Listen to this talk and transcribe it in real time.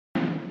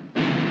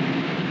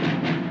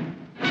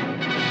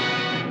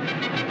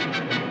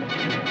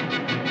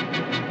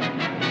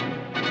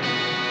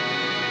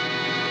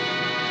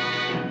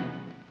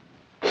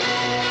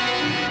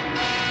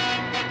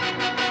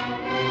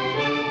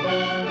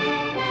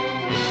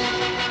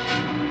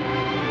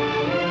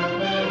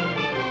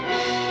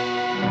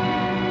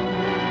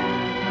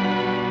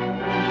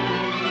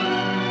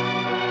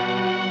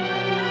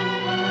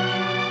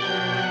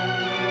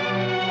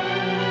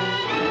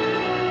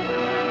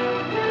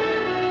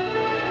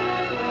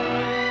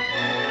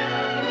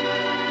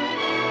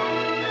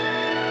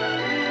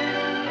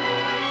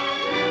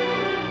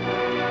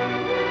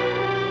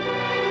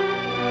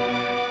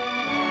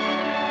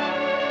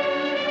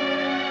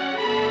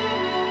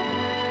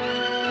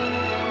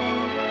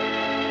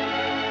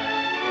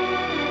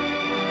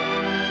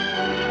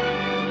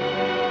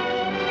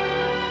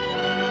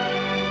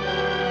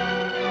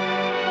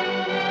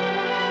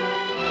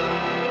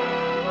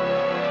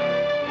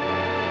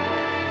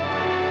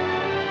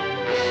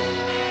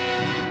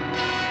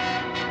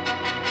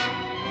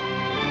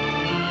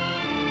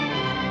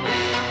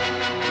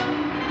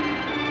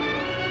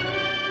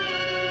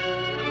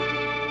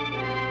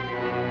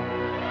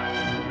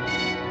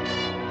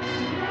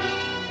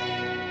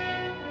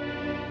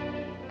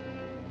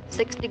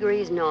6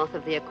 degrees north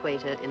of the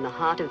equator, in the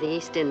heart of the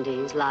East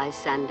Indies, lies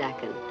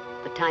Sandakan,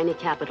 the tiny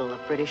capital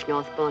of British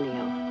North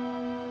Borneo.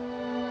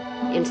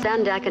 In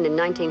Sandakan in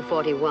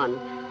 1941,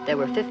 there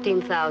were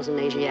 15,000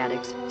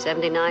 Asiatics,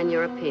 79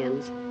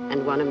 Europeans,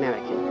 and 1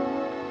 American.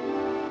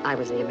 I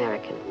was the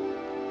American.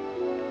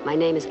 My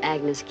name is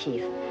Agnes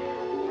Keith.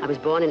 I was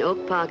born in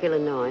Oak Park,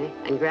 Illinois,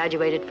 and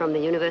graduated from the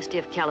University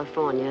of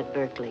California at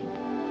Berkeley.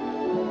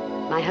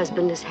 My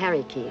husband is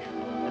Harry Keith,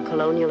 a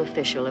colonial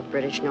official of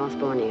British North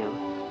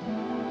Borneo.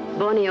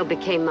 Borneo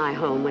became my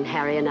home when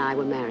Harry and I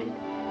were married.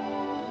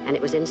 And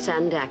it was in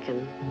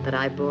Sandakan that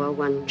I bore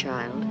 1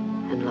 child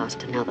and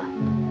lost another.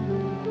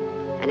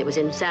 And it was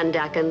in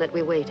Sandakan that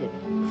we waited,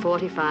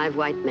 45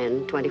 white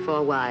men,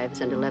 24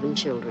 wives, and 11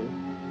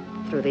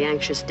 children, through the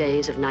anxious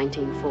days of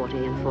 1940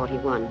 and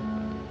 41,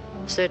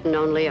 certain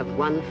only of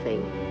one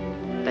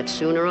thing, that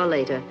sooner or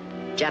later,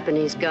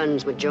 Japanese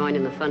guns would join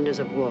in the thunders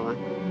of war,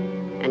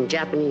 and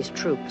Japanese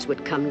troops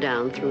would come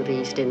down through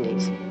the East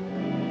Indies.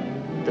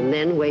 The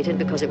men waited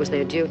because it was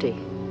their duty,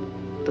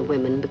 the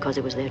women because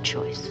it was their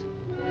choice.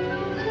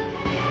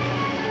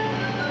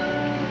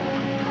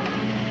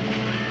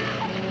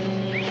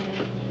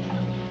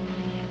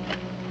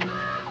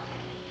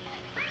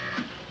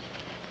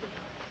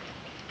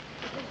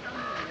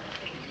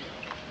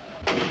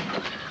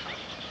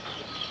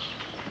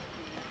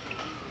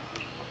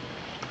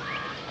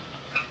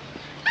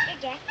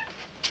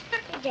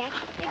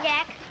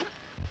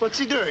 What's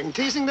he doing?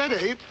 Teasing that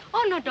ape?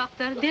 Oh, no,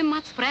 Doctor. They're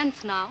much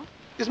friends now.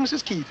 Is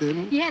Mrs. Keith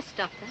in? Yes,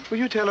 Doctor. Will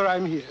you tell her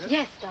I'm here?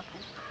 Yes, Doctor.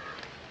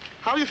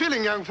 How are you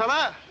feeling, young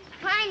fella?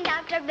 Fine,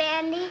 Dr.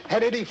 Bandy.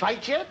 Had any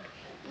fight yet?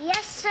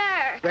 Yes,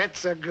 sir.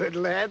 That's a good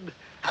lad.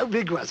 How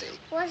big was he?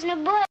 Wasn't a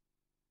boy.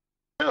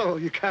 Oh,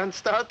 you can't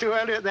start too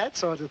early at that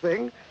sort of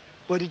thing.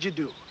 What did you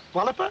do?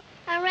 Wallop her?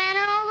 I ran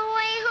her all the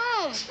way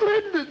home.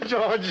 Splendid,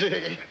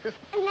 Georgie. And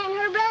then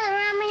her brother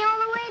ran me all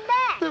the way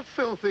back. The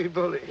filthy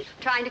bully.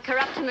 Trying to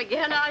corrupt him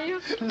again, are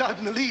you? Not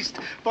in the least.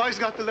 Boy's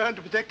got to learn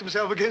to protect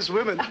himself against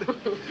women.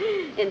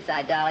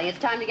 Inside, darling. It's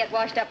time to get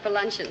washed up for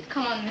luncheon.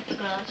 Come on, Mr.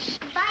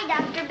 Grosh. Bye,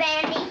 Dr.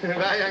 Bandy.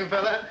 Bye, young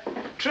fella.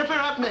 Trip her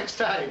up next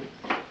time.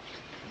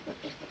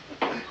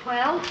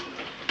 Well,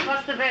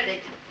 what's the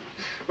verdict?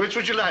 Which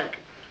would you like?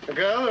 A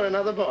girl or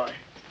another boy?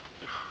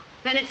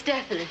 Then it's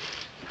definite.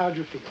 How'd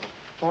you feel?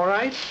 All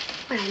right?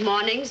 Well,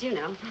 mornings, you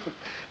know.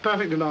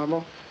 Perfectly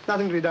normal.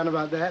 Nothing to be done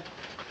about that.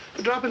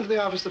 Drop into the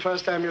office the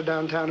first time you're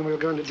downtown and we'll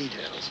go into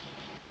details.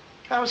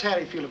 How's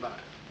Harry feel about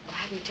it? I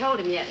haven't told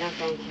him yet, no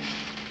thank you.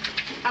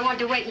 I wanted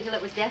to wait until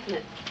it was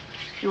definite.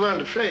 You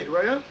weren't afraid,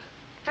 were you?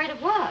 Afraid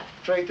of what?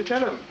 Afraid to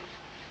tell him.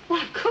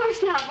 Well, of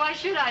course not. Why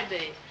should I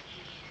be?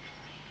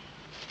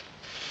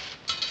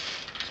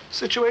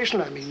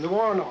 Situation, I mean, the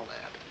war and all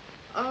that.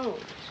 Oh.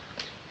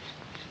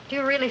 Do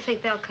you really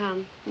think they'll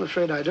come? I'm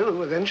afraid I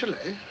do, eventually.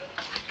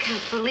 I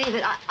can't believe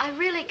it. I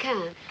really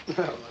can't.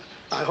 Well,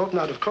 I hope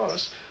not, of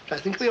course. But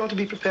I think we ought to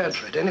be prepared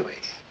for it anyway.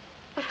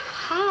 But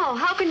how?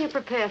 How can you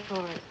prepare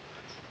for it?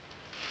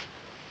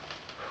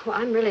 Well,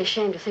 I'm really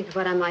ashamed to think of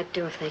what I might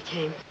do if they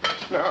came.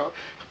 No,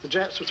 if the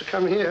Japs were to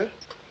come here,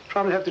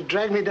 probably have to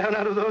drag me down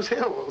out of those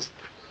hills.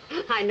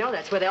 I know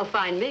that's where they'll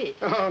find me.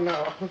 Oh,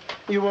 no.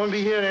 You won't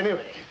be here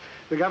anyway.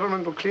 The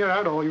government will clear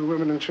out all you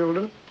women and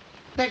children.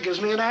 That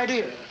gives me an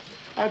idea.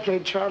 I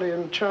played Charlie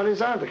and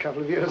Charlie's aunt a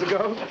couple of years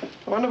ago.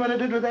 I wonder what I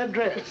did with that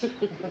dress.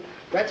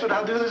 That's what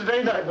I'll do this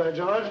very night, by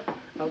George.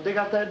 I'll dig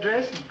up that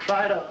dress and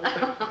try it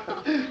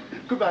on.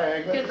 Goodbye,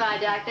 Agnes. Goodbye,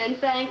 Doctor, and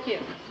thank you.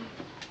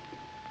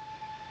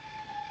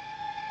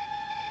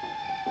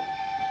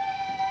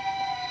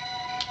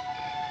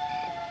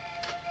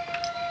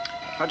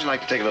 How'd you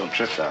like to take a little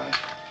trip, darling?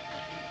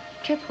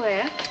 Trip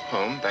where?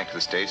 Home, back to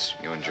the States,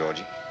 you and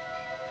Georgie.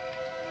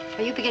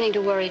 Are you beginning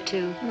to worry,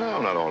 too?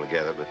 No, not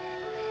altogether, but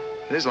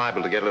it is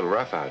liable to get a little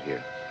rough out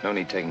here. No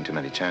need taking too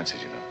many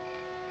chances, you know.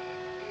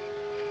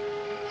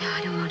 No,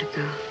 I don't want to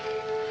go.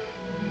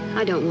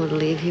 I don't want to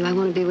leave you. I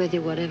want to be with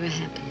you whatever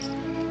happens.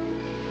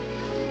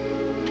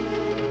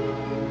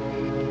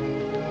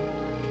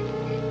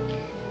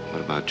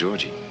 What about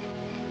Georgie?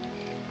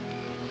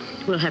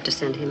 We'll have to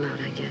send him out,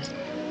 I guess.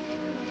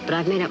 But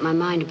I've made up my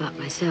mind about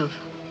myself.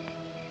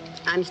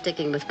 I'm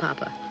sticking with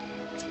Papa.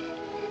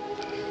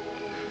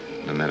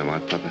 No matter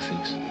what Papa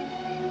thinks?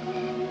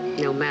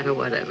 No matter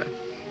whatever.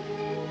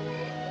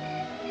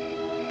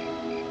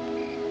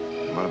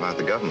 What about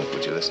the government?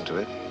 Would you listen to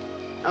it?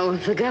 Oh,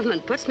 if the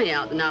government puts me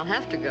out, then I'll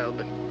have to go,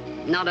 but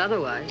not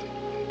otherwise.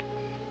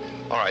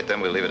 All right, then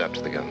we'll leave it up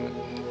to the government.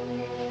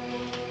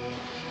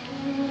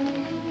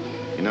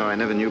 You know, I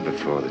never knew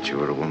before that you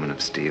were a woman of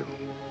steel.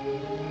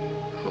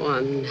 Oh,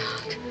 I'm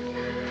not.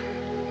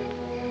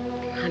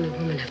 I'm a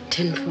woman of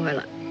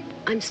tinfoil.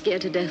 I'm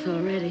scared to death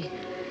already.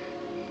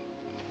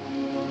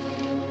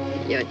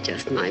 You're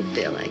just my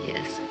Bill, I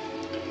guess.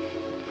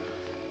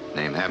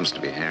 Name happens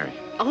to be Harry.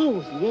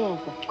 Oh,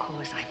 yes, of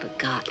course, I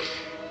forgot.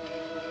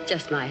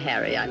 Just my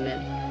Harry, I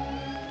meant.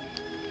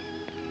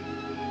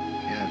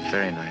 You have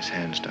very nice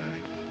hands,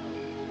 darling.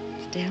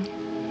 Still?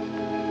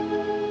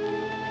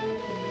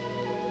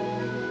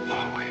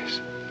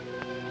 Always.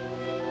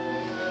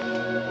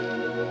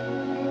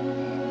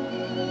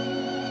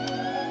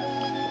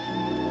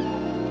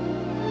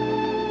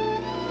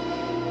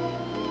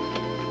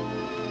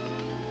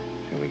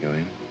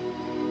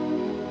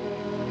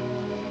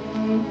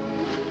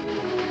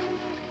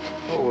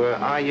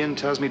 Ah Yin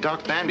tells me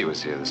Doc Bandy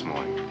was here this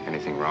morning.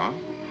 Anything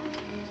wrong?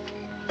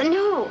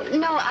 No,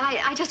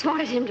 I just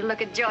wanted him to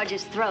look at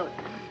George's throat.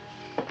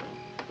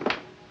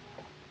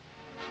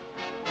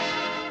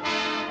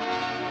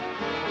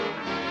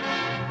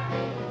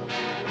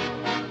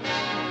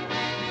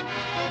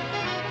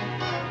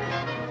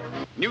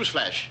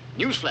 Newsflash,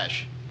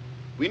 newsflash.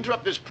 We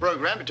interrupt this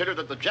program to tell you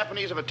that the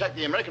Japanese have attacked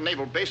the American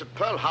naval base at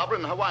Pearl Harbor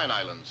in the Hawaiian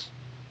Islands.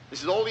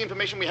 This is all the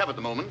information we have at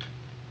the moment.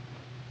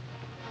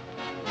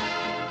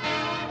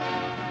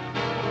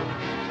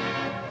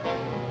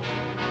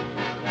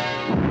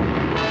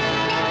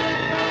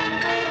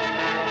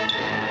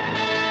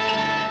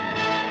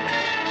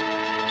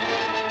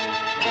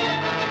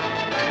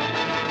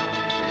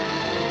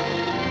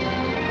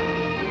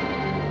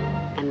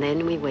 And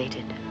then we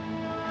waited.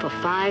 For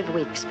 5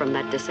 weeks from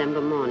that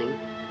December morning,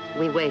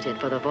 we waited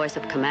for the voice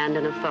of command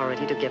and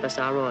authority to give us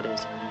our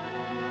orders.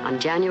 On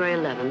January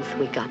 11th,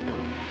 we got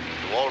them.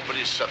 To all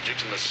British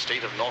subjects in the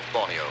state of North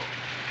Borneo.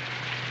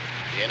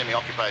 The enemy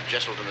occupied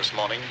Jesselton this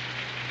morning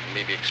and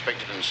may be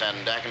expected in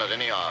Sandakan at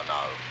any hour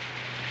now.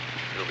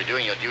 You'll be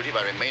doing your duty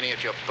by remaining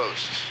at your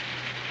posts.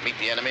 Meet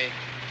the enemy,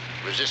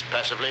 resist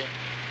passively,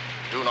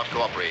 do not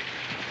cooperate.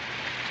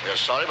 We are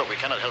sorry, but we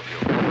cannot help you.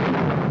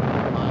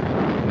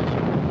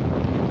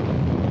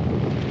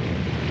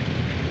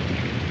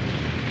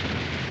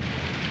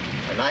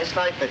 A nice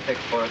night they picked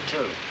for it,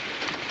 too.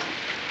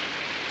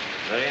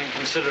 Very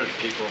inconsiderate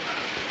people.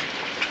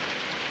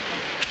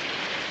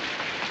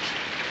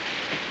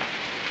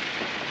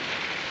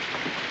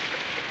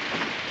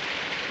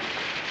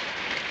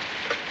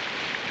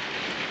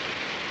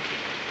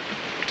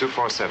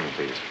 $247,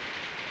 please.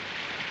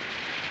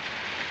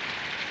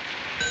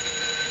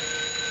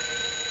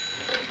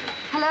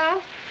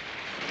 Hello?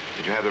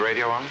 Did you have the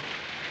radio on?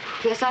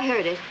 Yes, I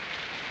heard it.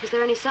 Is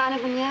there any sign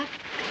of them yet?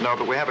 No,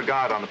 but we have a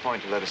guard on the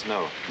point to let us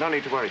know. No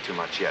need to worry too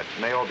much yet.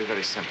 It may all be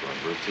very simple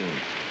and routine.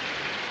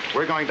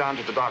 We're going down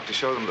to the dock to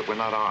show them that we're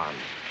not armed.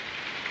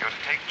 You're to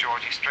take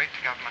Georgie straight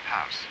to Government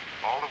House.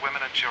 All the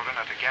women and children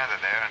are to gather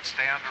there and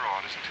stay under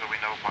orders until we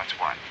know what's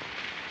what.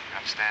 You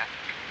understand?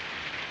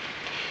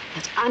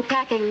 Yes, I'm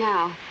packing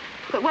now.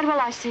 But when will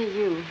I see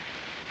you?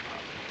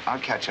 I'll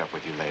catch up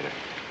with you later.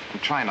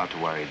 And try not to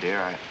worry,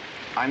 dear.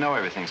 I know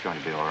everything's going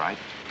to be all right.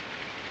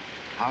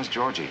 How's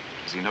Georgie?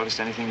 Has he noticed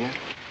anything yet?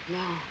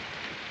 No.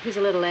 He's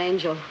a little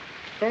angel.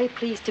 Very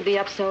pleased to be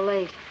up so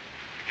late.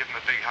 Give him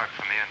a big hug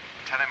for me and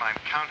tell him I'm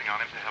counting on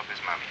him to help his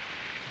mother.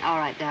 All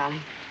right, darling.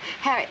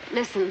 Harry,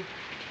 listen.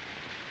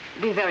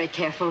 Be very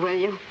careful, will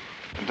you?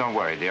 And don't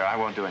worry, dear. I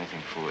won't do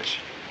anything foolish.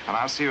 And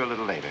I'll see you a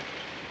little later.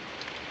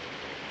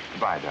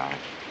 Goodbye, darling.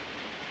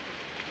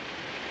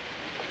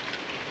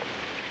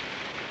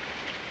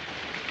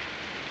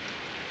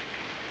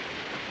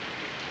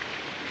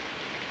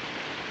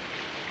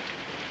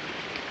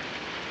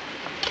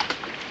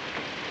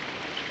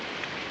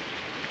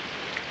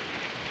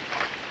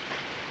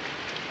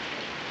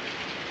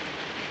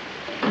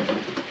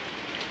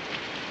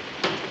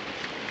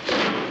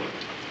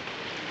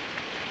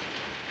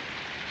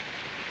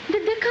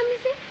 Did they come,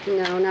 Missy?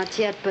 No, not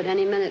yet, but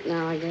any minute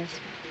now, I guess.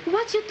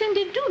 What you think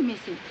they do,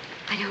 Missy?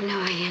 I don't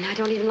know, Ian. I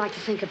don't even like to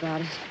think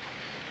about it.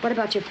 What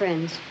about your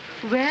friends?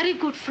 Very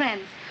good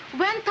friends.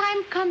 When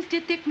time comes,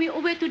 they take me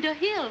away to the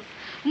hills.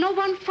 No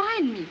one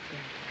find me.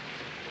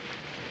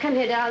 Come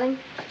here, darling.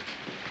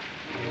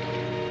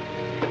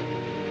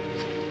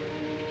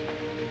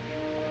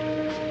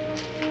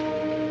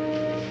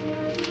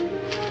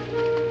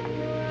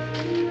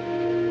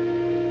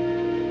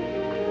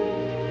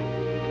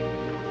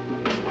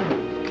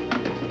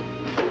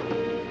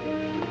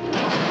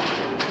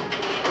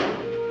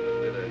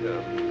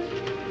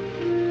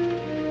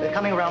 They're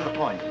coming around the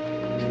point.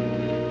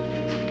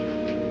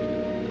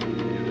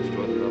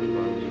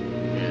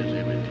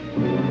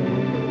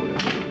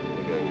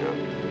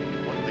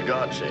 What did the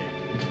guard say?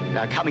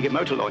 They're coming in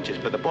motor launches,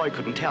 but the boy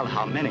couldn't tell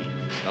how many.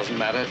 Doesn't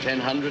matter.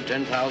 1,000,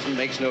 10,000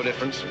 makes no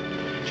difference.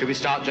 Should we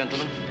start,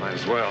 gentlemen? Might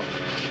as well.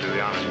 Do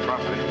the honors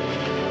properly.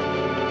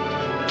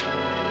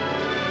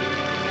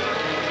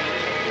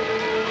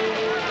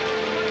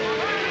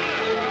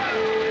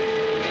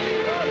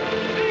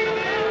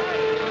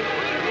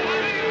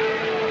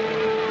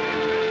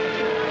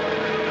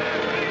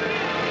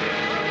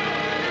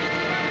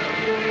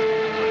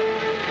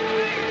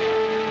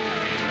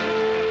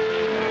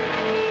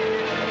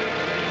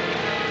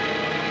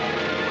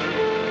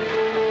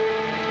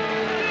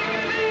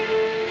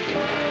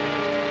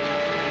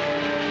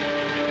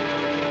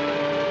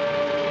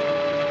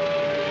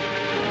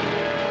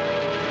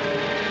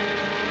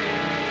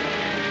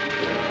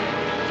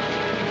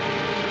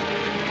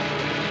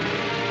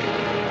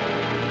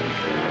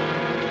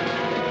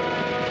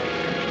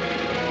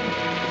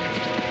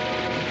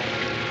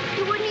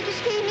 You wouldn't need to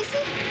stay,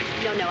 Missy?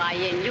 No,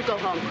 Ian. You go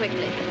home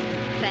quickly.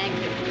 Thank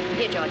you.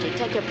 Here, Georgie,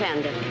 take your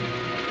panda.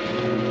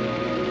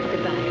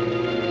 Goodbye.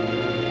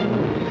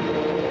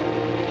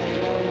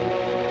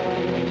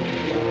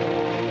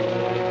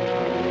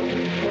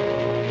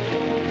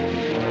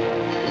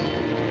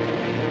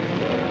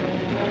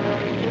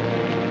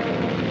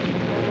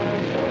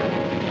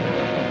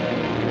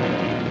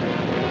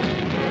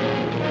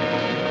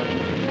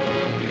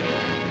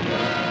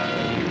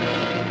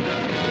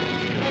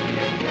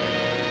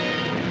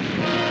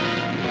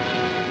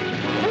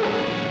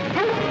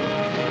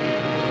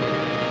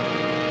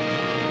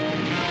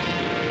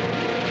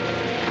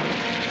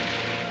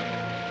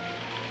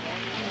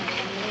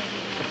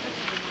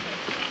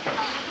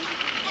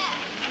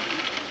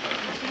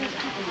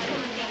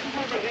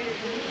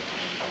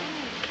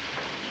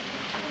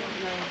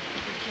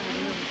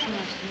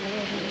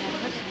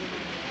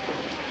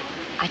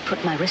 I'd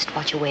put my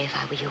wristwatch away if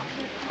I were you.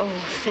 Oh,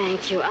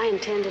 thank you. I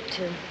intended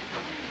to.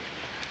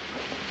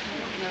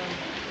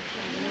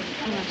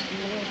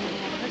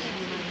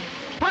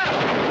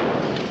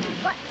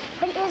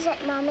 What is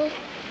it, Mommy?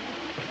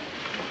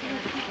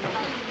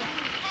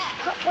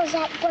 What was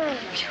that gun?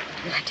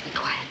 You'll have to be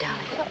quiet,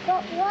 darling. But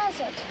what was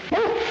it?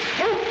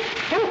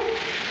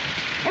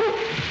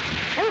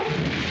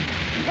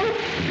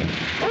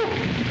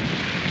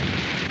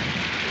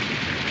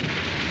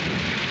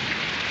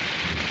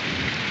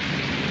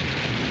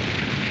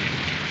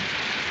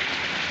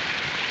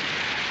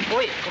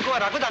おい、ここは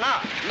楽だ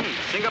な。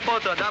シンガポー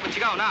ルとはだいぶ違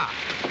うな。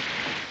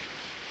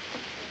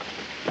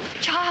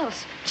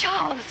Charles!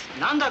 Charles!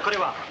 なんだこれ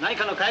は？何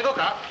かの介護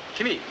か？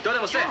君、どうで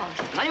もせえ。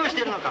何をし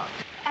ているのか？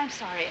 I'm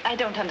sorry, I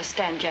don't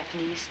understand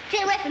Japanese.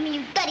 Stay away from me,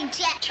 you bloody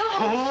jet.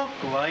 Oh,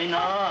 怖い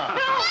な。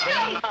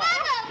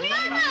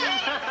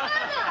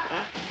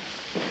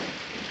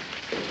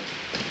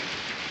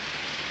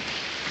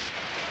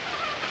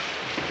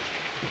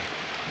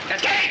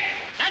 Okay,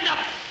 stand up,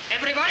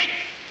 everybody.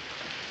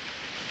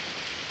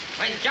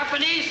 When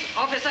Japanese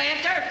officer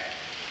enter,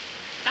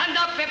 stand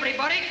up,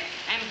 everybody,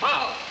 and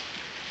bow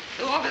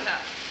to officer.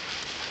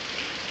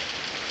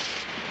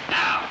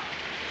 Now,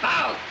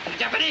 bow to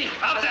Japanese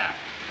officer.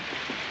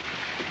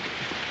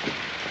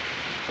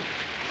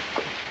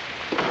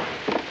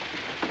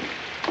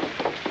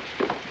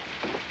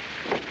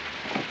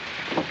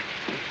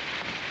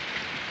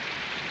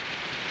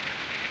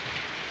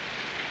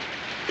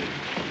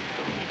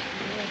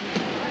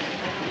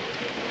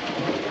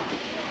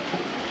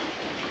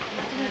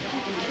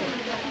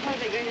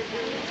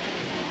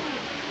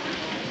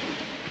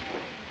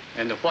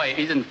 And why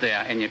isn't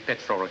there any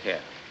petrol here?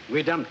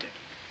 We dumped it.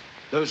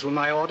 Those were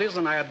my orders,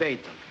 and I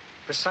obeyed them.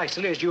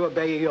 Precisely as you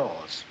obey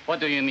yours.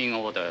 What do you mean,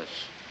 orders?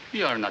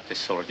 You are not a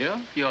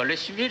soldier. You are a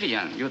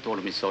civilian. You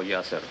told me so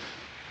yourself.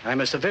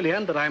 I'm a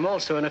civilian, but I'm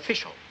also an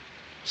official,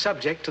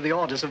 subject to the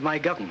orders of my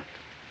government.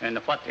 And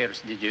what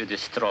else did you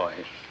destroy?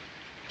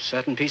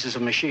 Certain pieces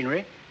of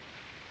machinery,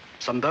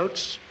 some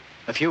boats,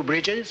 a few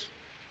bridges.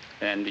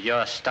 And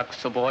your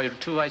stocks of oil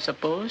too, I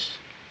suppose?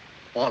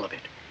 All of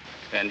it.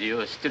 And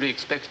you still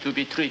expect to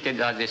be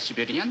treated as a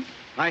civilian?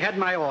 I had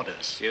my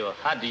orders. You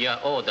had your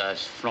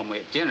orders from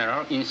a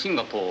general in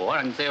Singapore,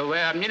 and they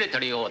were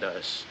military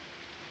orders.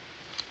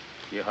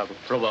 You have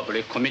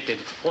probably committed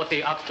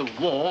 40 acts of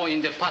war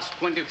in the past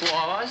 24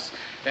 hours,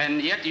 and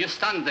yet you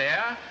stand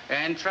there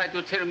and try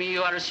to tell me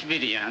you are a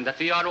civilian, that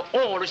we are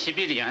all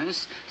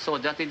civilians, so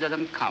that it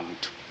doesn't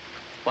count.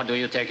 What do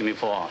you take me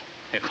for?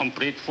 A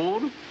complete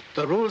fool?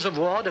 The rules of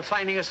war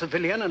defining a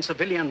civilian and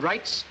civilian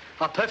rights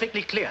are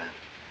perfectly clear,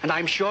 and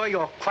I'm sure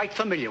you're quite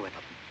familiar with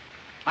them.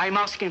 I'm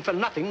asking for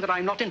nothing that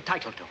I'm not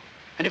entitled to.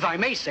 And if I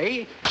may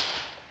say...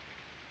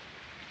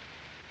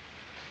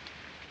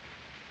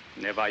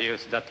 Never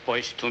use that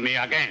voice to me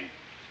again.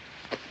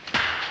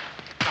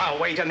 Now,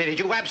 wait a minute.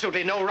 You've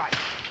absolutely no right.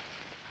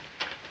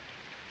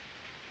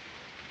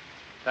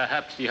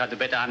 Perhaps you had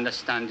better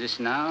understand this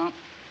now,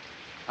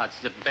 at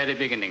the very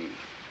beginning.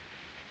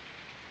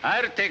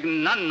 I'll take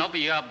none of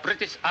your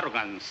British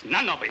arrogance,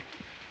 none of it.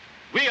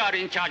 We are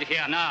in charge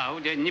here now,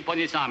 the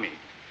Nipponese army.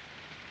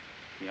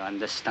 You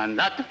understand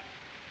that?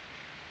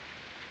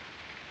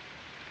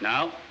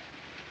 Now,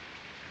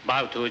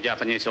 bow to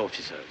Japanese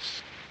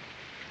officers.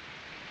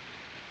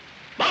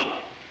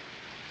 Bow!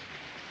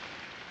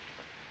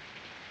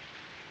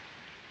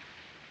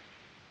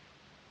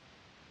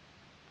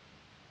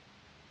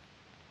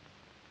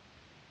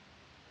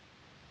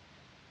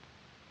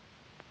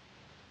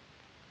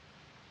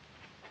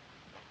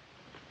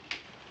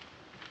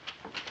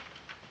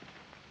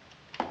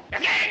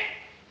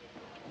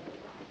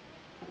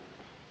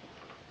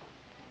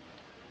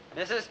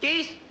 Mrs.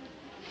 Keys?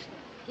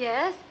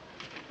 Yes?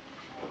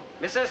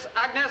 Mrs.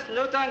 Agnes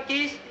Newton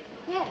Keys?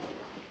 Yes.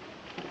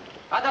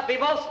 Other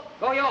peoples,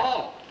 go your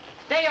home.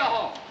 Stay your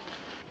home.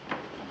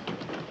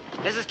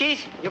 Mrs.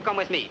 Keys, you come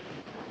with me.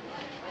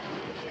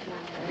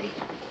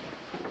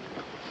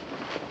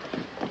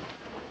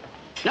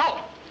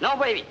 No,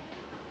 baby.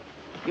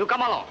 You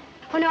come along.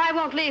 Oh, no, I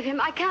won't leave him.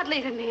 I can't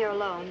leave him here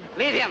alone.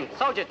 Leave him.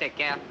 Soldier take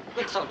care.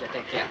 Good soldier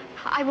take care.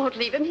 I won't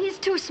leave him. He's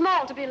too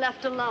small to be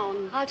left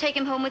alone. I'll take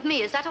him home with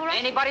me. Is that all right?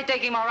 Anybody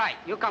take him all right.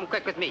 You come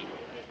quick with me.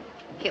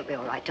 He'll be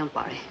all right. Don't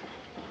worry.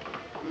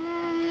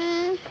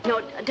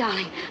 No,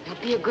 darling. Now,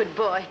 be a good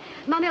boy.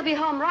 Mommy will be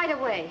home right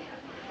away.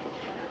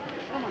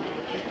 Come on.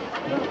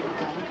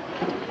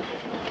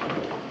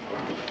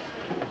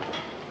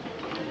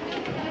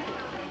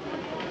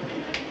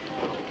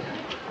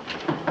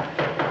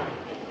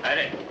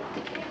 Ready.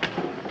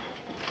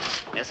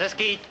 Mrs.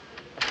 Keith.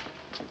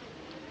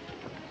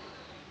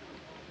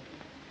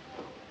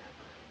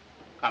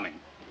 Coming.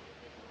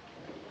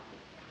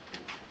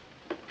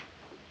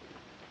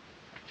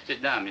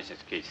 Sit down, Mrs.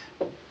 Keith.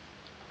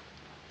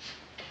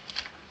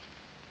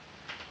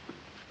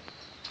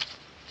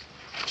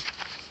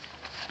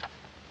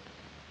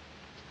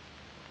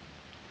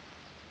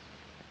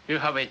 You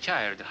have a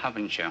child,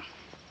 haven't you?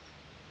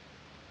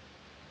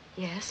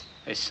 Yes?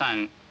 His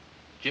son,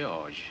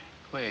 George.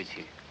 Where is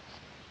he?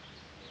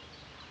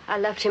 I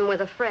left him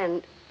with a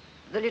friend.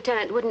 The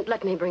lieutenant wouldn't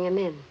let me bring him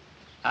in.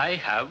 I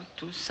have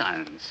 2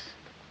 sons.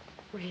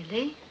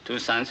 Really? 2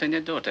 sons and a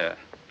daughter.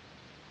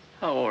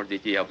 How old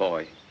is your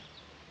boy?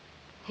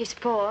 He's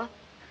 4.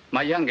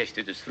 My youngest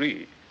is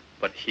 3,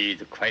 but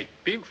he's quite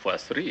big for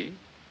 3.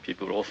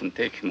 People often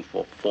take him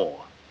for 4.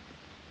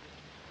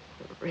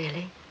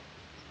 Really?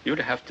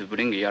 You'll have to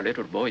bring your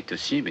little boy to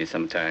see me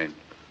sometime.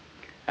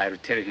 I'll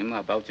tell him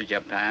about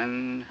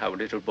Japan, how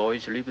little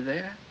boys live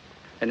there.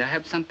 And I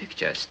have some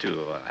pictures,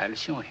 too. I'll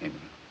show him.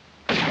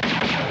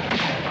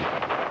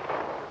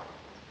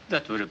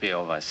 That will be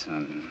over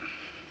soon.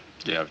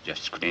 They are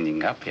just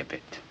cleaning up a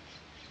bit.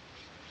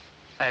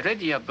 I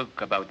read your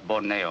book about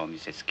Borneo,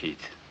 Mrs.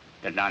 Keith.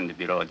 The land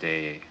below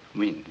the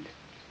wind.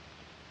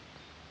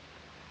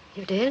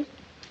 You did?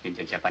 In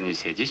the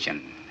Japanese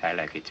edition, I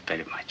like it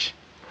very much.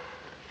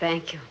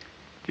 Thank you.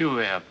 You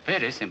were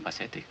very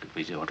sympathetic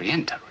with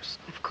Orientals.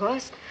 Of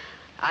course.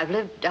 I've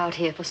lived out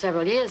here for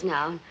several years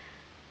now.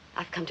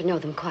 I've come to know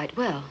them quite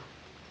well.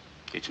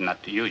 It's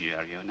not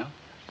usual, you know.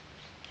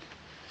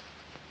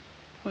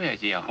 Where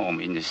is your home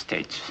in the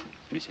States,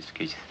 Mrs.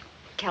 Keith?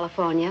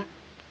 California.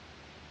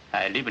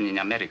 I lived in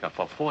America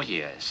for 4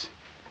 years.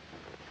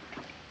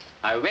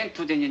 I went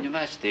to the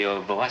University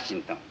of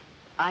Washington.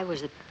 I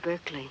was at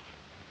Berkeley.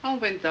 I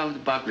went down to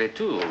Berkeley,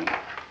 too,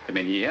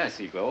 many years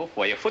ago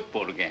for a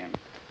football game.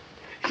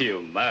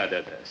 You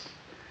murdered us.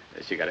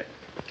 A cigarette.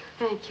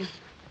 Thank you.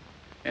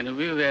 And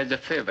we were the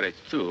favorites,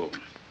 too.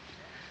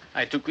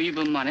 I took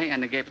even money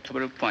and gave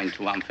 12 points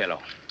to one fellow.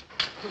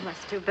 Well,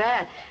 that's too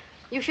bad.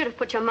 You should have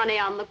put your money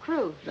on the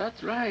crew.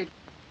 That's right.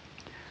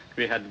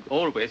 We had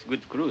always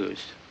good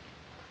crews.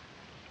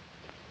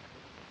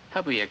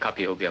 Have we a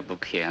copy of your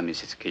book here,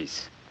 Mrs.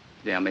 Keith?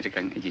 The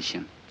American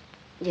edition?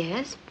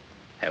 Yes?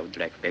 I would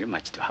like very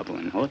much to have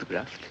one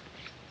autographed.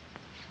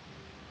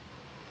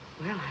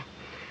 Well,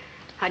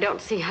 I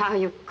don't see how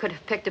you could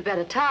have picked a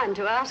better time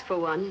to ask for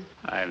one.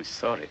 I'm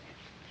sorry.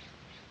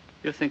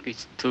 You think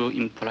it's too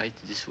impolite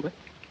this way?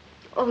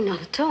 Oh,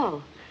 not at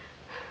all.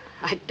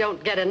 I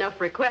don't get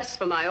enough requests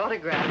for my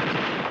autograph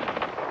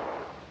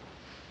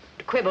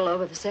to quibble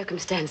over the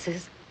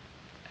circumstances.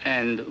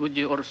 And would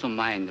you also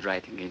mind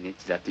writing in it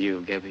that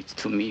you gave it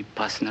to me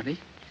personally?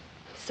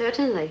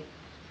 Certainly.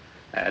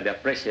 I'd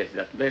appreciate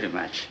that very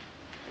much.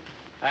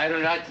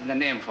 I'll write the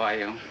name for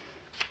you.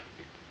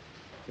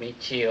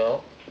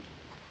 Michio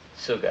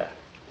Suga.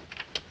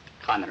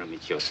 Colonel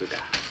Michio Suga.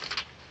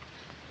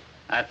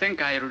 I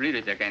think I'll read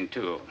it again,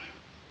 too.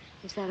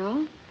 Is that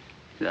all?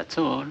 That's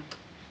all.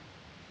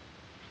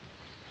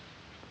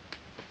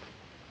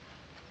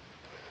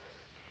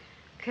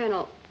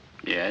 Colonel.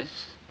 Yes?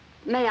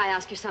 May I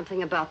ask you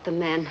something about the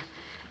men?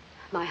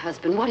 My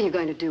husband, what are you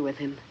going to do with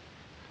him?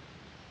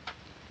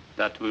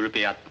 That will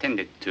be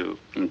attended to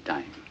in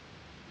time.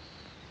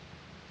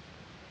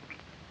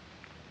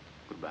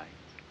 Goodbye.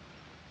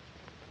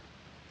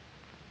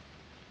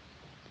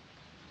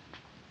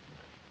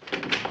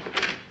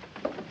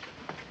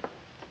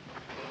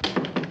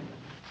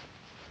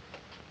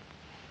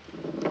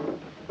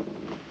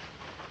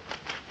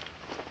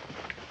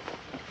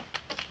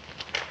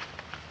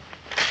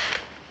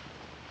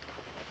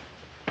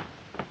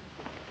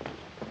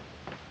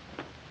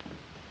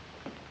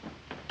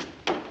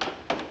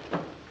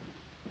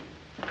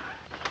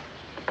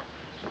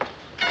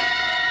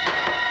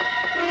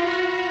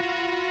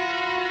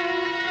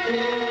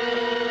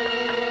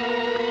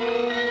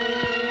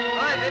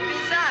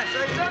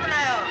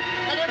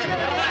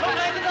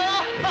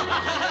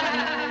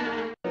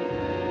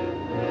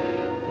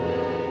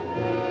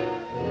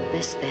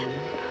 This, then,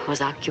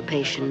 was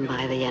occupation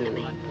by the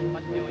enemy.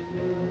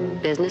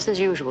 Business as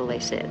usual, they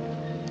said.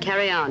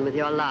 Carry on with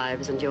your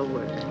lives and your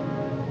work.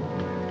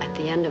 At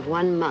the end of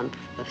 1 month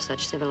of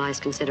such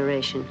civilized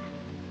consideration,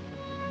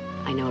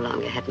 I no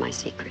longer had my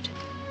secret.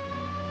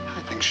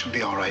 I think she'll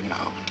be all right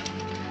now.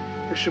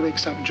 If she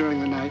wakes up during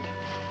the night,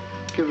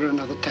 give her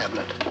another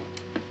tablet.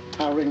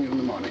 I'll ring you in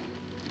the morning.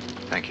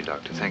 Thank you,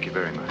 Doctor. Thank you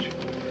very much.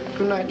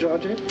 Good night,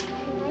 Georgie.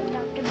 Good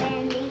night, Dr.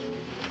 Bandy.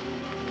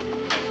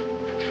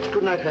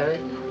 Good night, Harry.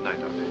 Good night,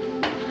 Doctor.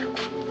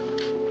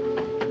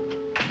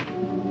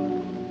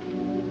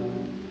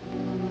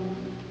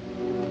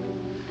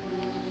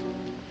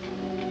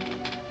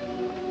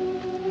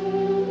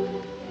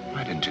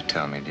 Why didn't you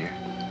tell me, dear?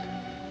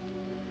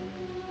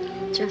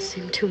 It just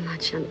seemed too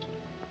much on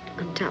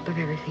top of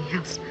everything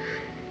else.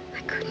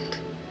 I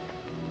couldn't.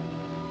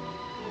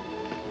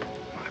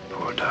 My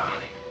poor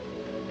darling.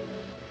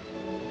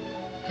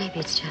 Maybe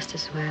it's just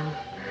as well.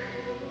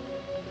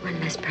 One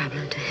less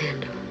problem to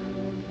handle.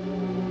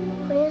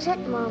 What is it,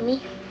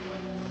 Mommy?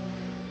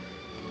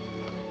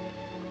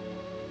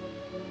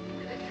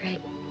 I'm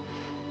afraid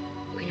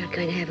we're not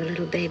going to have a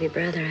little baby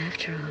brother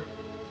after all.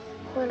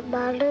 What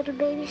about a little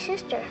baby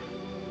sister?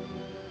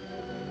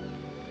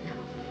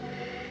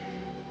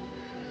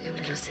 No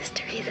little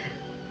sister either.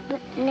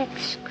 But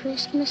next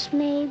Christmas,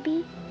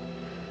 maybe?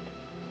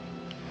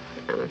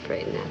 I'm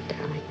afraid not,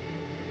 darling.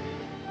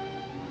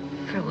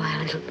 For a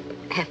while, it'll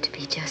have to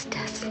be just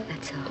us,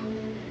 that's all.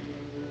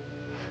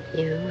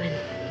 You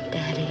and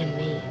Daddy and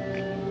me.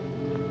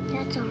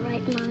 That's all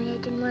right, Mommy. I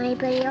didn't want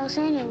anybody else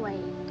anyway.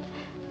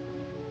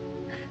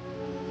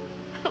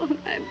 Oh,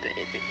 my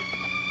baby.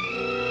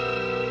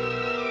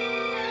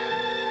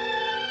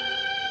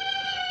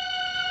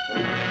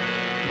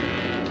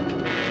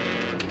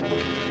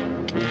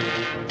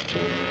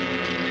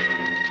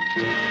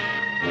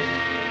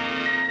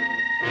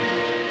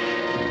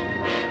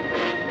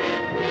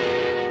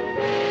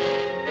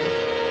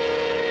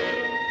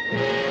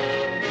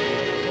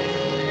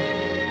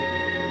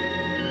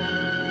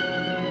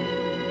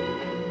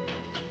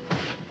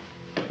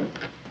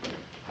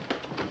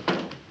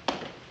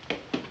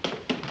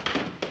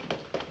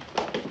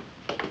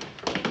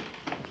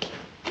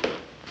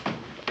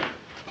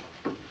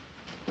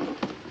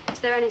 Is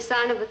there any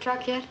sign of the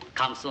truck yet?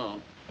 Come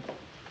soon.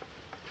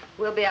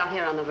 We'll be out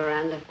here on the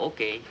veranda.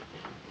 Okay.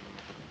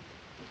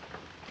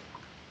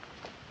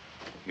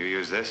 You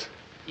use this?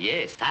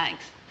 Yes,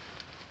 thanks.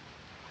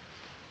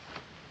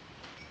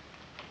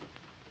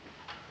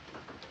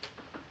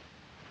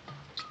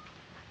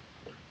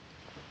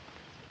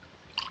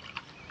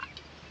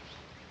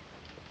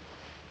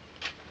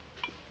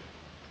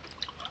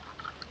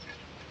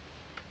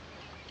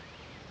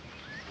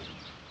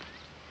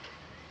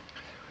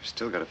 We've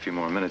still got a few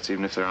more minutes,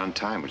 even if they're on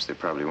time, which they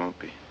probably won't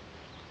be.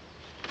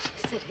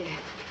 Sit here.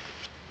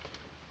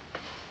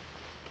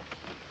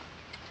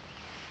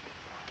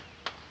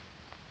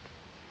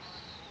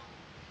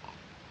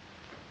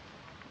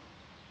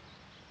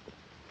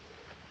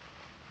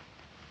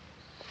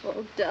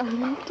 Oh,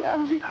 darling,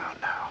 darling.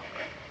 Now.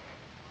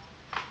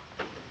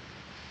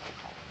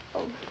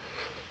 Oh.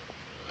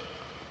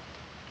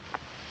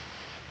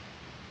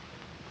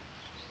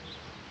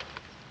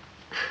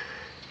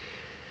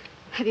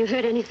 Have you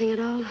heard anything at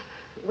all?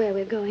 Where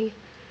we're going?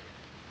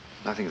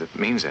 Nothing that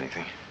means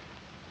anything.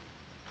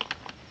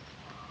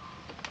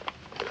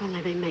 If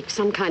only they make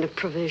some kind of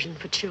provision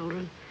for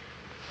children.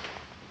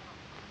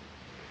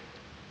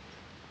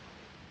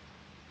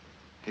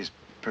 He's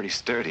pretty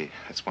sturdy.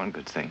 That's one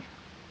good thing.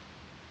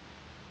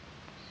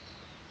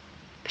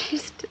 But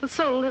he's still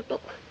so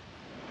little.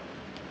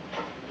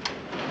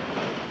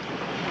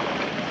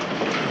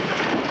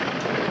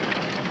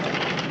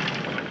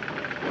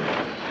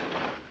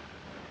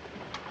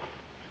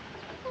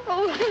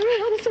 Oh, Henry,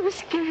 I'm so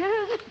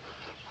scared.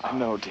 I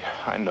know, dear.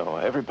 I know.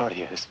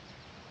 Everybody is.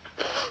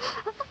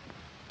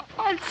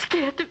 I'm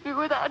scared to be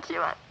without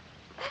you.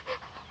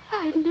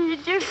 I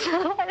need you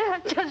so.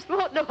 I just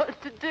won't know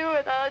what to do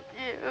without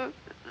you.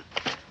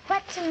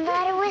 What's the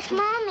matter with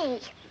Mommy?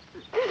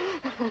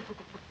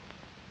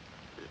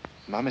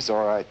 Mommy's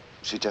all right.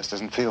 She just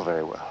doesn't feel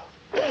very well.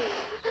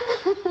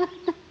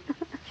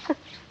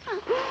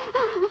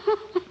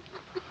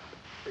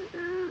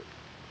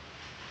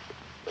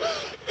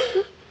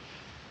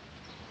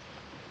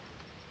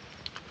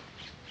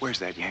 Where's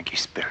that Yankee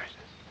spirit?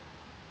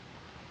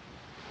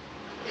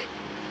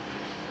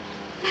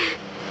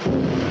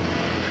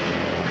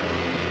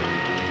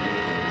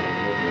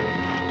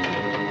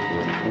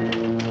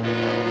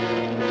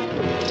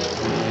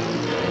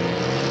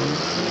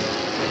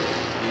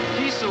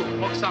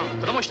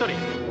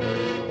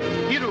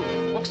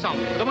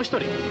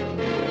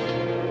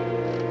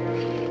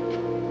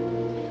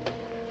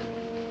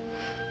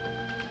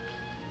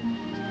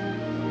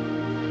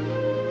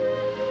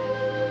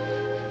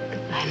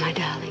 Goodbye, my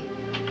darling.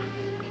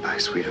 Goodbye,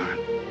 sweetheart.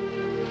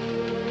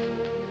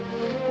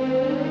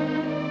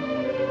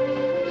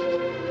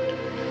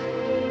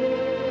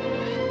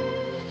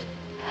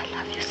 I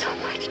love you so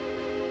much.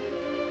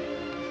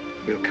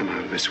 We'll come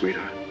out of this,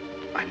 sweetheart.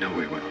 I know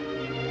we will.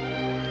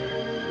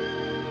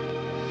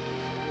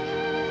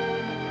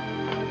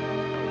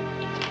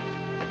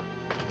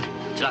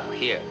 Truck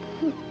here.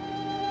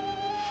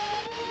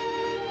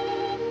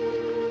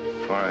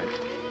 All right.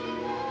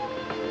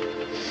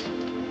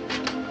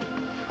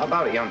 How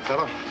about it, young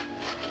fellow?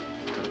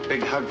 A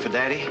big hug for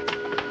Daddy?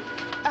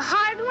 A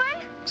hard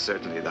one?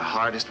 Certainly the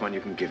hardest one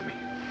you can give me.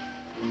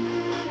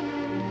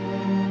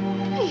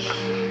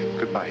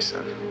 Goodbye,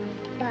 son.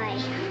 Bye.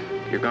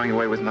 You're going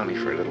away with Mommy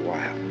for a little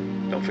while.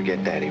 Don't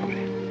forget Daddy, will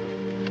you?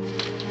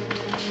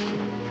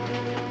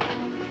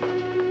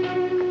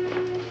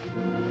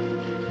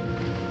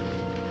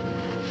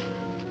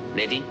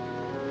 Ready?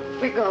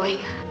 We're going.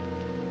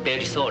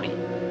 Very sorry.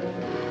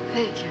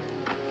 Thank you.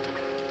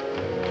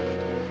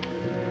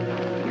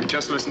 You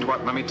just listen to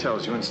what Mommy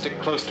tells you and stick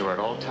close to her at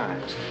all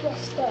times.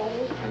 Yes,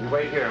 Daddy. Now, you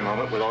wait here a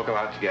moment. We'll all go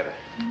out together.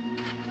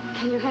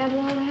 Can you handle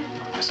all that?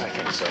 Yes, I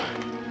think so.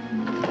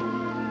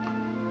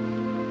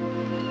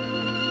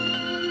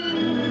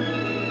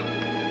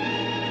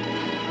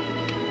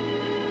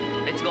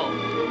 Let's go.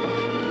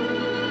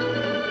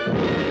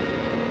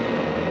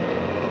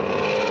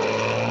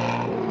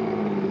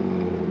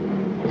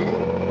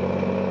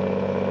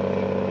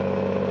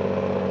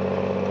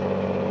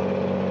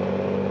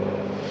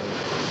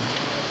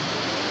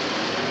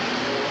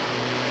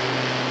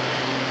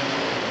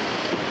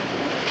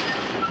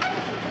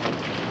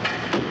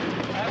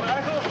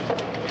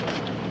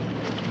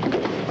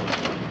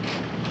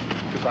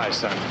 Goodbye,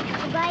 son.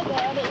 Goodbye,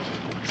 Daddy.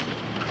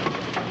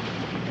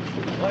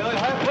 おいおい、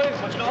早く来い、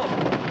こっちの方。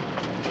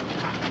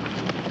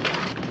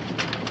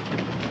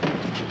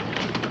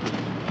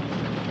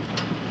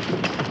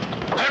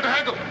早く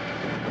早く。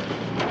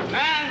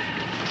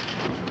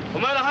お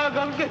前ら早く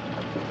歩け。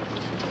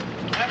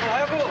早く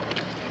早く。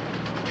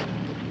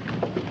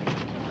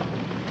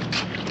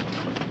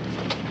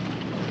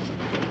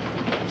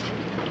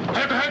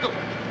早く早く。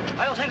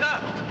早くせん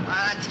か。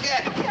あっちけ。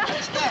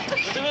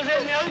すみま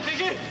せんね、歩いてい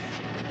け。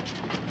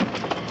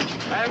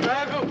早く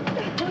早く。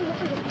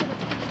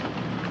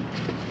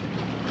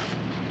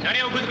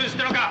何をグズグズし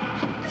てるのか。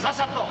さっ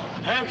さと。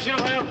早くしろ、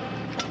早く。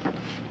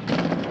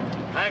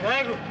早く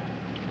早く。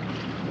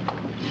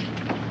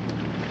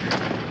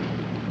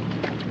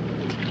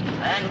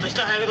早くとし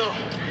たら早くと。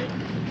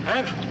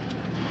早く。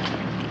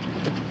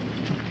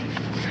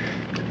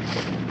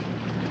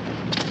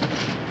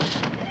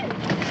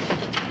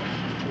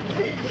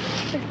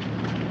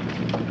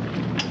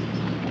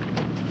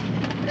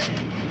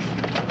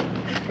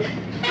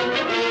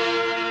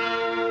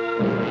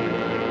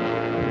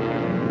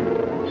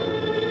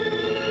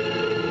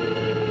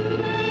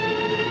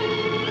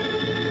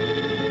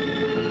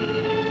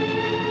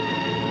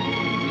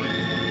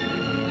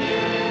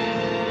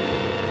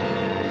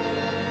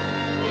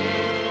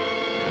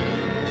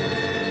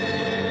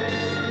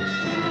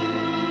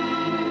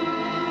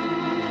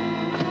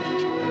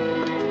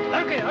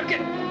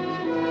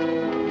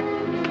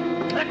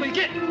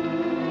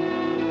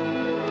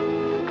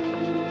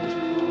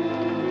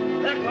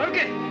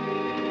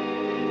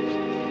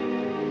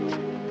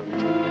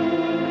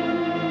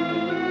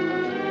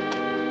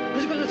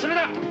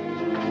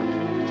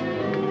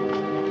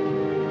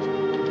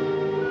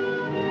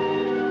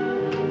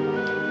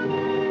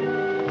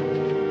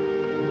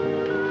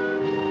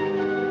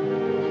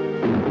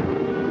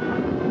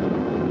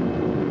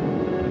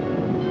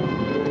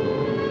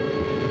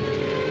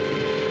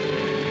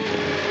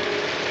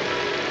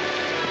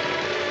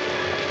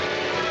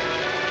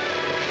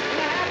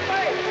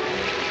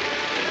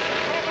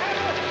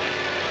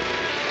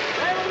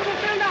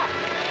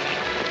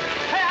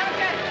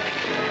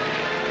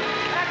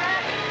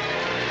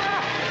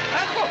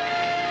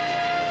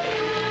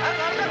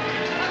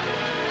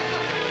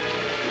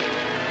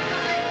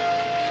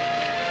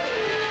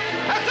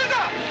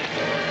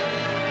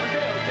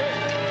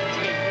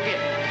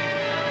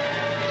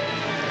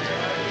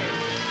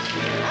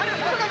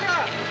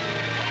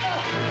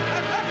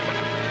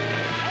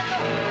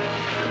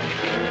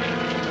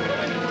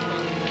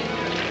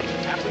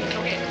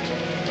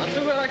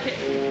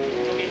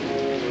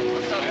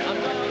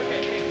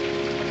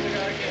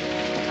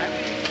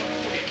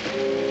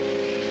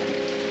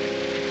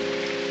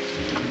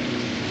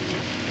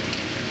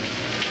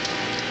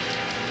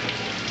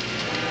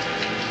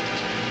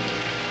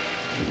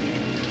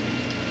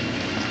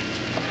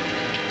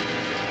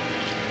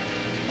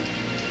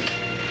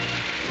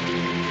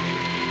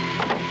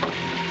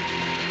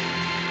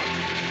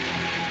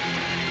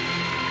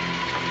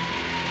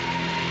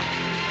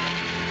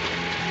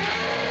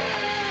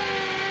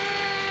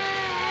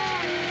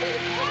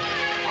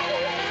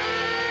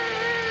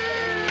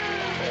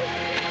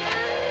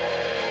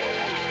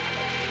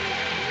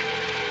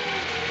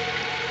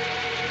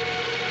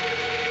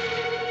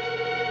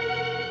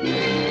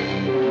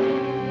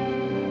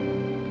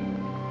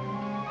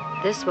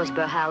This was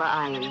Berhala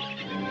Island,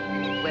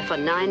 where for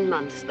 9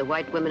 months the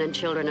white women and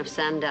children of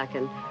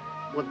Sandakan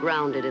were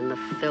grounded in the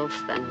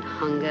filth and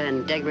hunger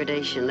and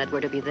degradation that were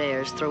to be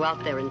theirs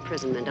throughout their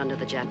imprisonment under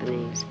the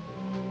Japanese.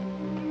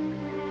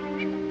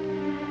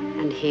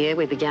 And here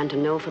we began to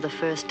know for the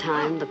first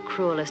time the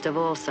cruelest of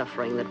all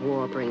suffering that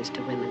war brings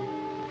to women: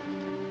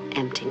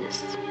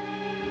 emptiness.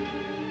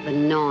 The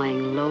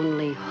gnawing,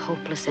 lonely,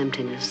 hopeless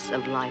emptiness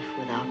of life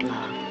without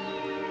love.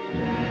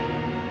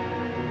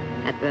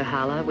 At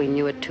Berhala, we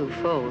knew it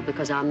twofold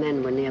because our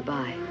men were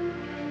nearby,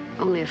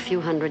 only a few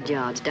hundred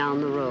yards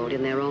down the road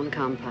in their own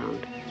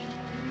compound.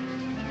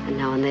 And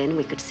now and then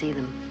we could see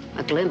them,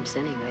 a glimpse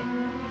anyway,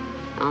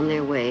 on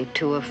their way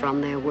to or from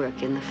their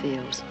work in the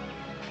fields.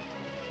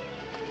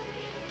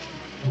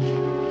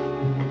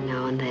 And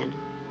now and then,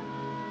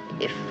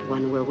 if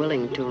one were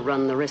willing to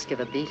run the risk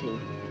of a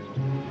beating,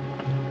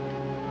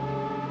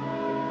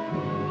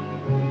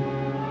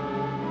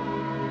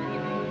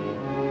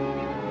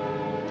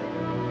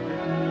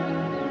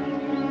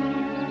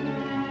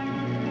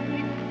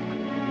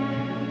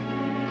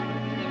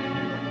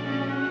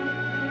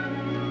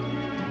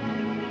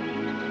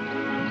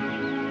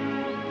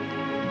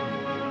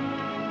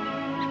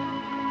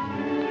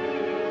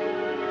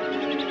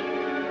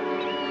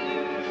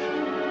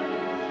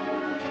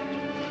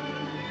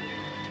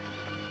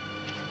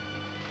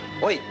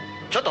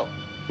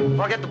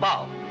 Forget the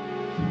bow.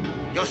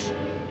 よし、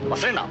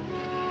忘れんな。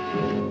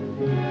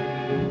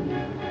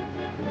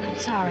I'm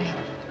sorry.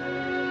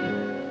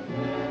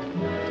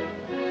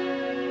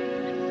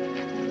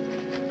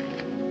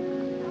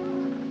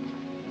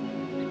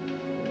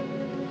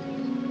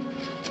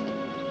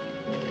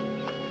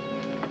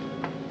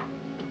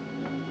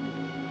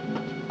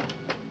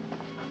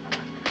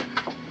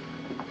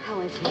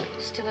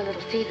 anything. Still a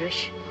little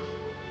feverish.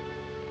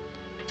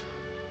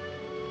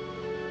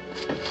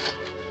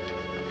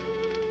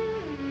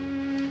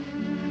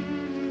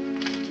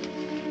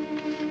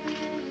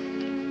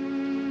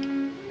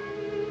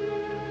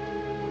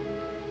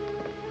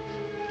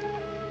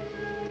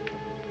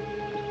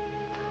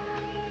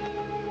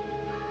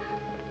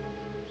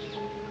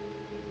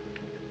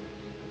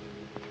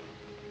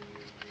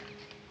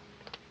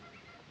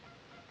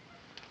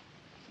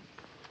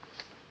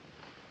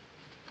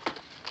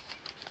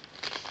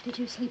 Did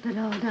you sleep at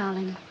all,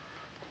 darling?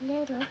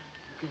 Little.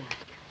 Good.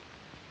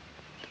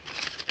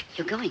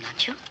 You're going,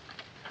 aren't you?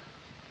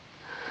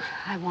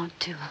 I want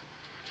to.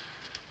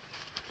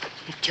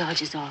 If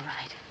George is all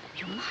right.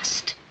 You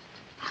must.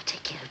 I'll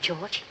take care of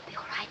George. He'll be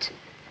all right.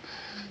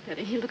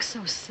 Betty, he looks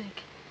so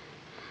sick.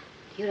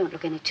 You don't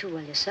look any too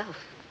well yourself.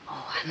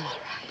 Oh, I'm all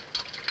right.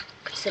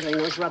 Considering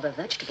those rubber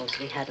vegetables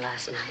we had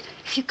last night.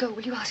 If you go,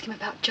 will you ask him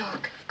about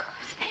Jock? Of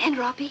course. And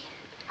Robbie?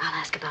 I'll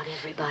ask about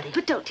everybody.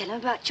 But don't tell him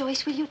about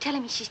Joyce, will you? Tell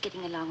him she's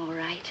getting along all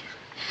right.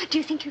 Do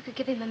you think you could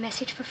give him a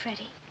message for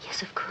Freddie?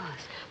 Yes, of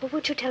course. Well,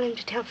 would you tell him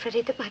to tell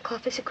Freddie that my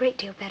cough is a great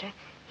deal better?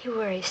 He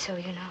worries so,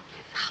 you know.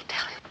 I'll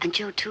tell him. And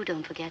Joe, too,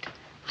 don't forget.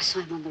 I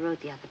saw him on the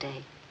road the other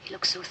day. He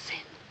looks so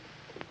thin.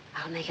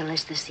 I'll make a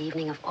list this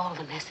evening of all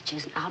the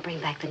messages, and I'll bring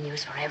back the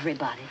news for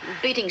everybody.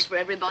 Greetings for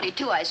everybody,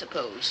 too, I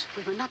suppose.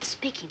 We were not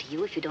speaking to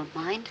you, if you don't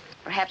mind.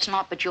 Perhaps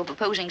not, but you're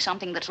proposing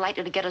something that's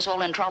likely to get us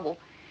all in trouble.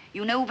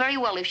 You know very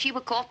well if she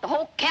were caught, the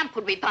whole camp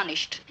would be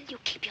punished. Will you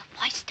keep your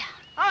voice down?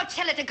 Oh,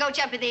 tell her to go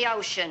jump in the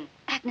ocean.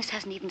 Agnes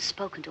hasn't even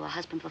spoken to her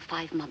husband for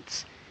 5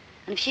 months.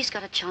 And if she's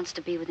got a chance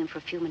to be with him for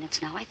a few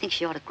minutes now, I think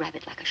she ought to grab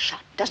it like a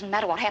shot. Doesn't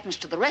matter what happens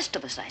to the rest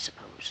of us, I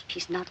suppose.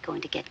 She's not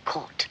going to get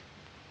caught.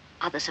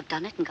 Others have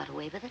done it and got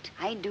away with it.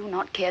 I do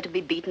not care to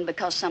be beaten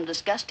because some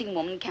disgusting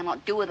woman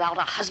cannot do without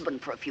a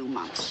husband for a few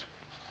months.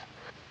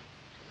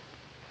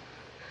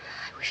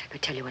 I wish I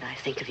could tell you what I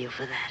think of you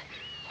for that.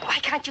 Why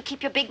can't you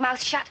keep your big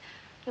mouth shut?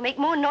 You make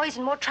more noise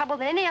and more trouble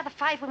than any other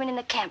 5 women in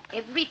the camp.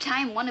 Every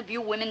time one of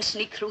you women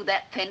sneak through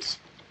that fence,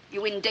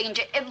 you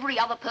endanger every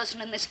other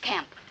person in this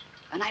camp.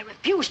 And I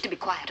refuse to be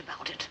quiet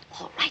about it.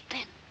 All right,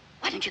 then.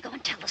 Why don't you go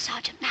and tell the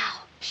sergeant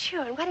now?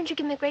 Sure, and why don't you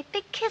give him a great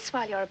big kiss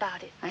while you're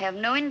about it? I have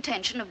no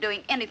intention of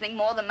doing anything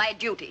more than my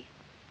duty.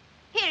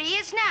 Here he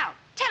is now.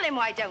 Tell him,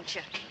 why don't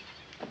you?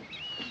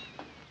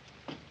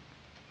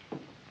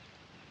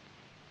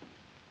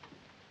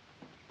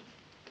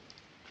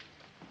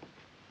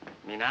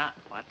 Mina,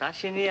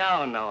 私に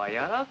会うのは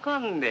喜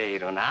んでい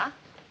るな。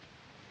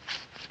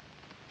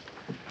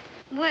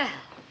Well,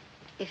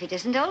 if it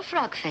isn't old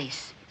Frog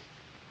Face.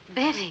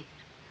 Betty.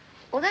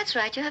 Oh, that's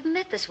right. You haven't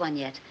met this one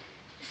yet.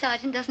 The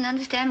sergeant doesn't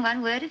understand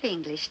one word of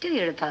English, do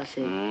you,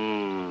 Repulsive?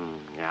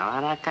 柔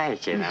らかい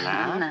毛だ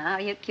な。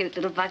Now, you cute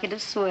little bucket of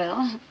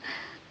swill.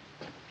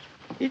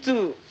 い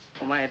つ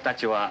お前た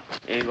ちは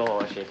英語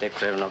を教えて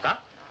くれるの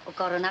か？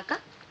 Koronaka? く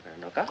れる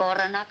のか？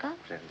 Koronaka?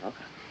 くれるの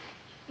か？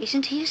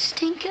 Isn't he a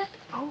stinker?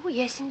 Oh,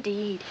 yes,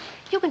 indeed.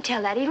 You can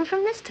tell that even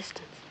from this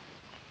distance.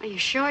 Are you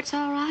sure it's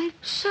all right?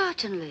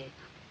 Certainly.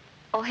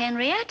 Oh,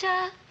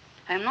 Henrietta.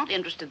 I'm not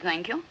interested,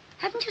 thank you.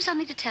 Haven't you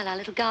something to tell our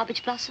little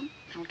garbage blossom?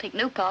 I'll take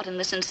no part in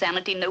this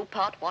insanity, no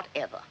part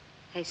whatever.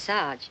 Hey,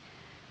 Sarge,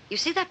 you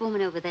see that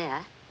woman over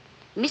there?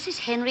 Mrs.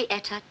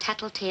 Henrietta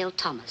Tattletale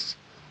Thomas.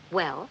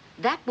 Well,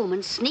 that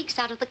woman sneaks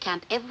out of the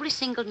camp every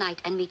single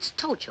night and meets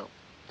Tojo.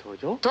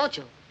 Tojo?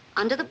 Tojo,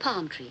 under the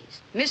palm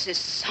trees. Mrs.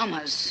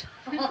 Summers.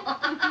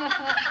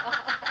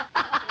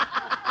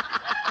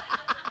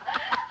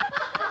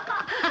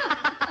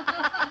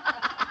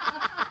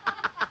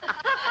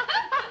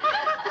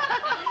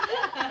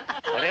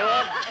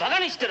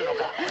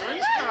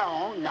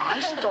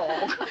 Nice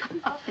dog.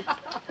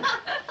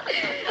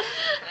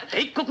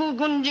 帝国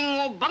軍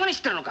人をバカに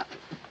してるのか？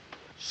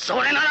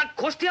それなら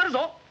殺してやる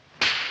ぞ。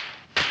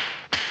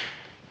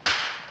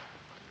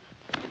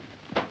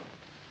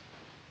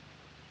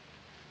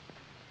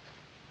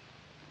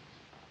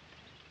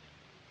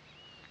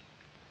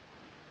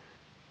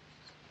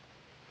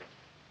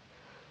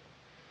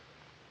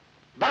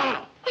バカ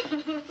者。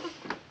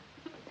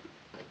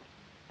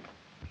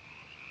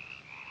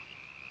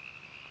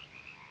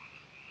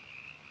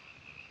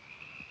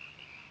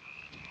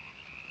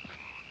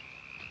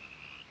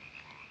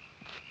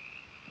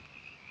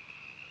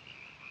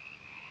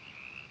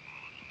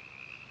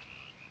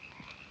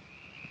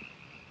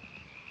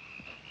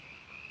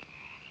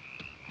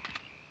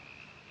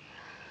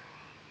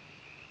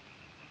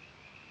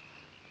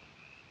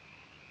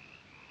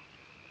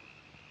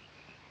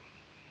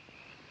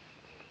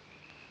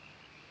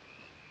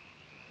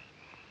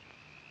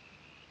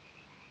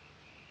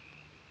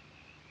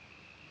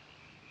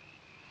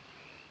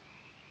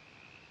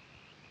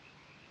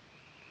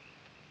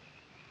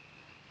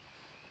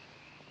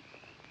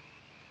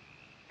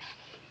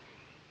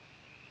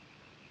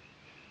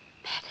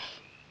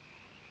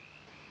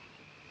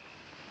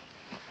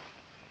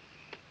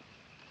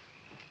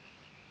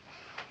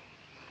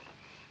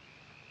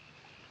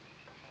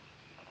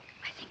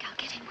I think I'll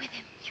get in with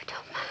him. You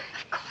don't mind?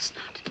 Of course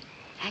not.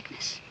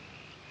 Agnes,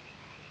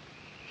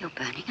 you're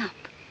burning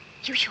up.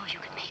 You sure you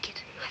can make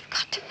it? I've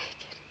got to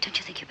make it. Don't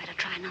you think you better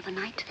try another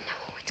night?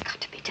 No, it's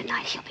got to be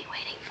tonight. He'll be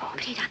waiting for me.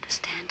 But he'd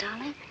understand,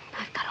 darling.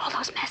 I've got all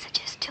those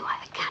messages, too.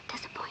 I can't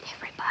disappoint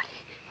everybody.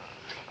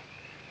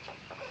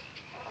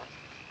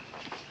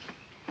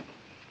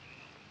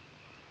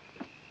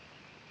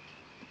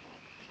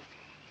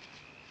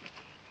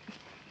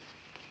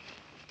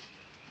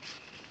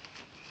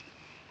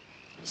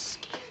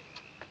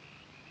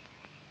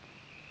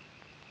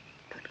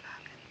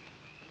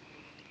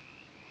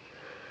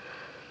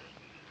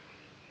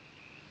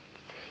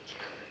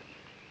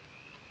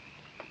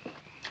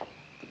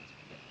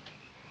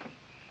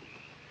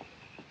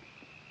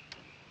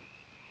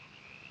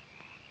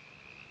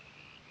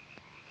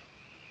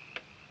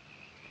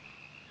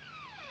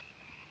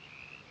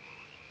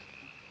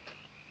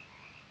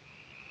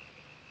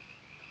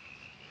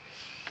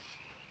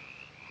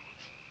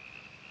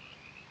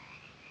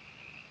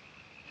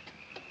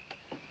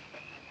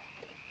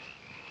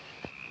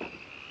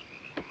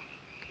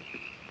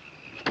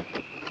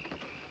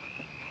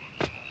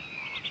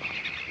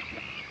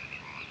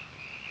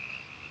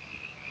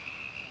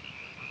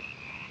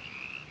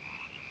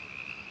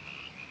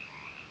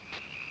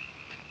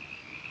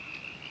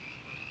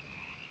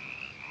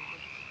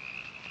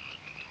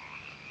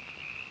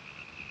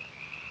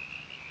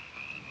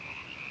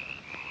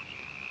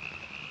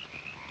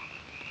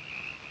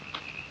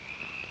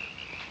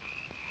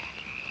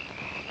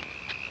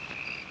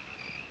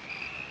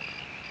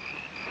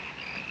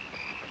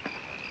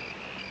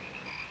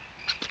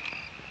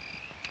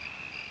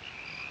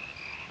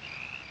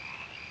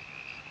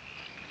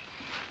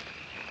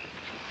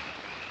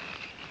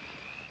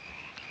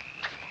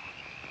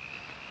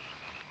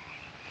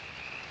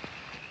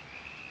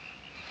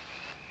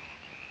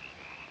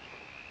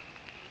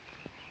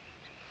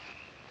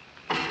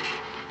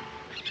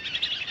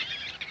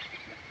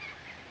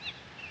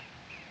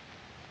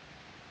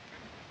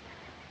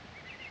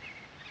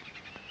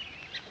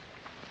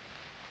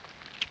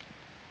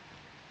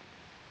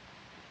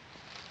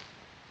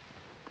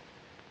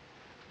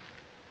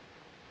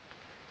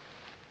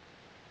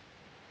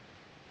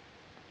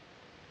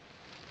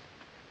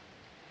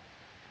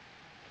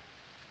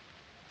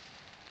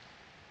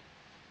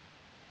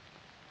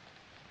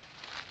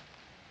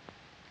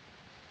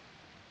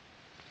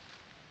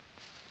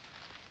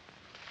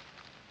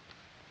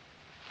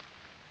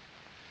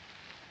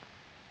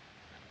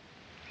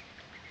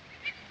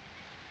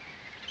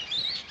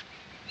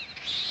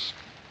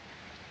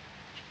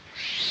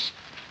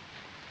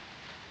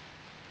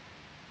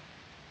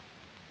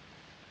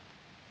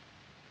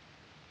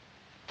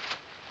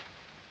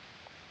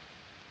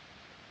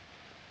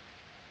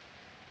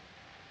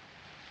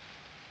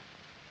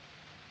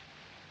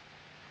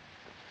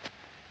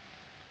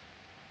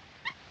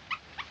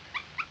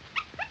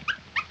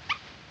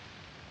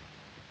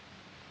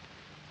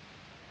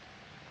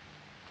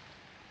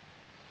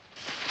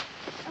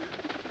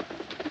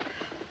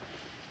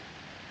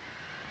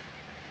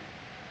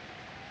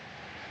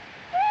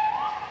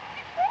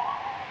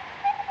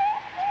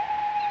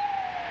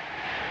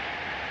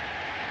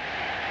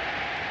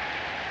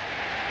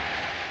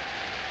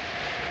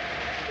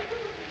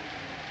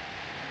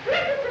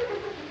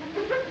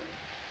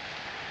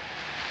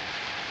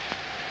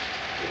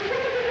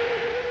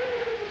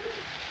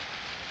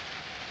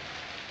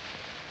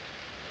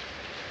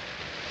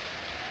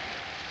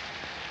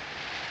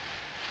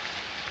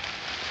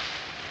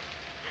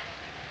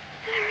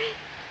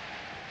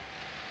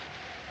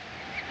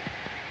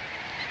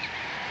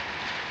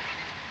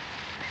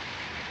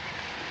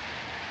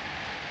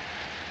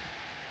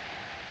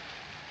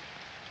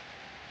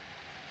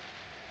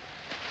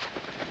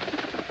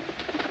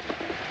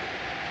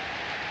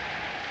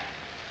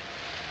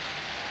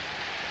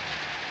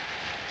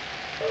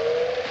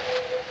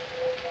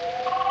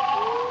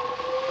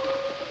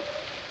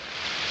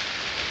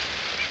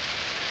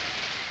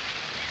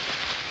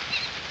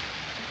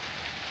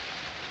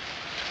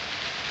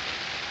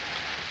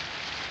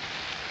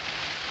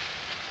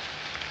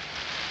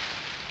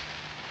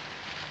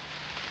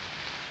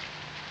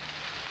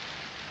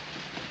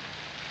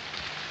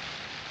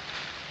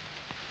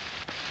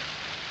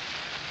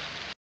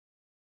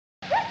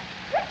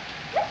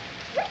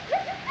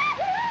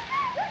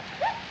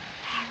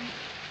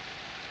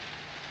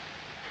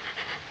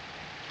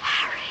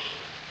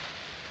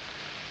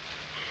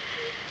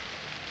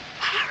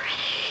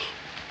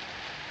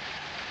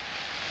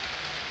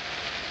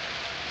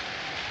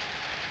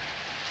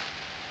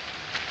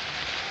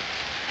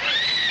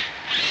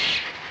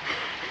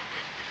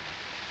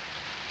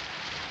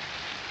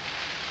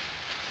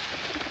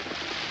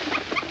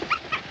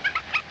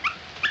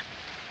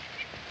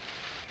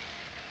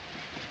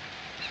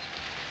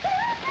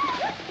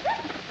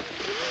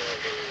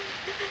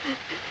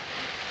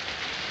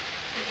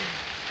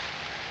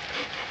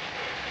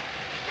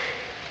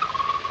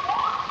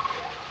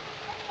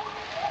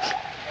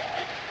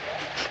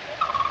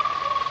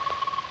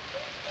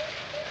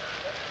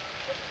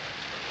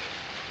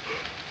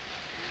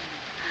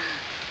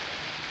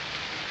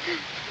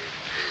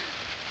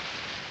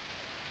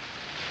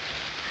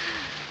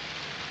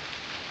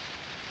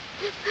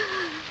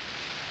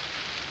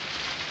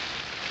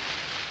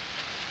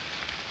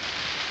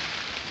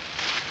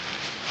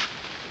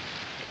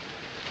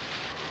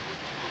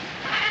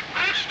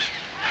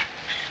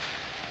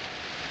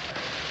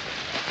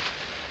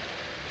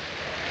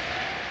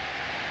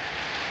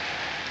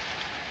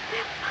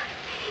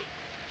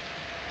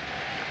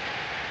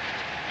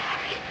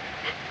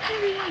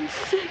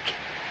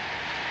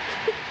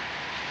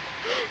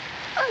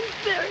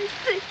 very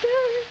sick,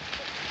 Harry.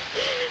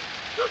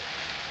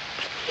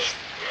 Please,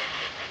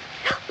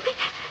 help me,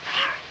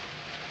 Harry.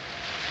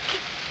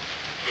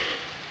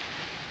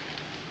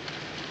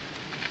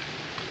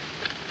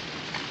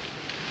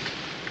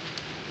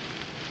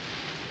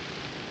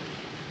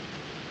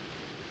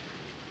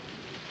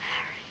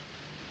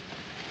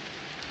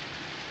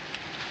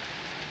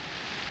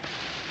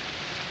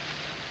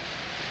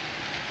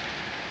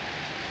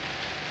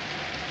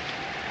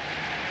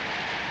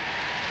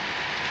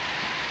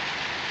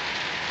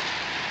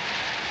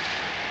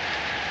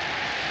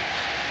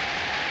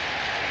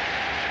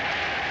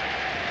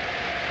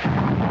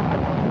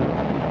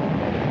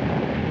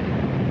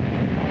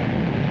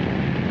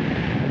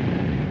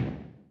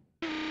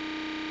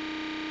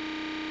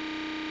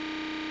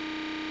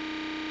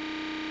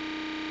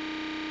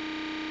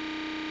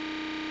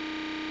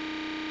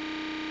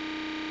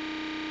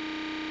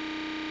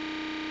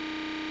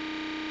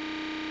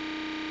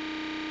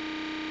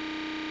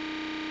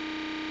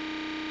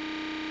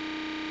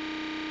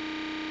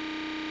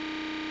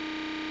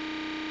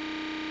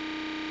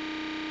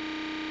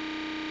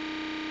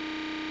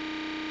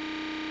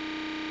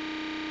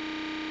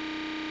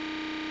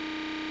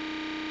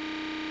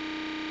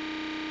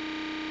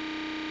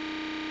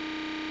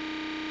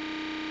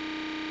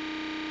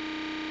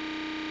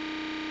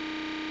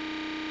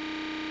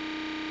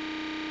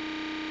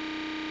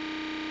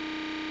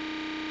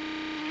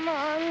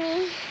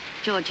 Mommy.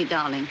 Georgie,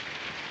 darling.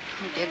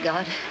 Oh, dear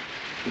God.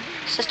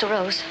 Sister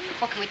Rose,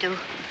 what can we do?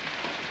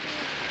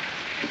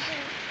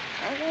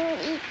 I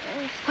won't eat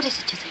them. What is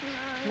it, you think?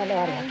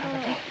 Malaria,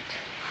 probably.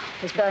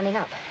 He's burning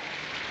up.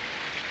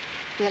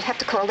 We'll have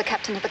to call the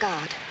captain of the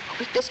guard.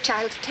 This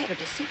child's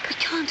terribly sick. We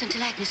can't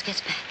until Agnes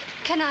gets back.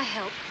 Can I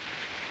help?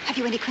 Have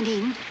you any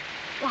quinine?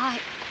 Why?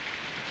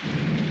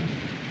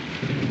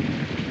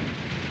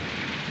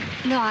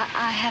 No,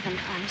 I haven't.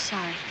 I'm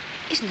sorry.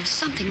 Isn't there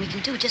something we can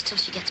do just till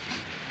she gets back?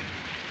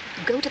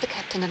 Go to the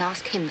captain and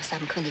ask him for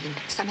some quinine.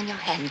 Some in your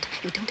hand.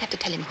 You don't have to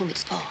tell him whom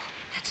it's for.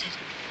 That's it.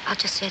 I'll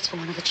just say it's for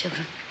one of the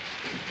children.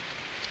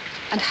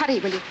 And hurry,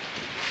 will you?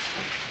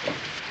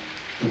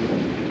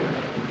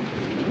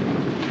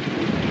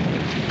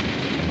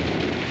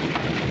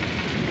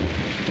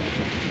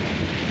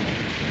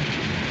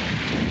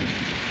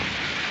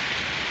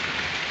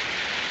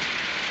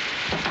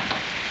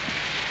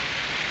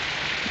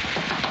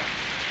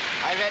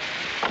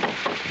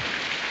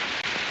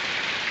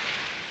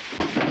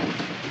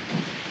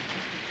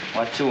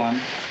 What you want?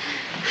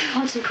 I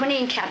want some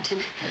quinine,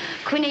 Captain.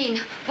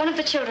 Quinine. One of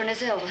the children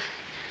is ill.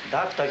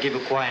 Doctor give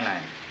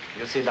quinine.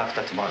 You'll see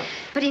doctor tomorrow.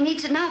 But he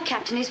needs it now,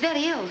 Captain. He's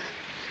very ill.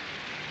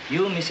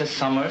 You, Mrs.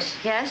 Summers?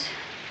 Yes?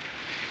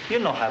 You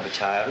no have a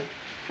child.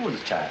 Who's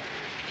the child?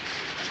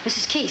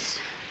 Mrs. Keese.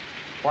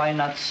 Why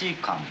not she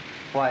come?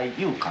 Why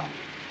you come?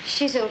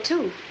 She's ill,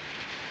 too.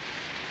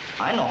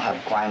 I no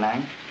have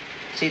quinine.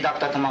 See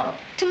doctor tomorrow.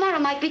 Tomorrow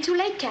might be too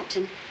late,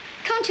 Captain.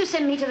 Can't you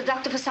send me to the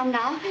doctor for some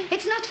now?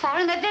 It's not far,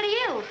 and they're very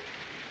ill.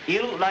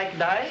 Ill like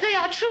die? They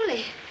are,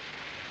 truly.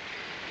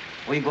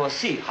 We go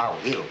see how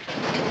ill.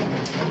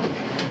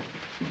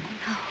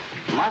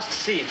 No. Must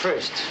see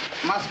first.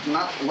 Must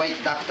not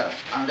wait doctor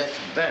unless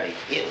very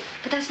ill.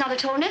 But that's not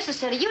at all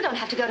necessary. You don't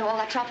have to go to all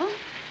that trouble.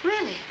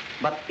 Really.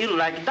 But ill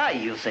like die,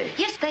 you say?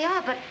 Yes, they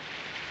are, but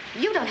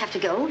you don't have to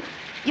go.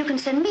 You can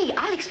send me.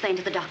 I'll explain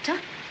to the doctor.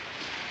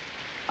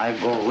 I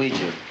go with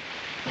you.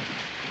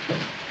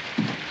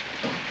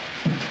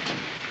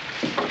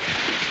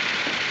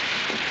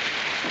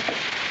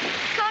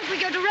 Can't we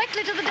go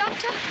directly to the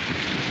doctor?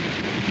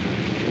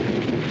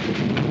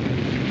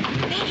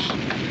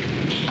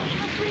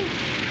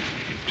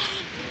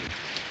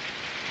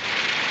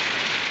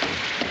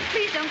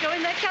 Please don't go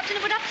in there, Captain.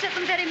 It would upset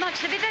them very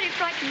much. They'd be very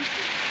frightened.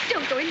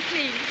 Don't go in,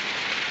 please.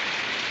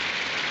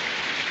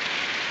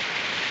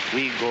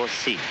 We go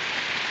see.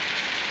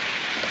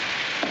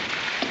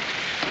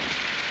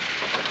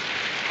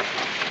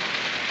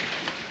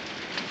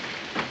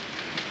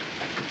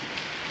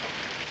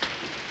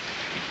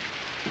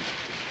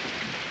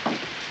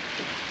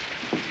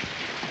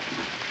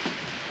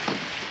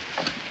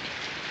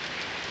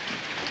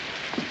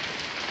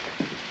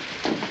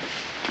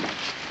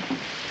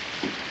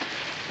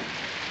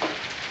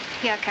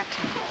 Here,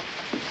 Captain.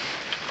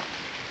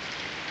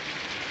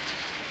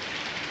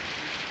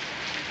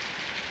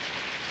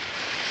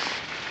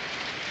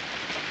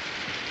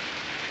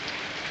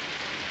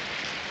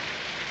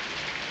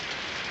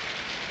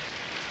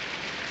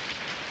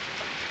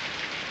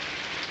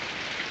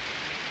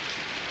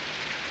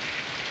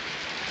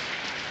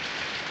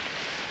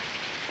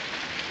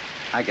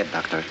 I get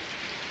doctor.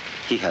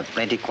 He have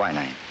plenty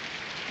quinine.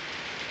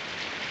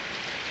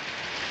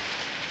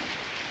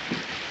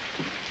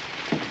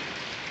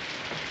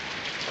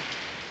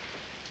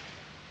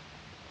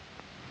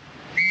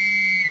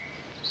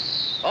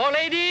 All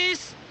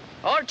ladies,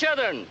 all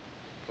children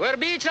will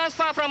be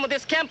transferred from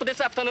this camp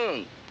this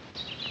afternoon.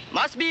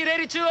 Must be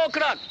ready 2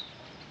 o'clock.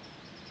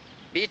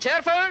 Be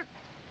cheerful,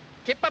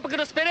 keep up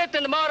good spirit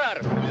and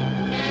moral.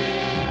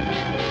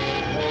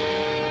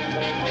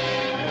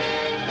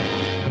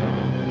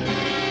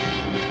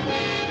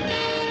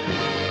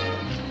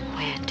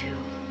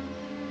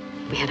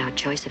 our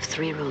choice of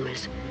 3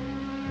 roomers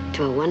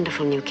to a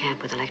wonderful new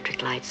camp with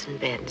electric lights and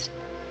beds,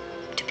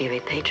 to be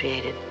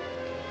repatriated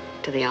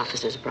to the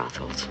officers'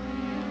 brothels.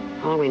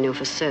 All we knew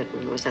for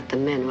certain was that the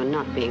men were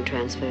not being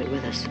transferred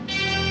with us.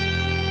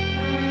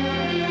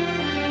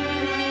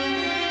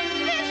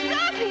 There's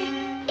Robbie!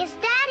 It's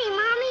Daddy,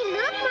 Mommy.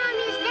 Look,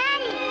 Mommy, it's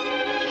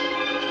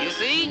Daddy. You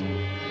see?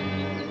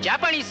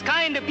 Japanese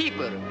kind of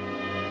people.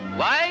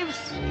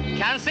 Wives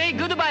can say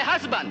goodbye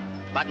husband,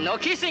 but no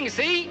kissing,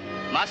 see?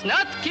 Must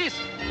not kiss.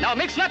 Now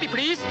make snappy,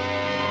 please.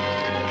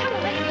 Come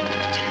away.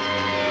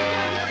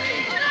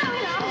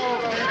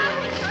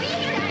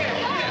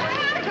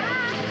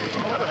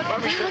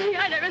 Darling,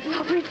 I never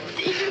thought we'd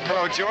see you.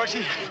 Hello,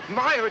 Georgie.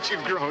 My, what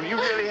you've grown. You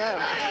really have.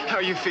 How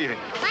are you feeling?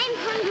 I'm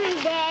hungry,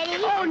 Daddy.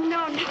 Oh,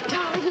 no,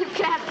 darling, you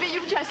can't be.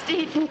 You've just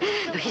eaten.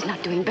 No, he's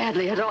not doing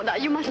badly at all. Now,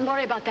 you mustn't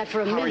worry about that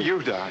for a minute. How are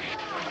you, darling?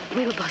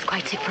 We were both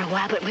quite sick for a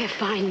while, but we're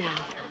fine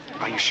now.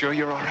 Are you sure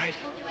you're all right?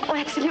 Oh,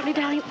 absolutely,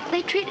 darling.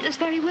 They treated us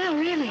very well,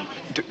 really.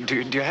 Do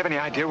you have any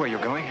idea where you're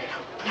going?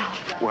 No.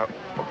 Well,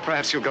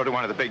 perhaps you'll go to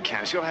one of the big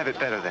camps. You'll have it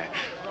better there.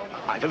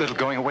 I have a little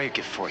going-away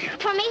gift for you.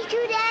 For me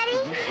too,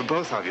 Daddy? For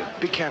both of you.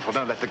 Be careful.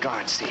 Don't let the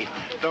guards see.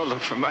 Don't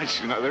look for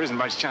much. You know, there isn't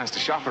much chance to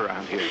shop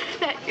around here.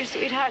 Thank you,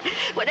 sweetheart.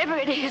 Whatever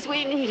it is,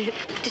 we need it.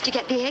 Did you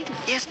get the eggs?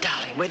 Yes,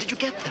 darling. Where did you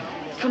get them?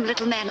 From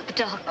little man at the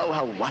dock. Oh,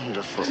 how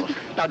wonderful.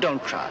 Now,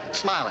 don't cry.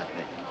 Smile at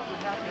me.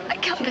 I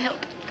can't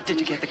help. Did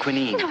you get the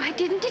quinine? No, I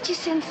didn't. Did you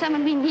send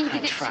someone? We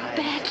needed it so tried.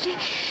 badly.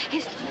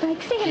 It's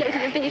like, say hello to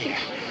the baby.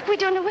 We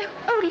don't know where.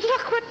 Oh,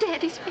 look what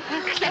Daddy's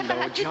being clever.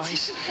 Hello,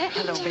 Joyce.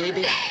 Hello,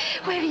 baby.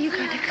 Where are you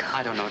going to go?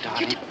 I don't know,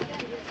 darling.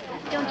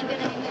 Don't you get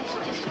any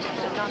messages?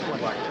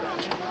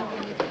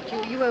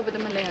 You over the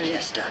malaria?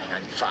 Yes, darling.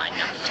 I'm fine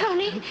now.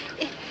 Tony,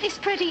 is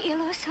Freddie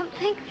ill or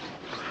something?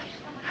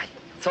 I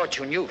thought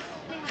you knew.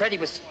 Freddie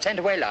was sent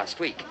away last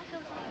week.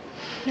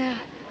 No.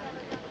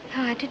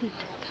 No, I didn't.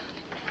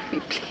 Me,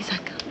 please, I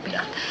can't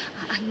bear it.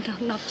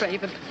 I'm not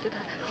brave about it. I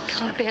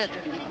can't bear it.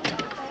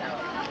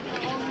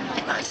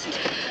 I see.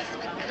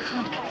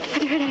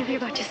 Have you heard anything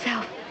about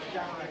yourself?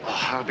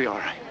 Oh, I'll be all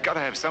right.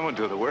 Gotta have someone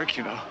do the work,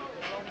 you know.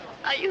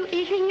 Are you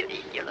eating?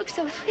 You look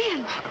so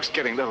thin. I was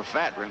getting a little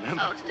fat,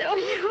 remember? Oh, no,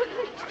 you.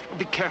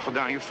 Be careful,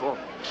 darling. You fall.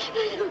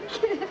 I don't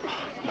care.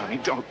 Mommy,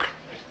 don't cry.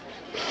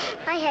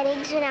 I had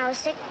eggs when I was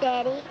sick,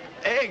 Daddy.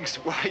 Eggs?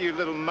 Why, you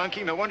little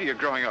monkey. No wonder you're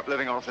growing up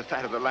living off the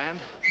fat of the land.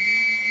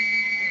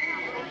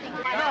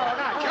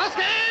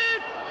 Justin!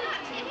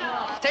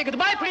 Say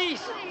goodbye,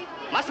 please.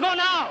 Must go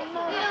now.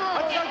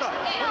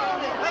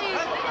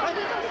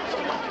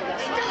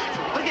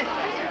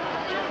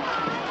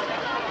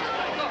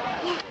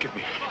 Give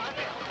me a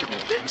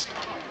chance.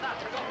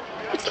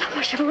 It's not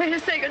much of a way to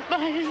say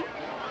goodbye, is it?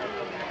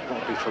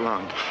 Won't be for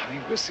long,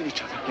 darling. We'll see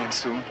each other again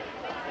soon.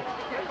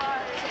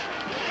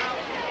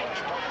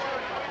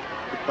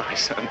 Goodbye,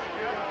 son.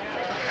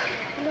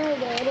 No,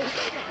 Daddy.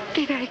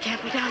 Be very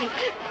careful, darling.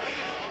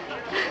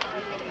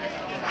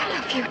 I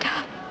love you,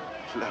 darling.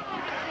 Love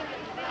you, darling.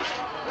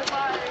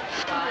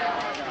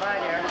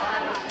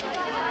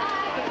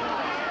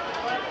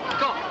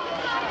 Go.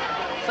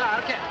 Sir,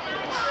 okay.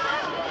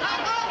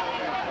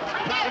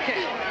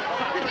 Okay.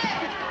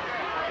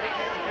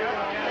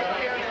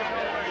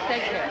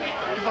 Take care.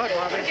 Goodbye,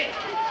 Robert.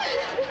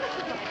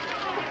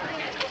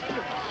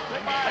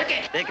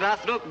 Okay. Take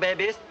last look,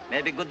 babies.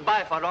 Maybe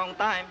goodbye for a long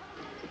time.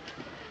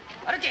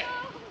 Okay.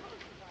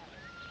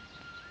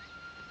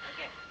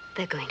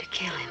 They're going to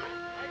kill him.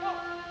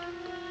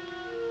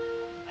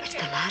 It's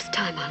the last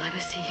time I'll ever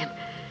see him.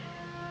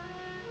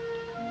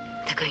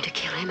 They're going to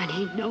kill him, and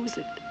he knows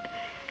it.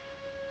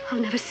 I'll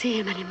never see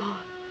him anymore.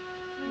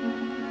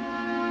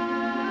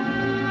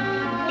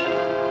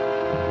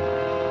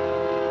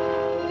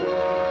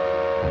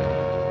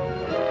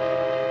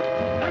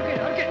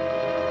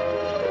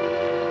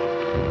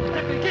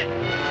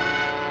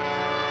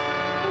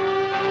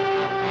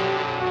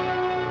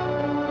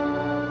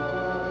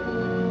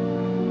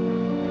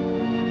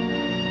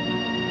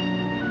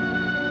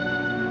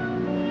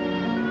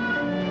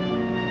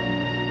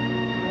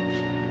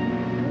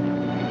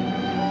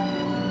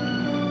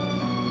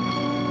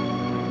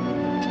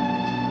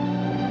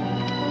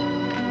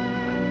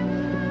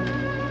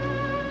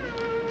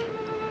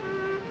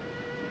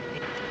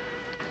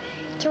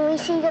 Can we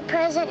see the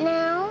present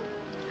now?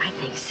 I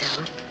think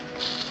so.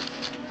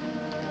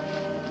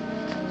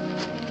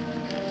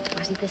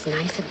 Wasn't this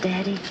nice of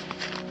Daddy?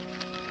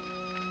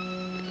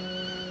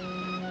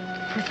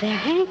 With their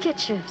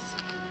handkerchiefs.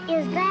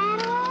 Is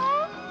that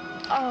all?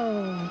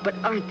 Oh, but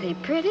aren't they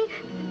pretty?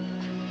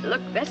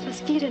 Look, that's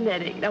mosquito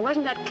netting. Now,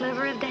 wasn't that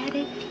clever of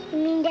Daddy? You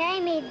mean Daddy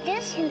made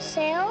this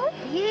himself?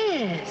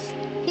 Yes.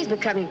 He's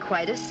becoming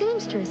quite a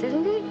seamstress,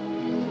 isn't he?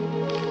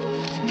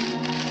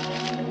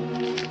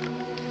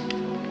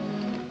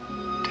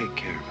 Take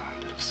care of our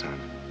little son.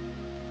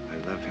 I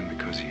love him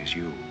because he is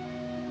you.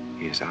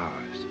 He is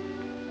ours.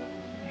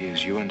 He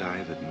is you and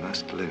I that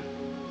must live.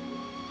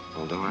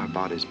 Although our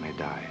bodies may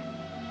die,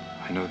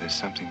 I know there's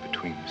something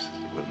between us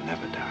that will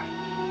never die.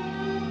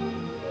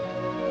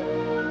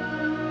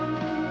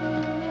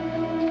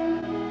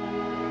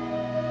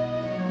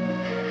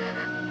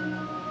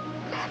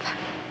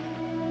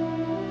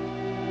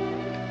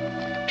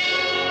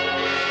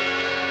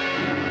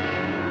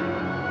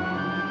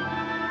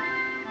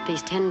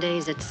 These 10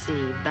 days at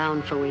sea,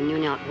 bound for we knew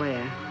not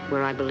where,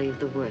 were, I believe,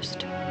 the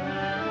worst.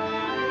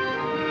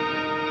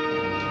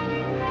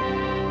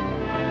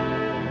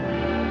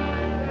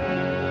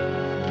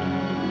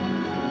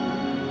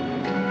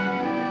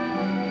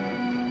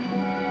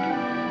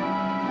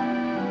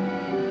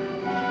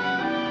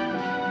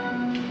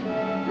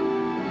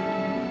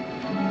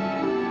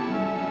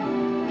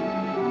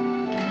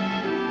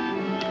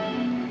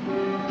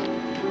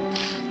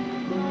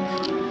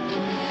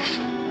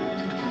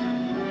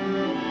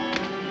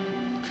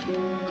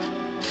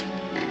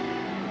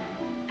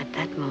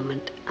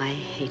 I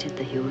hated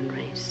the human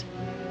race,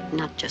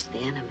 not just the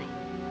enemy,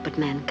 but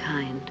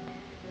mankind.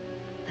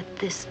 That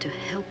this to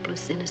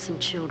helpless,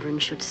 innocent children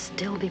should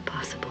still be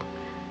possible.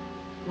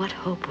 What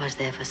hope was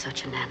there for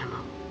such an animal?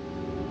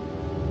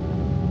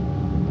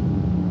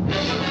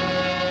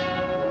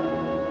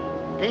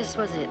 This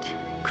was it,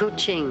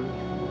 Kuching,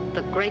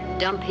 the great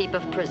dump heap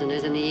of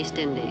prisoners in the East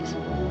Indies.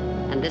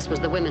 And this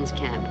was the women's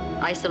camp,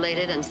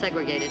 isolated and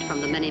segregated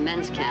from the many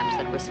men's camps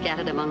that were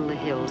scattered among the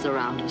hills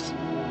around us.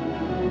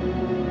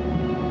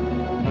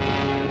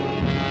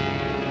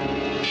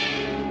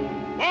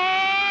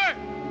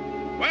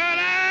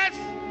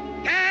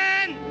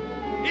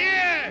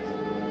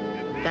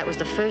 That was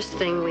the first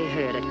thing we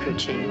heard at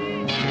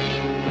Kuching.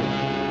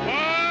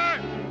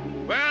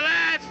 Well,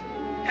 that's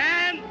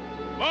 10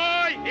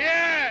 more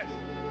years.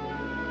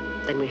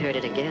 Then we heard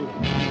it again.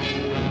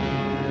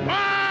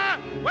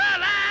 Well,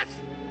 that's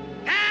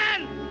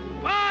 10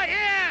 more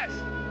years.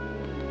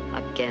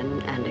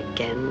 Again and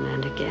again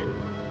and again.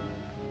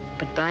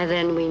 But by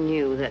then we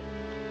knew that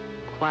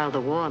while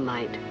the war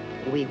might,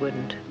 we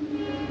wouldn't.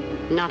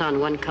 Not on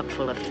one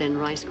cupful of thin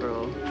rice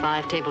gruel,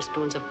 5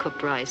 tablespoons of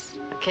cooked rice,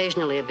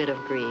 occasionally a bit of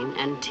green,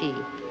 and tea,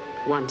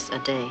 once a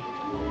day.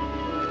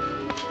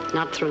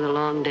 Not through the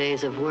long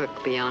days of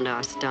work beyond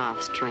our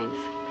starved strength.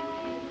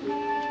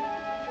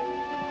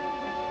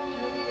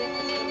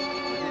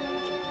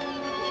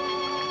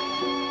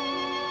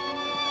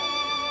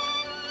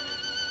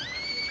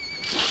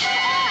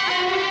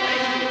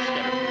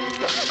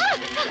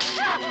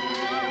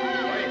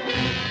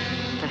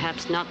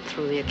 Perhaps not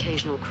through the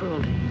occasional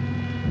cruelty.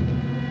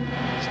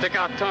 Stick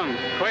out tongue,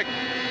 quick.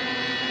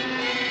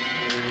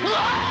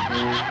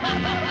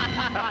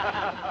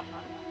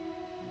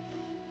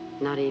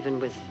 Not even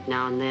with,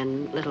 now and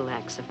then, little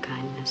acts of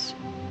kindness.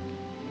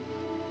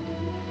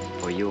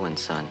 For you and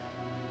son.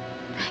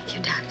 Thank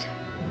you, Doctor.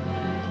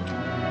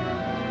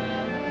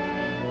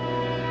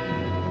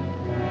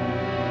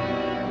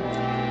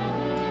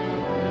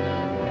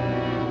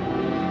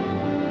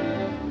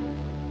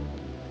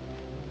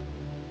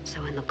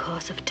 So in the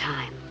course of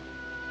time,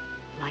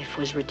 life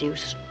was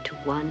reduced to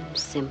one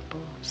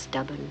simple,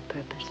 stubborn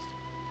purpose: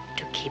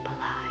 to keep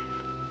alive.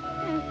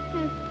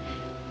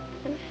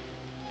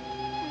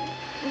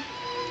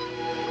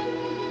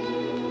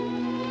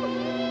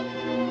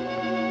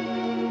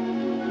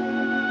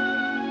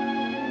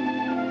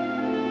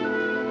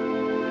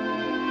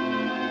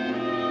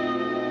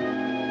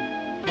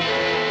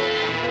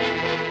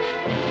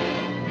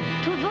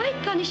 To avoid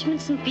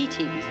punishments and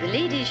beatings, the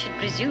ladies should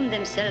presume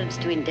themselves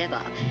to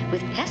endeavor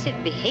with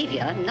passive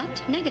behavior,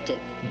 not negative.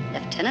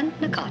 Lieutenant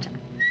Nakata.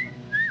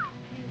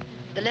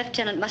 The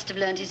lieutenant must have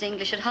learned his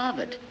English at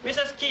Harvard.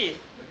 Mrs.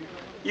 Keith,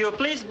 you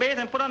please bathe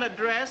and put on a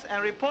dress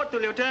and report to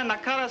Lieutenant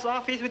Nakata's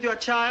office with your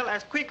child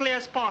as quickly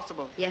as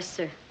possible. Yes,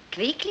 sir.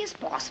 Quickly as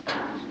possible.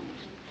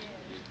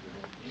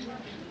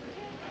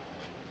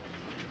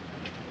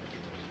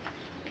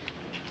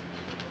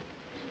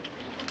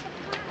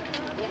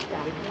 Yes,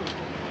 darling.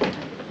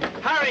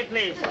 Hurry,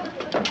 please.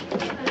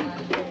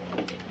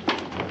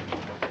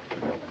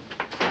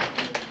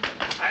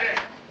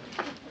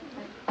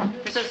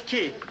 Mrs.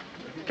 Keith,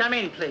 come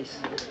in, please.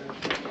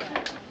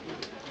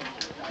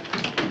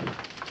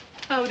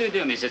 How do you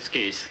do, Mrs.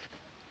 Keith?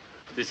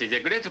 This is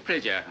a great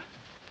pleasure.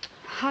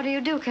 How do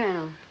you do,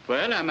 Colonel?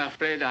 Well, I'm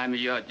afraid I'm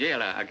your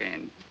jailer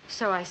again.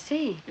 So I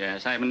see.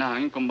 Yes, I'm now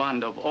in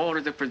command of all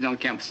the prison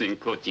camps in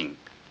Kuching.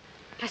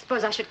 I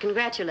suppose I should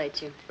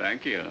congratulate you.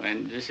 Thank you.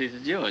 And this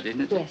is George,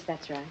 isn't it? Yes,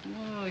 that's right.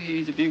 Oh,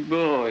 he's a big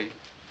boy.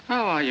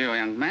 How are you,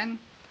 young man?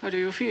 How do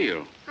you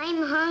feel?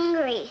 I'm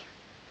hungry.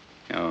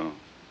 Oh,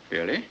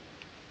 really?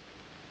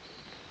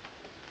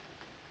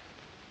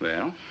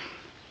 Well,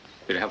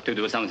 we'll have to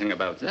do something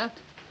about that.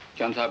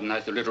 Can't have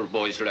nice little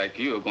boys like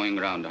you going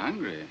around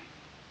hungry.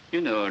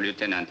 You know,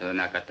 Lieutenant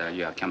Nakata,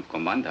 you are camp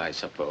commander, I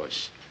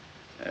suppose.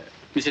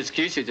 Mrs.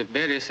 Keith is a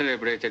very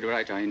celebrated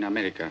writer in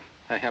America.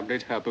 I have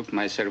read her book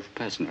myself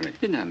personally.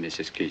 You know,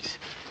 Mrs. Keith.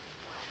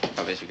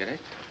 Have a cigarette?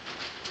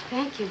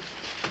 Thank you.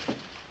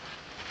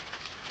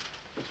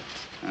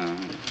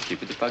 Keep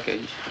the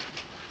package.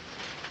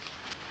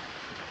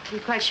 You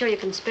quite sure you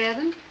can spare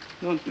them?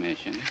 Don't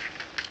mention it.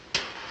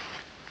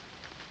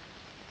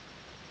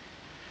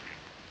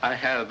 I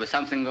have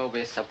something of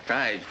a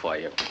surprise for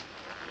you.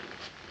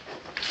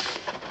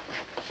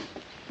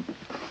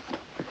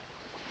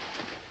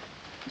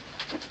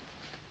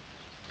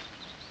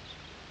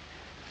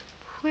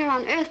 Where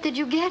on earth did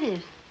you get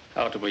it?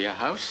 Out of your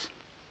house.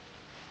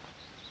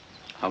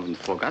 haven't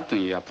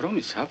forgotten your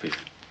promise, have you?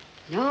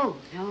 No,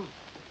 no.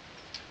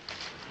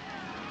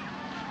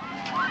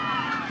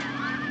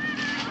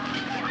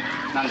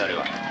 なんだあれ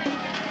は？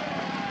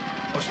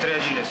オーストラ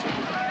リア人です。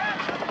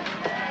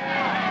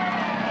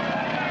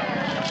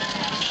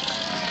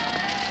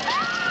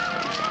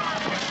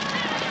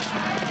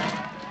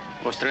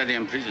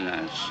Australian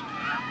prisoners.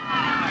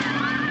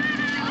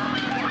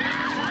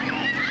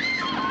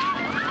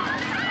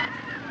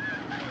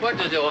 Why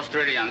do the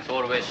Australians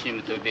always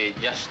seem to be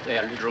just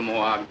a little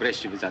more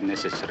aggressive than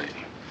necessary?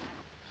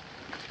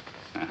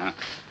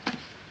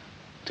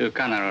 To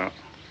Colonel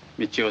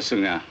Michio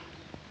Suga,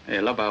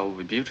 a lover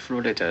of beautiful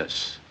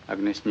letters,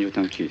 Agnes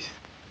Newton Keith.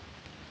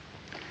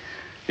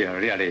 You're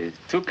really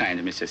too kind,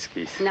 Mrs.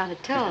 Keith. Not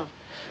at all.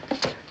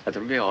 That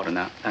will be all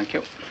now. Thank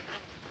you.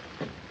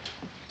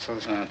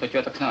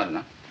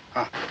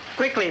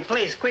 Quickly,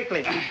 please,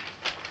 quickly.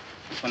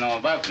 こ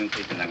のバイクにつ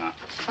いてだが。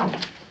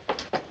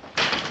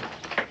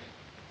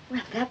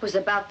 Well, that was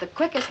about the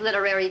quickest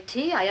literary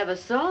tea I ever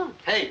saw.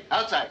 Hey,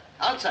 outside,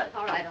 outside.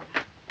 All right, all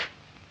right.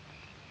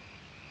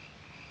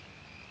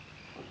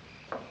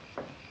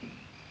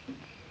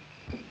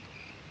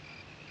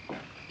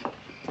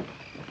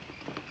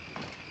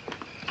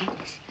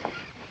 Agnes,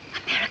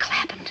 a miracle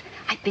happened.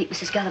 I beat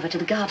Mrs. Gulliver to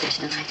the garbage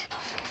tonight.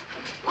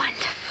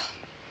 Wonderful.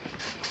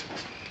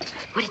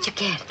 What did you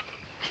get?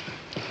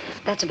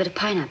 That's a bit of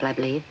pineapple, I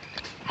believe.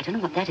 I don't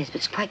know what that is, but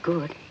it's quite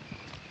good.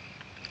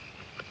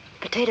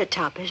 Potato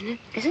top, isn't it?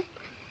 Is it?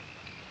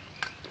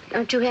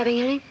 Aren't you having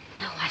any?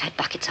 No, I've had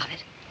buckets of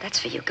it. That's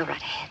for you. Go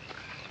right ahead.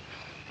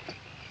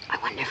 I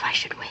wonder if I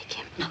should wake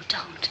him. No,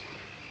 don't.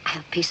 I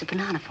have a piece of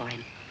banana for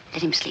him.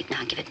 Let him sleep now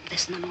and give him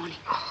this in the morning.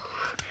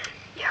 Oh,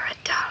 you're a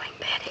darling,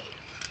 Betty.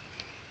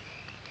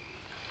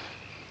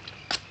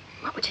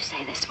 What would you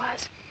say this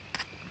was?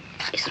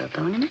 Is there a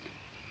bone in it?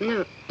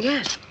 No,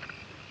 yes.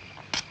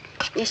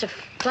 Yes, a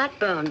flat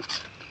bone.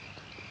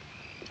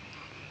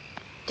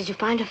 Did you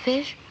find a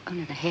fish? Oh,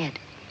 no, the head.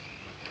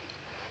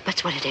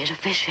 That's what it is, a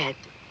fish head.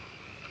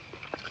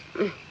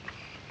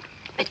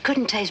 It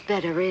couldn't taste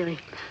better, really.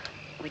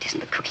 Oh, it isn't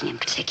the cooking in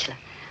particular.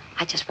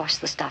 I just wash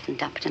the stuff and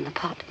dump it in the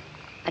pot.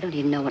 I don't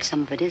even know what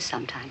some of it is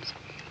sometimes.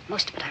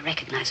 Most of it I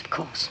recognize, of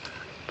course.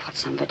 What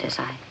some of it is,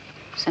 I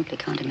simply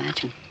can't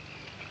imagine.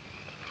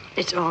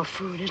 It's all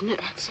food, isn't it?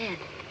 That's it.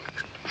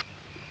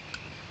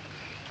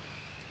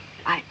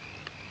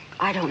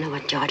 I don't know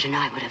what George and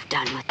I would have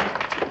done with it.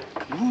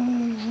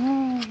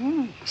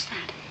 What's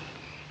that?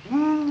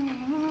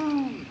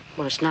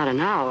 Well, it's not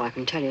an owl, I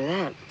can tell you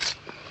that.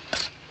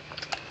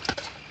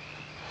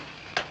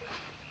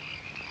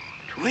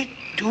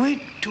 Do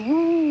it.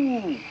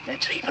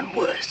 That's even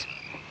worse.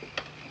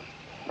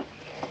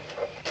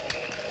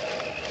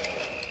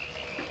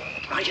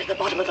 Right at the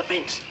bottom of the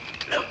fence.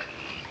 Look.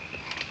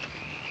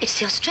 It's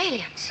the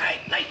Australians.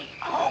 Hey, lady.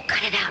 Oh,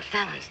 cut it out,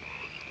 fellas.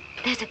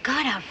 There's a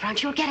guard out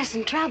front. You'll get us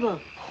in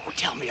trouble. Oh,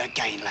 tell me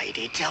again,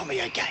 lady. Tell me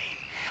again.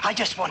 I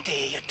just want to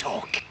hear you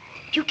talk.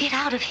 You get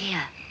out of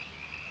here.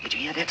 Did you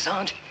hear that,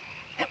 Sarge?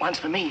 That one's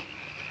for me.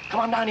 Come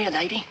on down here,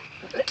 lady.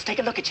 Let's take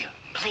a look at you.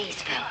 Please,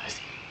 fellas.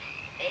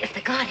 If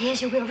the guard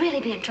hears you, we'll really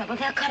be in trouble.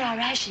 They'll cut our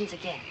rations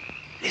again.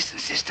 Listen,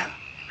 sister.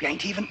 We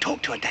ain't even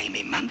talked to a dame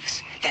in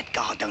months. That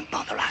guard don't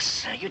bother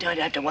us. You don't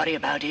have to worry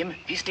about him.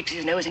 If he sticks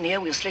his nose in here,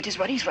 we'll slit his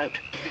ruddy throat.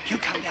 You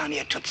come down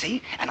here,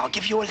 Tootsie, and I'll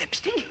give you a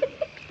lipstick.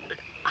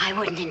 I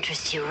wouldn't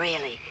interest you,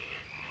 really.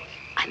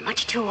 I'm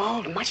much too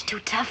old, much too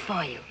tough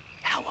for you.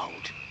 How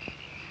old?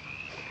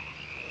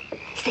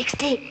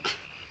 60.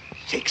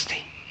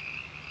 60?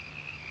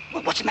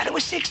 Well, what's the matter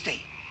with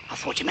 60? I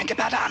thought you meant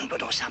about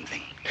 100 or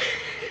something.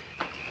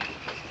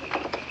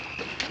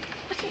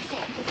 What's it say?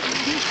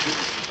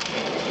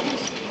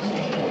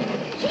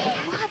 Yeah,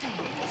 who are they?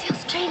 It's the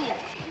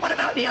Australians. What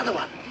about the other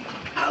one?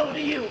 How old are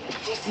you?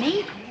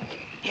 Me?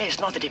 Yes,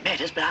 not that it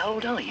matters, but how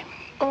old are you?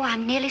 Oh,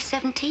 I'm nearly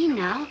 17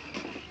 now.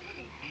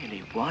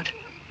 Nearly what?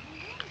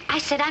 I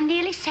said I'm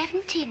nearly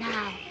 70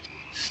 now.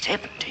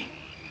 70?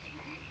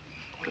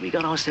 What have we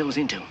got ourselves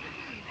into?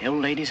 The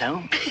old lady's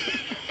home?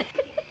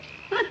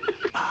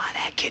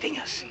 They're kidding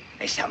us.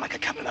 They sound like a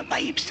couple of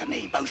babes to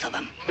me, both of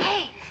them.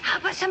 Hey, how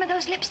about some of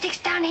those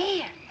lipsticks down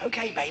here?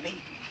 Okay,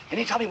 baby.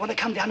 Anytime you want to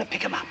come down and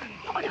pick them up.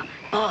 Oh, no.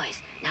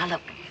 Boys, now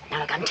look,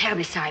 I'm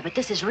terribly sorry, but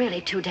this is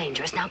really too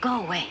dangerous. Now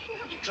go away.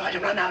 You try to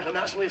run out on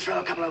us and we'll throw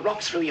a couple of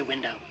rocks through your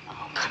window.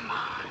 Oh, come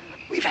on.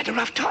 We've had a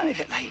rough time of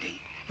it,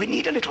 lady. We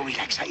need a little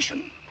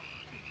relaxation.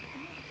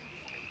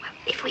 Well,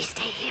 if we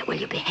stay here, will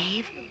you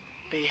behave?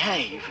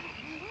 Behave?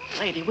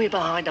 Lady, we're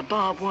behind a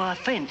barbed wire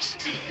fence.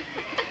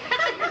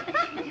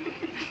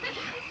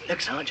 Look,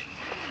 Sarge,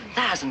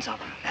 thousands of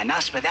them. And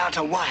us without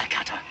a wire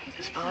cutter.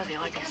 As far as the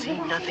eye can see,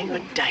 nothing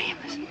but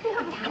dames.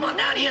 Come on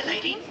down here,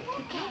 lady.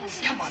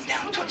 Come on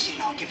down, Tootsie,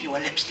 and I'll give you a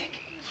lipstick.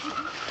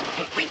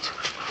 Hey, wait.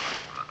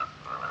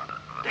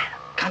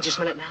 Can't you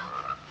smell it now?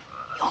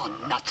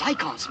 You're nuts. I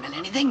can't smell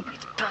anything.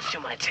 It's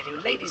perfume, I tell you.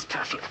 Ladies'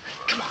 perfume.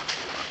 Come on.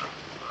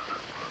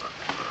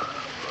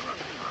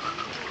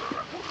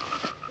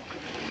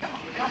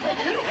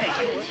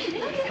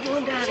 Hey, come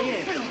on down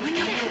here.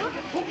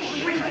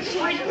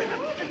 Fight with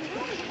them.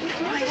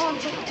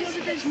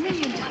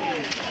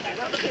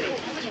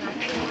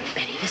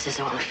 Betty, this is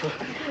awful.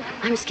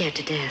 I'm scared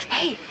to death.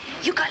 Hey,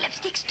 you got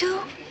lipsticks too?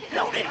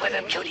 Loaded with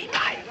them, cutie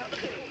pie.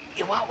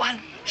 You want one?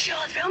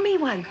 Sure, throw me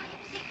one.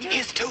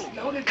 Here's two.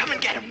 Come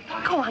and get them.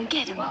 Go on,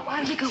 get him.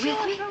 Will you go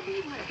with me?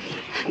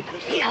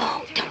 Here.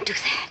 Oh, don't do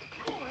that.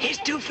 Here's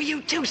two for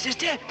you too,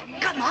 sister.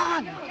 Come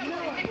on.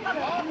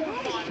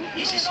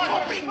 Here's a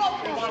strawberry.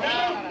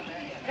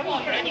 Come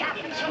on, Fred.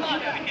 Come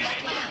on.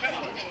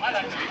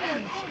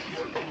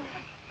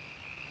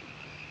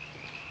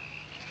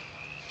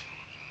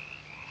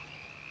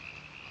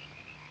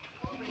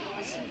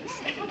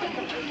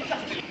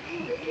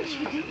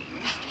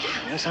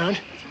 No,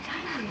 Sergeant?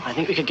 I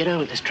think we could get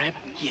over this trap.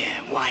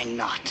 Yeah, why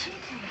not?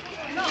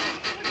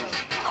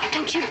 Oh,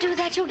 don't you do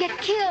that. You'll get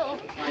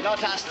killed.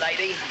 Not us,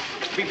 lady.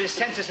 We've been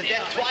sentenced to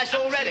death twice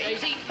already.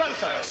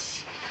 Both of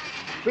us.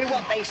 We're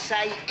what they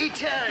say,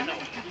 eternal.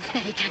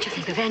 Betty, can't you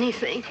think of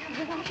anything?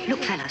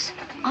 Look, fellas,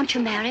 aren't you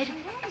married?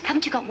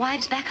 Haven't you got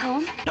wives back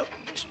home? No,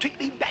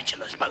 strictly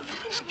bachelors, both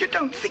of us. You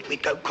don't think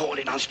we'd go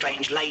calling on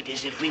strange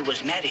ladies if we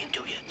was married,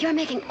 do you? You're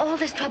making all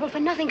this trouble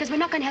for nothing because we're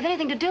not going to have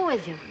anything to do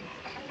with you.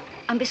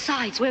 And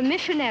besides, we're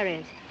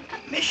missionaries.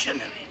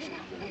 Missionaries?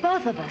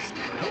 Both of us.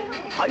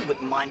 I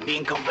wouldn't mind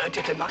being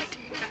converted tonight.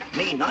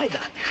 Me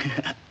neither.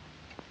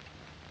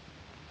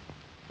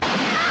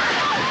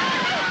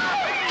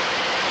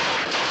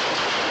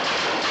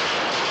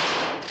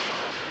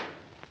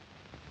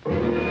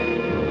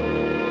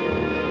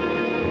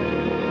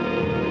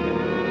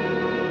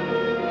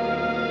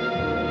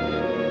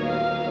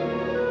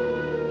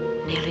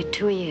 Nearly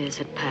 2 years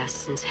had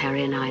passed since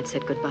Harry and I had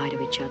said goodbye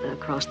to each other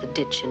across the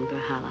ditch in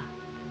Valhalla.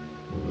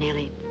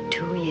 Nearly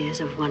 2 years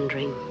of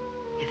wondering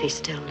if he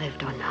still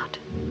lived or not.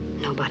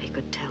 Nobody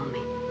could tell me.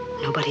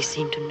 Nobody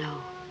seemed to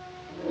know.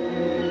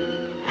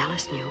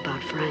 Alice knew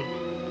about Frank.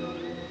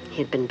 He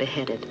had been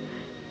beheaded.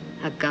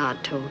 A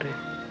guard told her.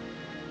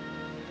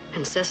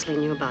 And Cecily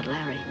knew about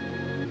Larry.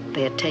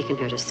 They had taken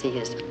her to see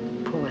his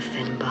poor,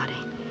 thin body.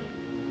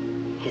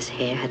 His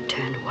hair had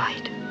turned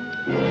white.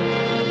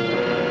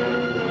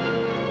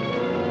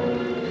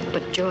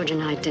 But George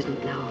and I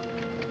didn't know.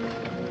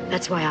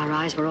 That's why our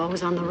eyes were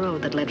always on the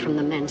road that led from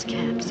the men's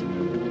camps.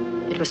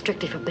 It was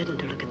strictly forbidden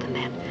to look at the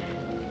men.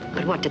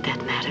 But what did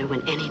that matter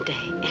when any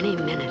day, any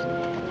minute,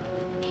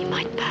 he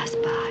might pass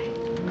by?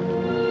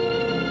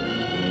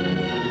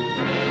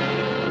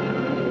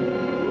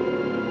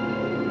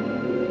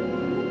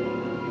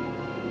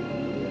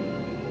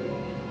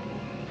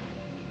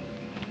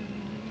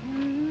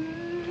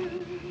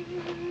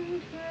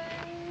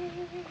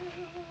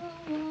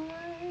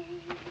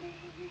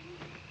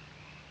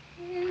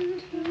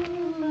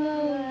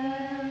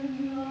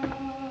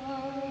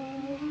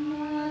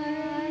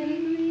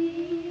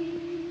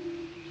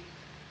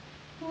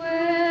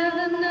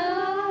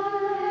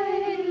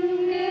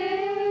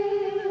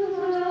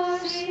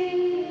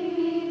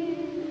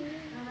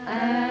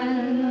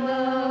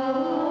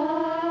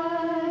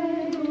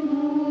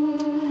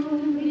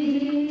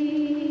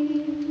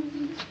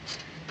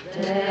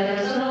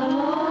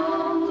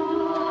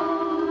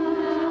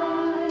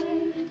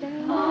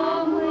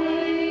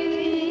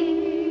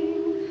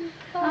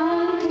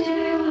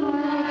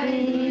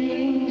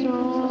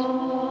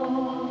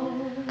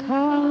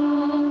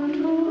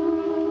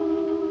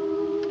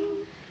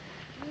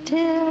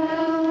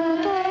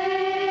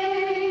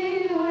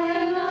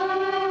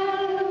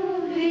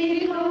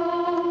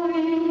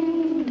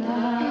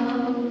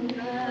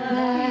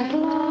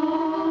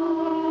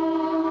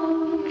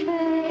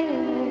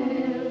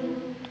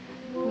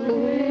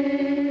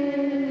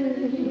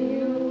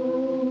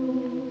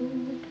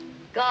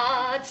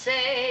 God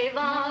save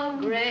our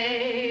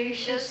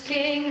gracious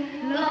King,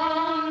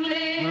 long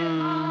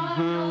live our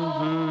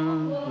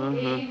noble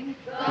King.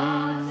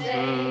 God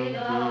save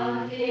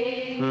our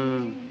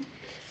King.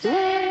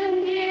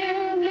 Send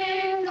him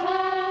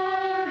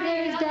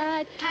victorious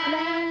that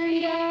land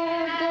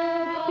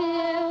of the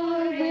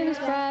pilgrim's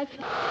pride.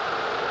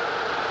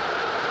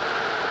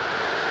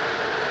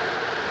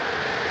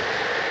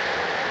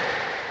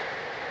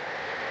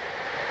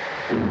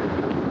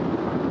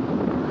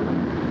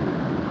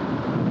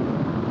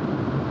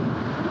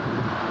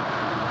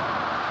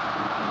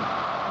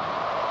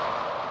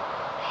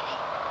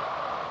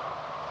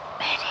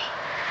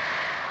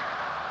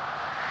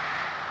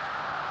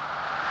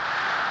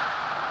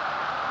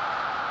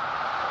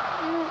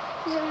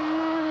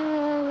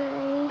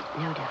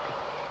 No, darling.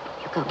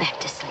 You go back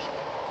to sleep.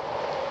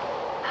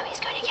 Mommy's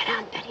going to get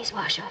Aunt Betty's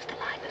wash off the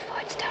line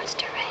before it starts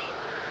to rain.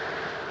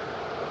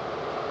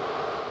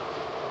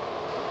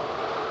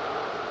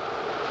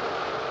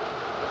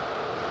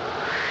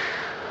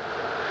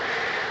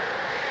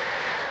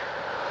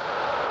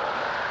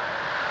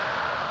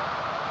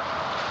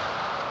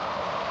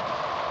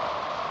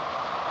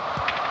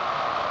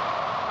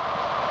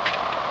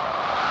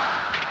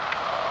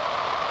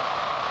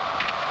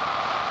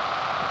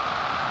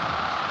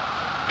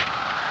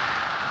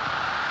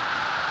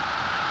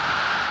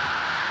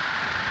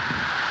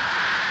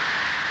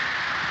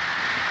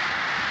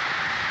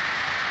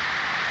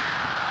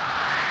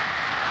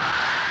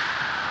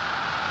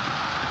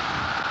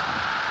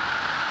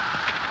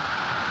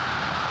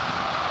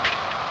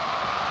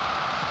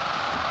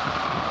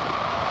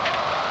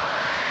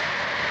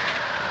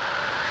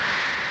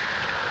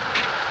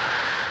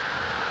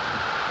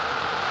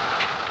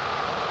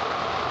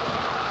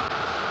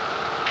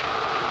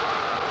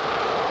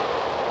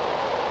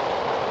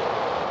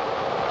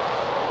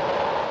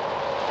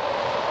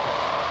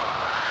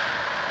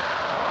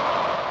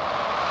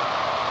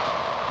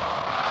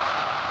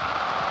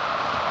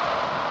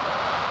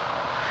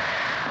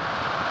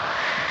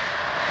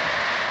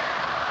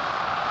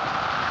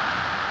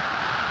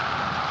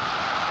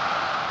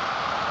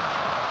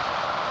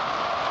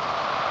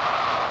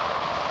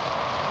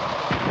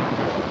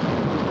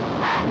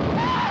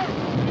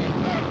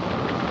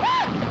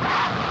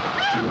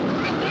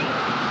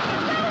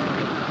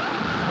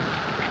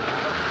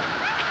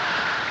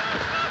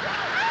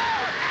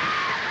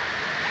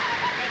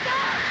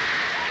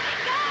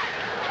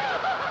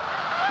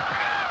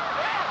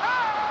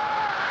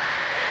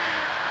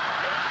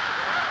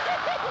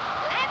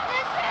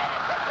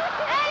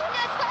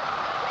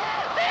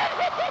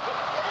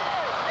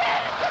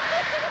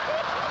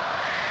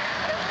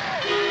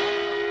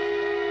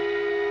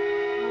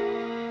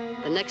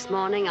 The next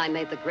morning, I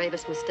made the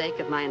gravest mistake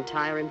of my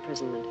entire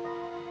imprisonment.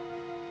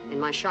 In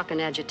my shock and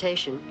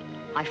agitation,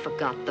 I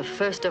forgot the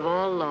first of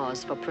all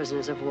laws for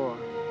prisoners of war.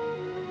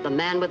 The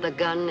man with the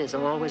gun is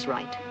always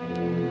right.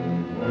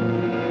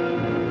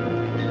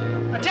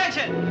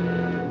 Attention!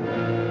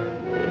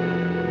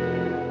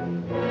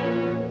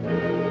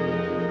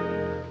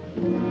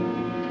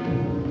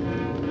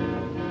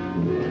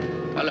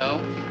 Hello.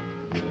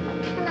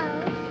 Hello.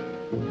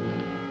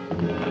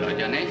 Hello,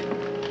 Johnny.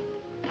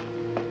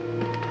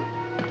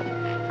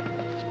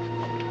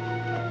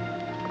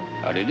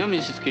 How do you do,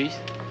 Mrs. Keith?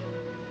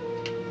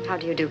 How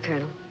do you do,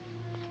 Colonel?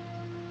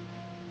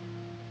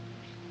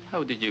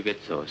 How did you get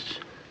those?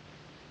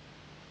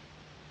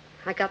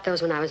 I got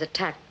those when I was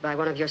attacked by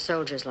one of your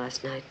soldiers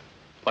last night.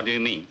 What do you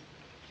mean?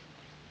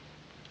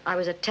 I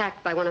was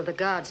attacked by one of the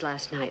guards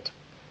last night.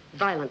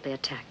 Violently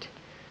attacked.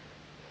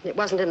 It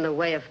wasn't in the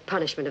way of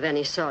punishment of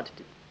any sort.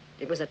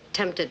 It was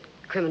attempted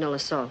criminal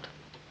assault.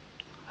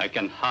 I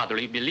can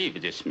hardly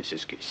believe this,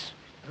 Mrs. Keith.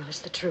 Well, it's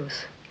the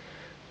truth.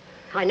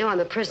 I know I'm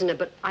a prisoner,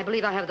 but I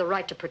believe I have the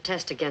right to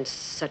protest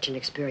against such an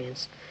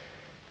experience.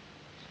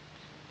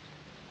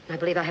 I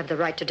believe I have the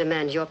right to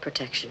demand your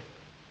protection.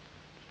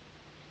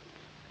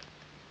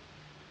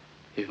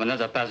 If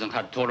another person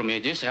had told me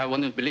this, I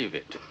wouldn't believe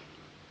it.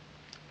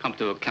 Come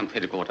to camp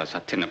headquarters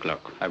at 10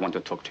 o'clock. I want to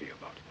talk to you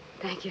about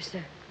it. Thank you,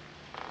 sir.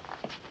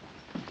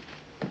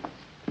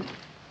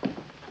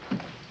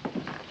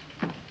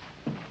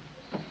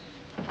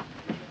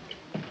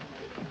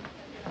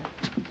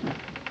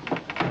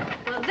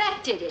 Well,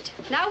 that did it.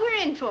 Now we're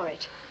in for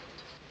it.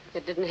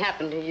 It didn't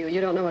happen to you.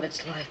 You don't know what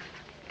it's like.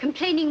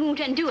 Complaining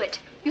won't undo it.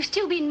 You've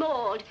still been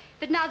mauled,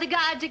 but now the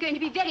guards are going to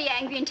be very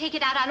angry and take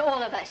it out on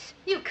all of us.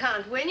 You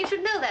can't win. You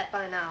should know that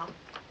by now.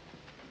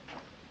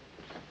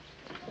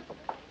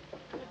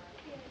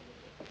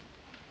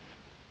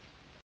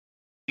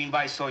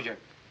 By soldier.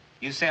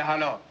 You say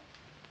hello.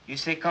 You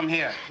say come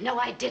here. No,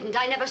 I didn't.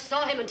 I never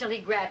saw him until he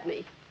grabbed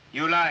me.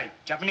 You lie.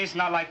 Japanese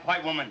not like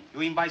white woman.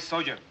 You invite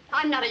soldier.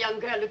 I'm not a young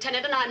girl,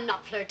 Lieutenant, and I'm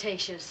not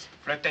flirtatious.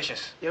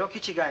 Flirtatious.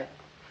 Yokichi guy.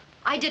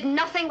 I did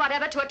nothing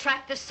whatever to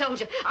attract this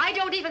soldier. I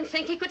don't even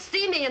think he could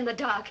see me in the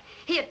dark.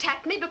 He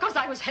attacked me because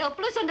I was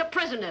helpless and a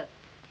prisoner.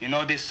 You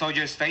know this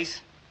soldier's face?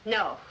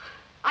 No.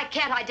 I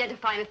can't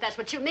identify him if that's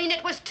what you mean.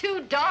 It was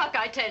too dark,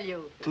 I tell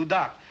you. Too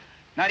dark.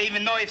 Not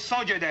even know if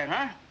soldier there,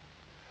 huh?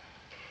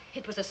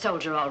 It was a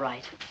soldier, all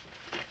right.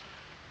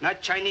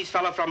 Not Chinese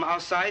fellow from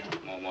outside?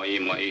 もういい、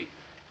もういい。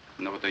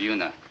そんなこと言う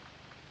な。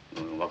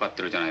分かっ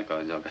てるじゃない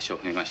か、じゃあ翔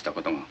平がした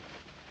ことが。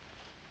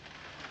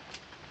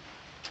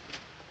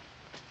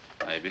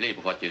I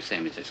believe what you say,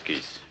 Mrs.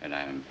 Keith, and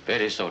I'm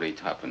very sorry it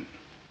happened.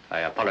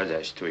 I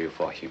apologize to you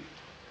for him.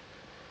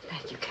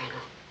 Thank you, Colonel.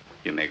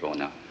 You may go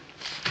now.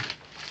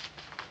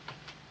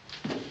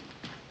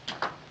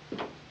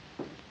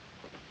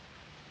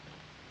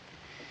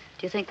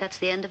 Do you think that's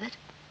the end of it?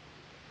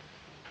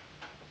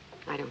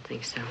 I don't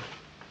think so.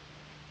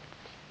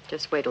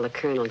 Just wait till the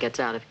colonel gets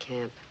out of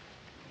camp.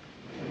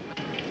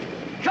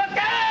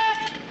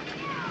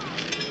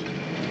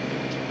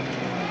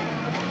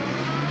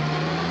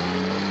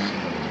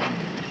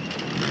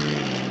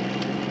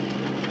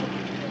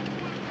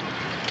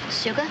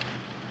 Sugar?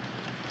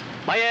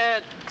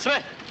 Mayet,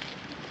 Smith.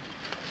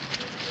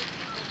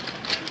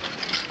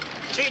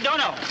 Chief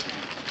Dono.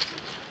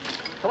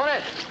 Come on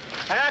in.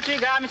 話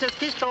が Mrs.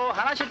 Kiss と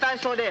話したい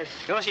そうで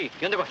す。よろしい、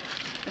呼んでこい。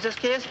Mrs.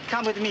 Kiss,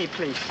 come with me,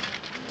 please.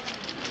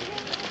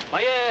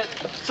 Mayet,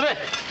 Smith.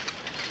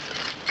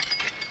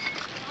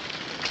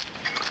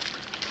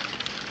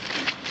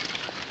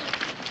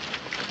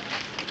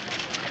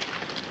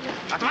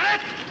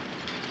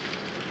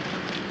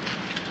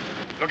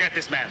 Look at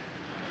this man.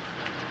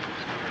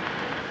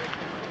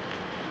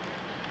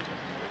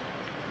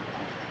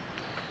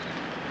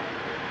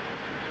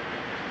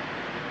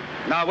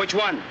 Now, which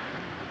one?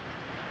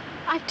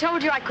 I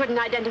told you I couldn't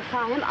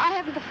identify him. I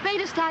haven't the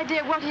faintest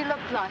idea what he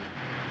looked like.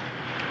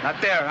 Not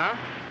there, huh?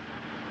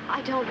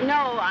 I don't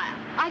know.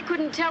 I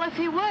couldn't tell if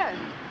he were.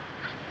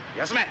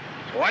 Yes, ma'am.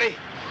 Owari,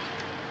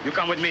 you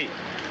come with me.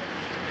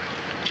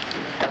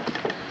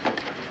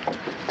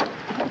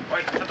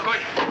 Oi, chatto koi.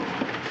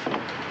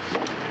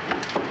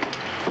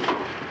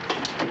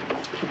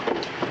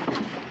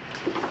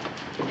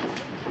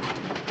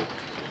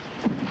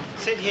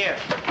 Sit here.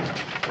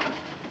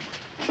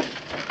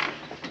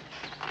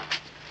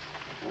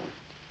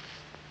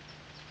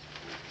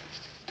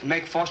 To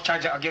make false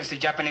charge against the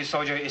Japanese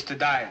soldier is to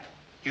die.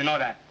 You know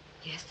that?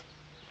 Yes.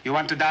 You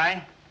want to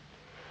die?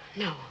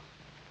 No.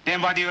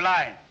 Then why do you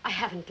lie? I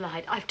haven't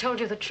lied. I've told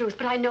you the truth,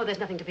 but I know there's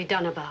nothing to be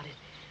done about it.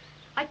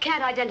 I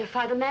can't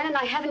identify the man, and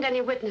I haven't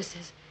any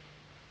witnesses.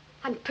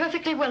 I'm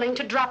perfectly willing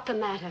to drop the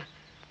matter.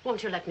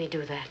 Won't you let me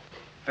do that?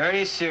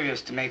 Very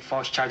serious to make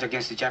false charge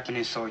against the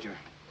Japanese soldier.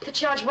 The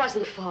charge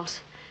wasn't false.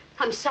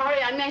 I'm sorry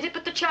I made it,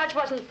 but the charge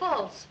wasn't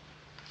false.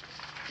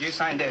 You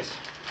sign this.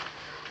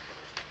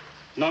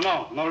 No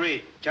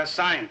read. Just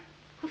sign.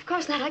 Of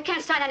course not. I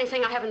can't sign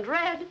anything I haven't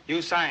read.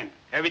 You sign.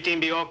 Everything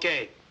be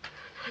okay.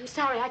 I'm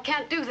sorry. I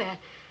can't do that.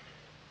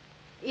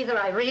 Either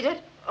I read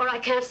it or I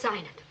can't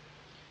sign it.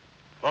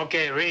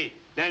 Okay, read,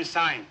 then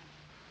sign.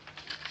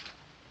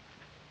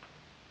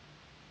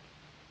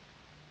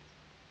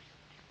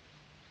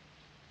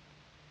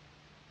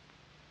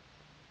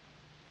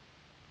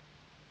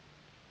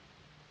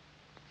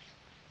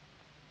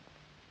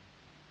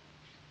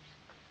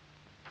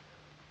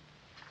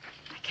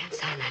 I can't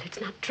sign that.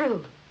 It's not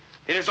true.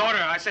 It is order.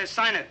 I said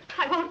sign it.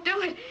 I won't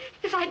do it.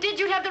 If I did,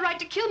 you'd have the right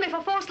to kill me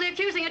for falsely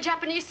accusing a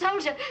Japanese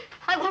soldier.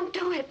 I won't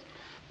do it.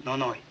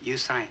 No, you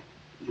sign.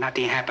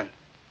 Nothing happened.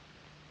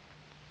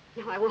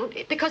 No, I won't,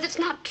 because it's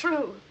not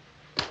true.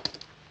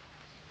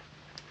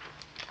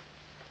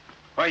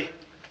 おい、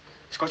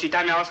少し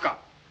痛み合わすか。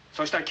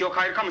そうしたら気を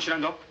変えるかもしれ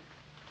んぞ。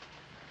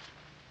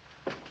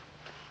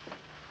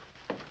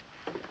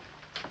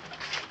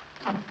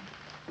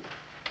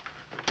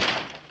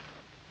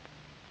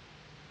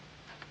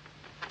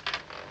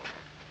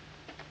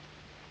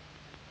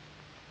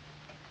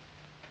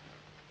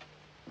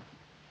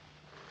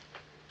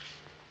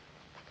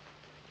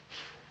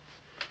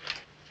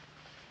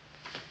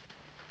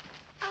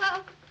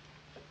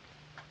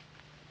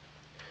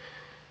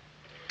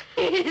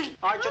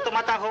おい、ちょっと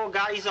待った方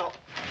がいいぞ。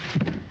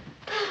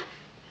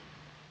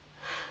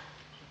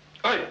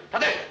おい、立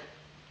て。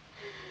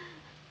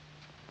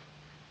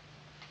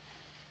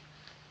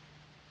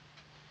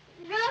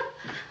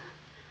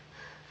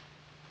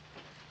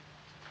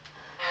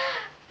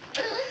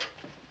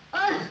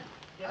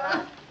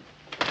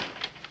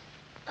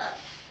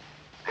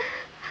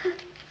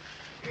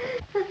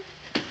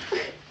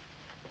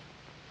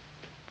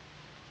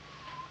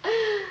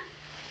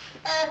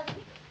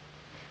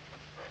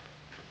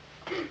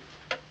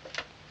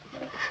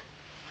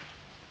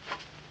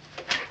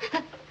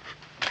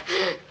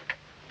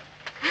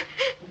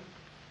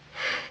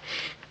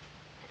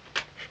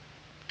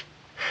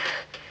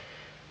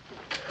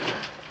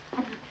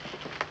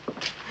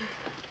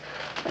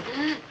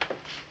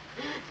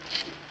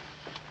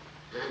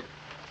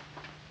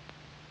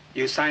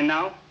You sign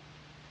now?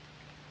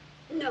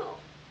 No.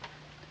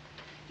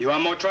 You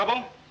want more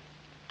trouble?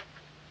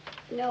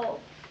 No.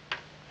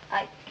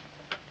 I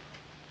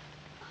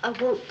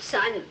won't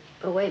sign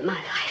away my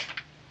life.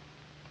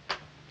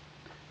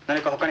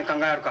 何か他に考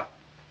えあるか？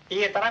い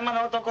いえ、ただいま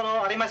のとこ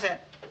ろありません。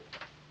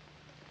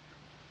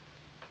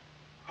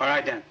All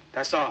right then,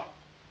 that's all.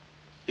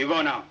 You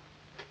go now.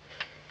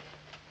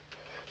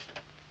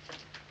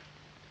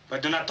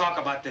 But do not talk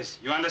about this.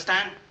 You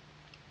understand?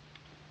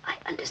 I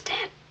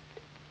understand.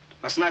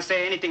 Must not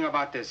say anything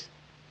about this.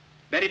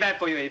 Very bad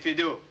for you if you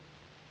do.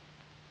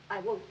 I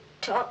won't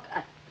talk,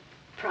 I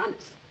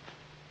promise.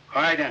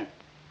 All right then.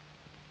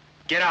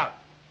 Get out.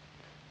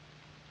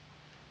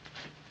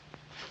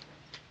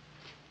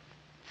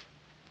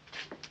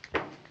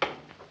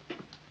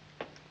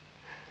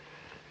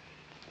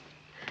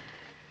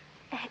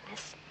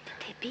 Agnes,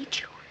 did they beat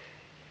you?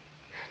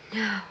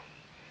 No.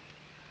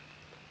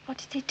 What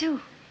did they do?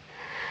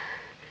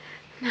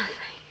 Nothing.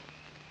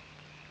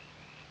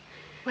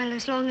 Well,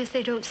 as long as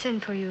they don't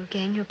send for you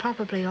again, you're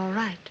probably all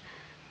right.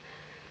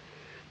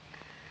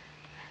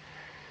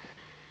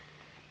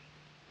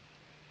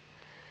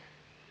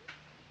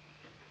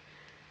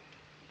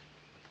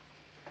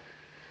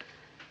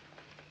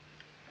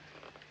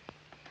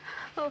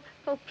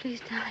 Oh,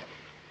 please, darling.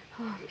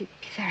 Oh, be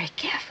very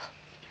careful.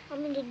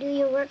 Want me to do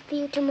your work for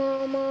you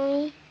tomorrow,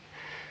 Mommy?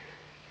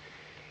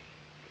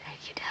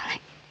 Thank you, darling.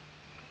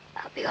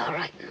 I'll be all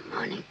right in the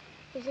morning.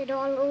 Is it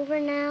all over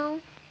now?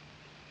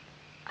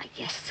 I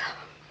guess so.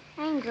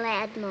 I'm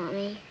glad,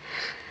 Mommy.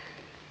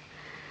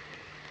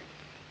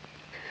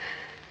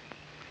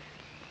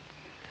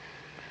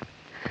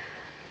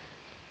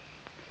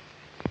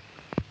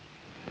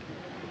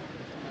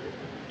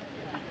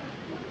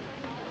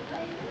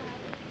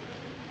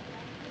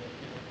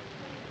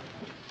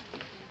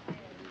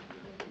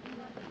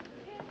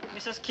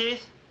 Mrs.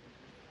 Keith?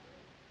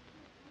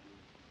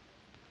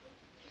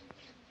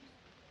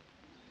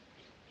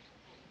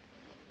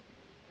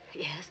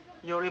 Yes?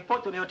 Your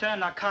report to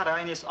Lieutenant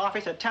Nakata in his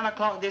office at 10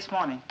 o'clock this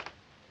morning.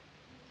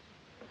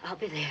 I'll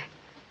be there.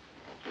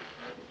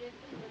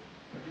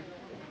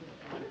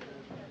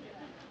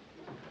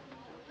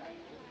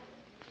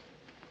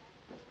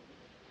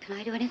 Can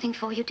I do anything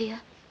for you, dear?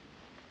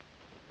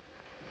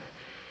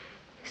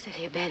 Sit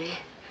here, Betty.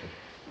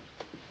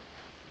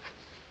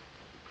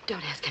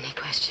 Don't ask any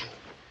questions.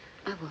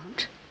 I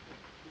won't.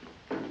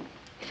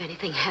 If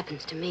anything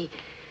happens to me,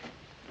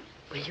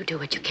 will you do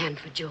what you can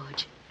for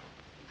George?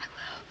 I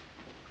will.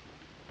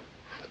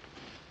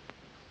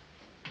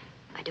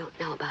 I don't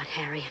know about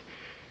Harry.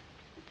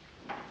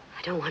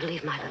 I don't want to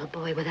leave my little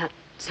boy without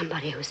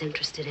somebody who's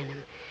interested in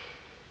him.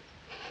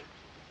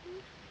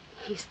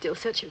 He's still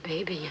such a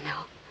baby, you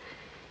know.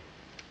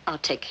 I'll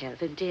take care of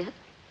him, dear.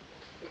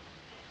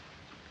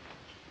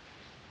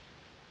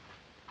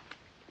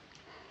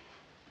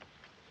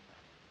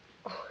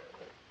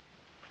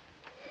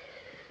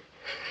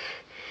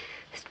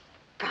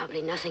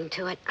 Probably nothing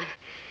to it.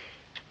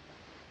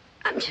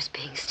 I'm just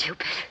being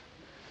stupid.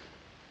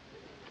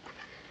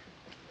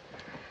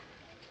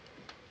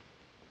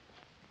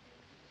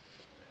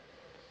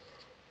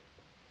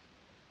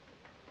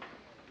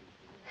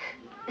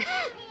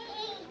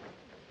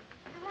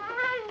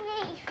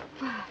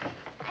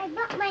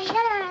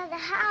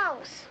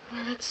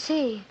 can't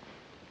see.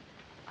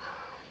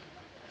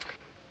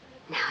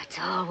 Now it's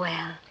all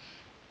well.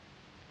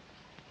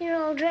 You're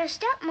all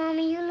dressed up,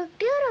 Mommy. You look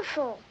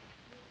beautiful.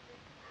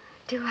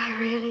 Do I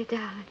really,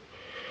 darling?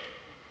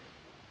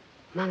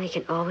 Mommy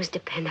can always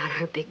depend on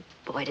her big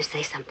boy to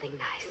say something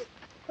nice.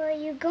 Where are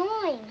you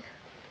going?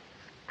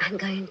 I'm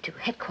going to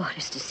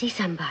headquarters to see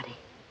somebody.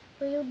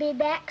 Will you be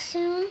back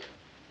soon?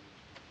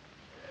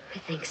 I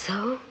think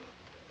so.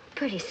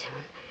 Pretty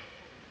soon.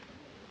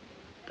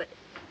 But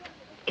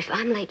if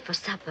I'm late for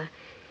supper,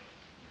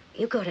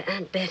 you go to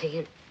Aunt Betty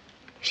and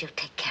she'll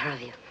take care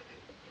of you.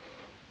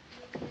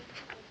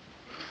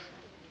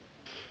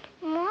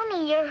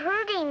 Mommy, you're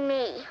hurting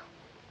me.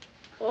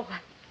 Oh,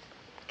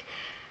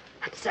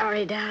 I'm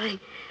sorry, darling.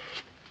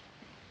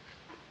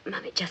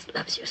 Mommy just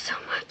loves you so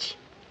much.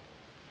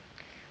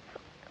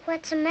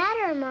 What's the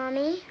matter,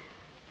 Mommy?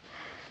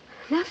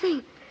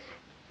 Nothing.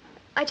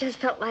 I just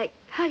felt like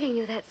hugging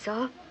you, that's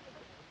all.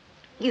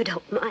 You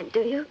don't mind,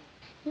 do you?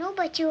 No,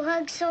 but you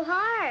hug so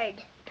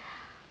hard.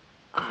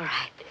 All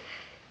right.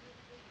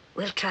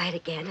 We'll try it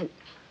again, and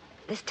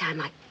this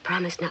time I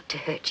promise not to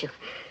hurt you.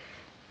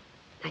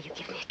 Now you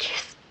give me a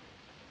kiss.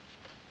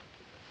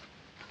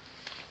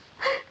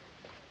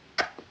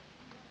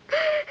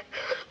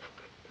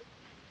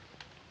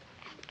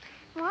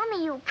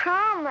 Mommy, you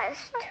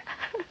promised.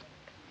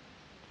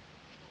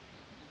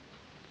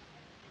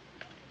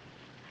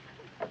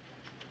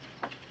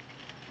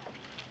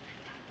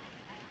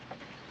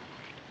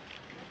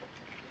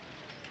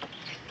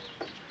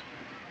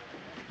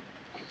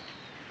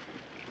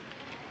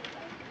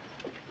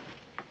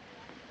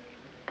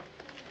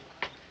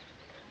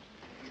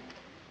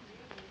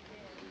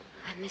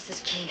 I'm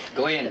Mrs. Keith.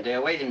 Go in.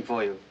 They're waiting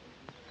for you.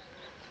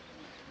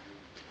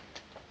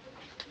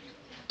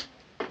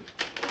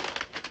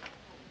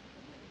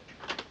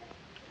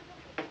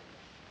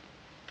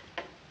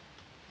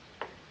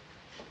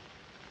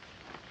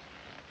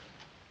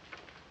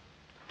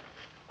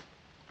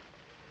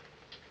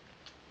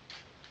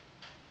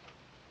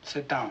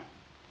 Sit down.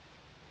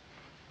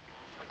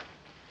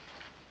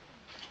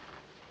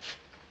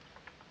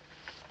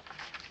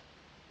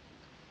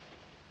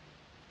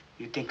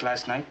 You think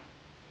last night?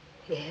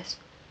 Yes.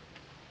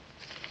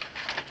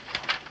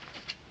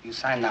 You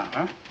sign now,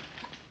 huh?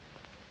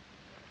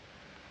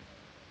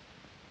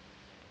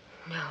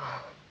 No.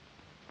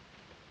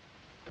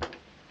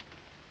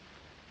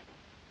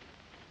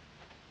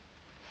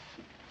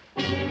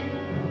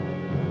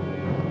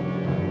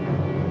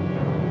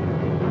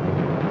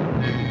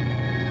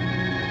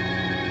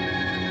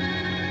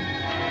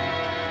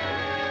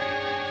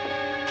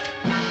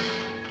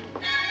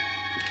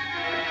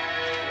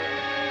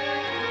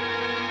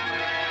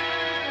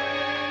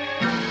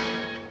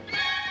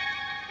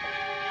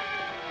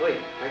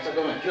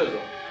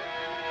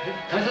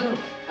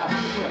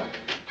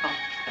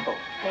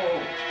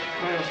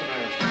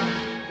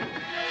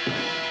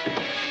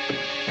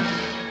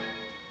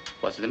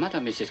 What's the matter,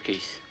 Mrs.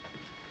 Keith?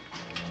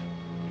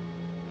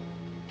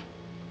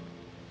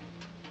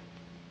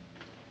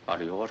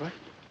 Are you all right?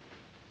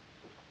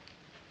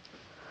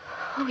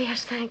 Oh,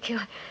 yes, thank you.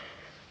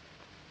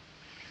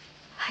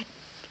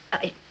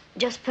 I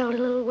just felt a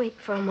little weak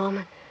for a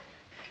moment.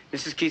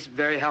 Mrs. Keith's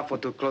very helpful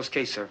to a close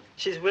case, sir.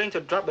 She's willing to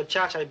drop the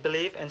charge, I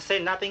believe, and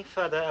say nothing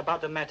further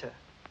about the matter.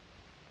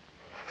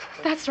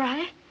 That's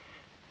right.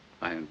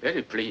 I am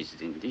very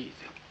pleased indeed.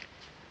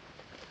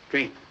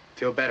 Drink.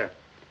 Feel better.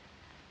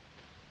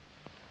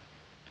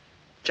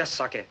 Just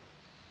suck it.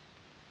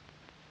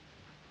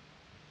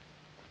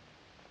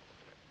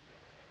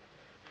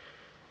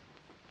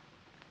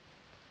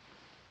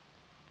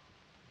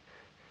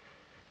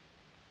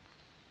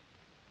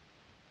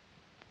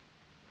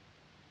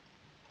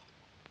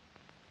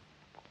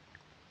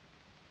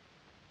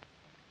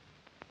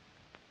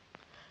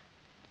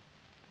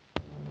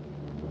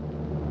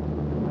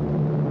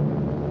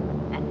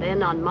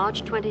 Then on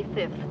March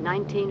 25th,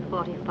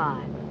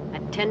 1945,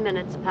 at 10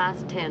 minutes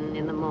past 10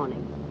 in the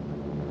morning.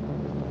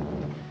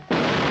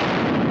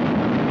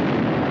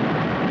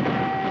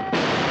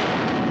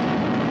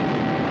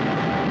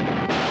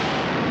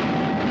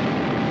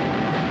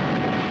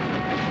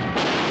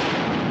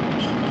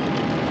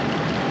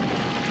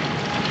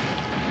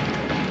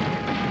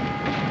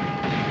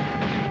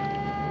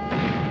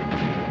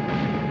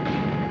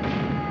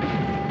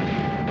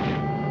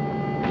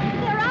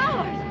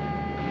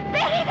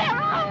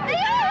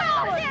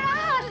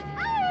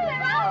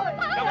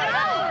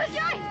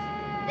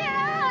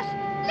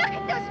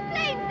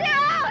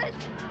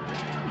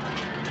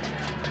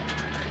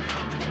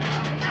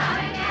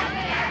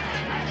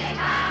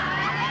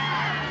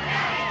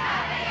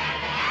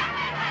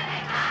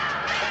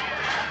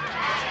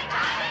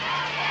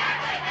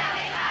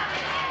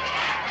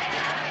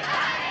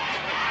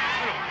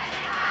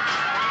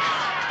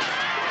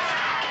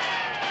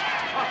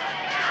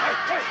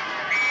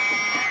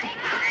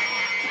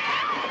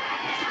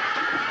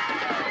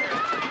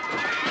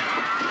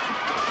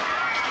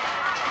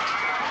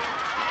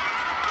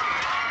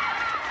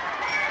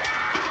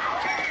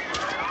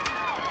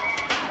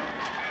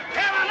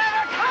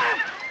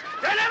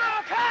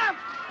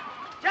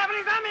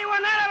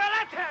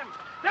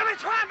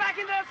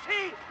 taking their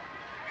seat.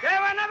 They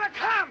will never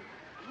come.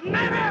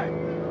 Never,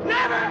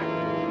 never,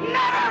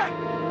 never.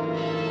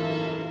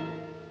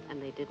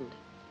 And they didn't.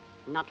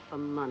 Not for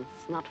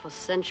months, not for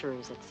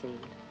centuries, it seemed.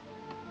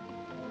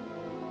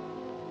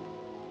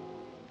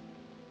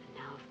 And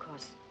now, of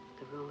course,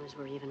 the rumors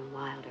were even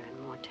wilder and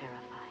more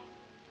terrifying.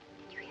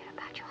 Did you hear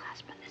about your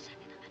husband? They're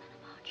sending the men on a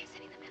march. They're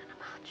sending the men on a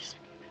march. They're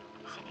sending the men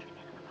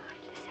on a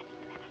march. They're sending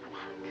the men on a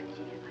march. Did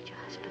you hear about your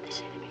husband? They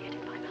say they may get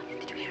him by now.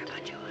 Did you hear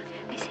about your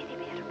husband? They say they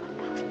may get him by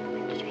now.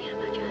 Did you hear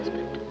about your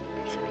husband?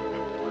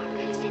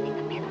 They're sending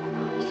the men on a march. They're sending the men on a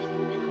march. They're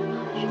sending the men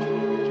on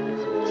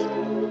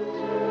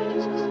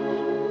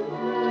a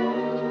march.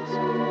 They're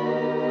sending the men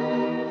on a march.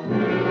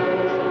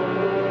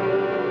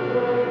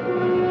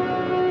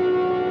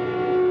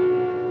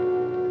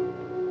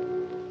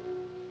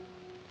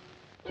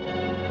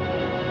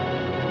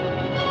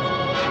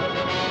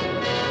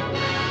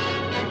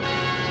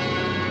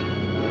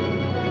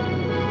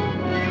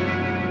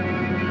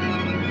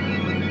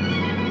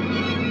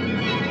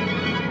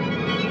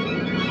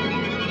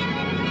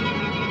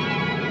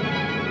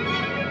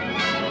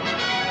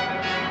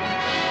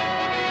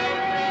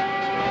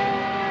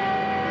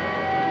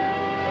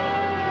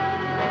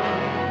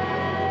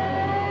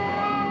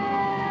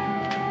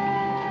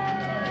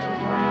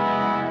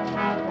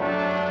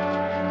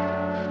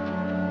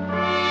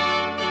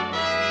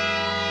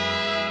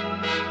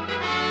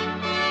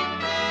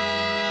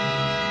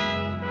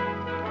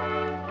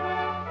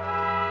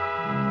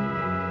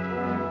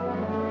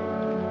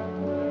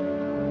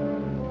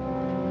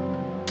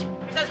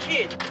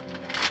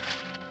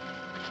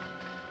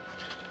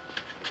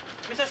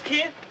 Mrs.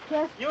 Kidd?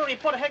 Yes? You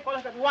report to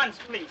headquarters at once,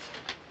 please.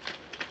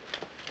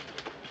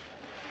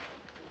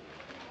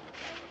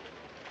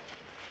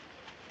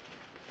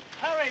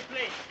 Hurry,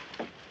 please.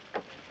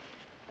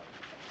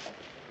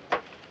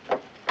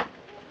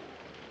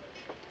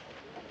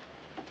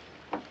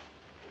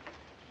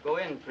 Go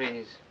in,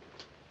 please.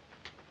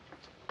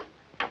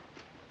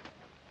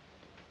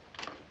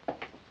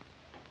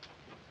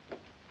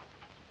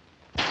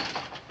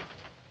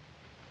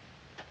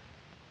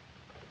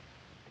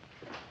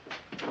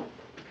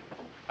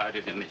 How do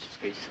you do, Mrs.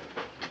 Case?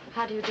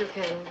 How do you do,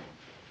 Colonel?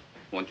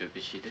 Won't you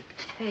be seated?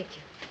 Thank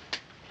you.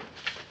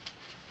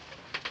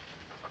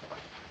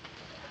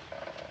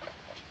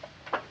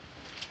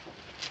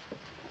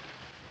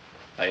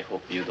 I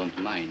hope you don't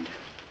mind.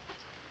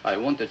 I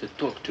wanted to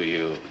talk to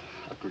you,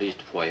 at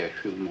least for a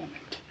few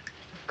moments.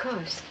 Of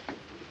course.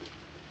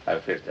 I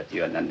feel that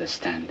you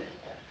understand.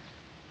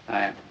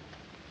 I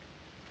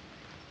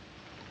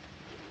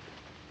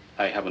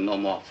have no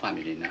more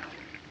family now.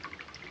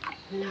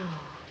 No.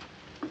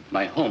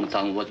 My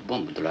hometown was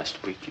bombed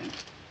last weekend.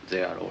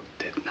 They are all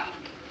dead now.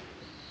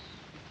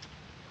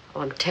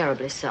 Oh, I'm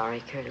terribly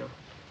sorry, Colonel.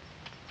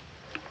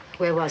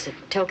 Where was it?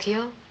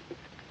 Tokyo?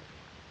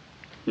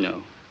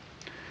 No.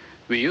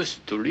 We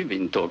used to live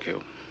in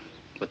Tokyo.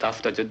 But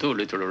after the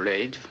Doolittle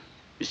raid,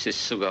 Mrs.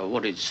 Suga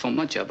worried so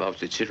much about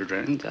the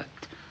children that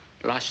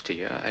last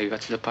year I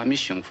got the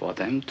permission for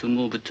them to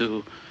move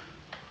to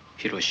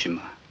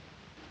Hiroshima.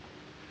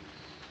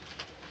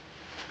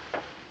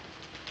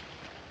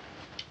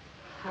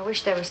 I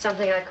wish there was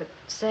something I could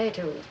say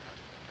to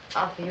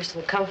offer you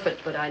some comfort,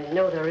 but I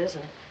know there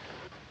isn't.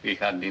 We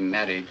had been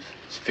married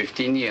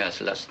 15 years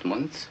last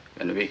month,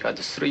 and we had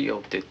 3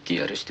 of the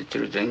dearest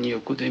children you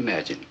could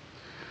imagine.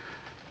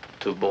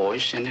 2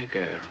 boys and a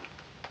girl.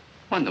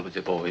 One of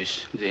the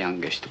boys, the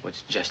youngest,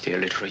 was just a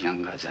little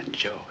younger than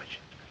George.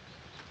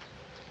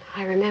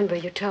 I remember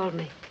you told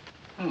me.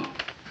 Oh.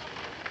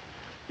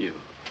 You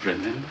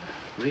remember?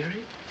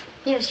 Really?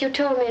 Yes, you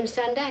told me in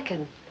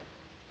Sandakan.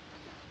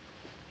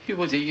 He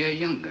was a year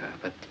younger,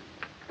 but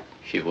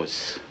he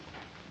was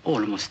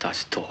almost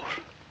as tall.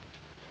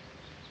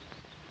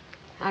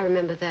 I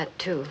remember that,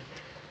 too.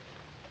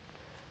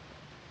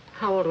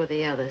 How old were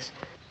the others?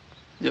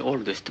 The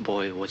oldest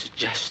boy was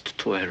just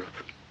 12.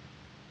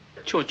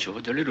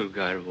 Chocho, the little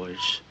girl,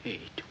 was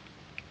 8.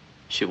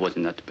 She was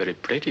not very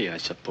pretty, I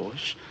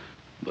suppose,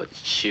 but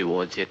she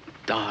was a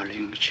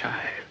darling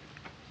child,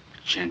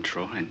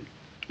 gentle and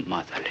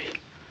motherly.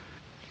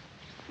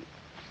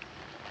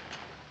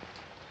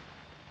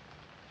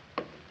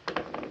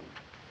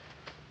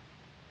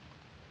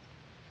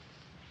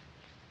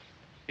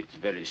 It's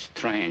very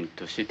strange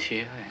to sit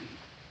here and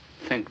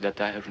think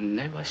that I'll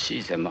never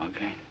see them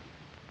again.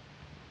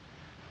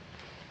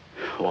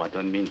 Oh, I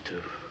don't mean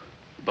to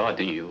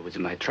burden you with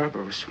my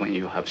troubles when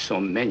you have so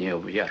many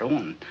of your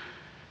own.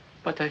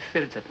 But I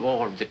feel that of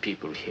all the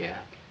people here,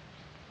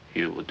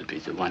 you would be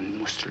the one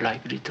most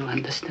likely to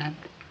understand.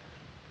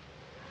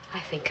 I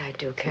think I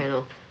do,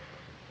 Colonel.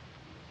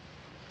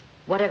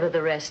 Whatever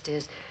the rest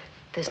is,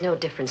 there's no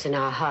difference in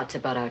our hearts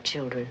about our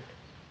children.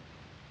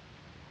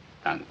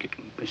 Thank you,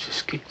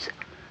 Mrs. Kidd.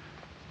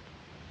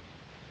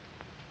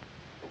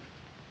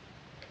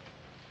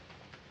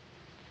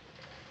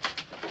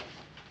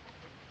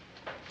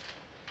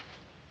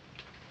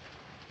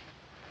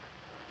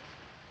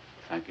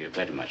 Thank you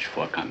very much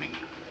for coming.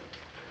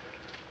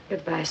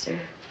 Goodbye, sir.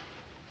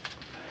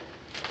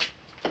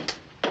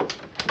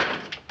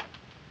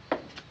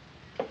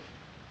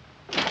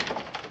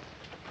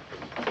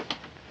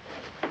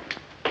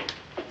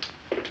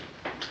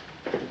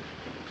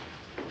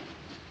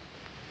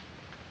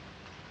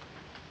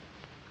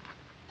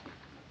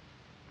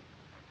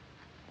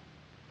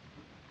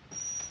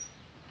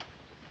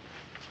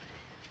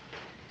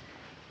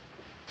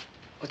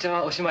 お茶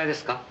はおしまいで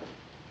すか？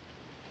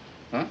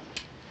ん？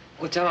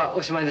お茶は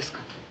おしまいですか？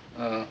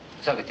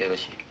下げてよろ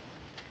しい。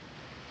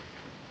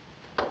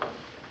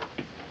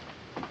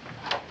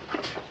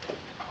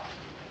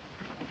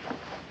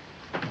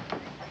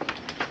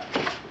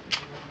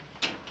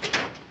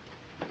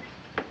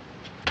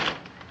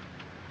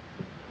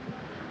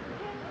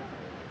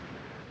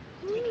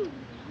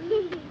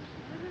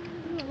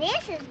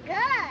This is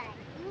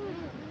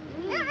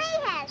good. Let me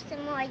have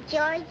some more,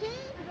 Georgie.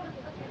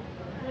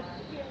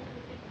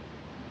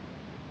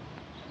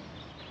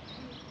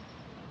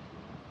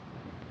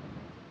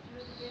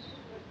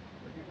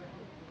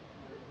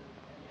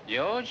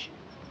 George?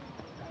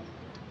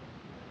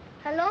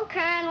 Hello,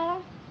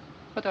 Colonel.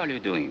 What are you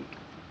doing?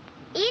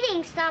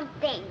 Eating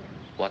something.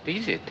 What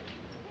is it?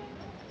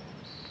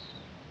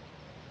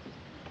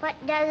 What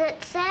does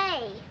it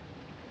say?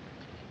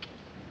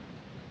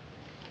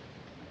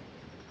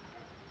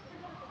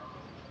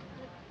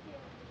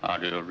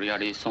 Are you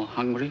really so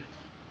hungry?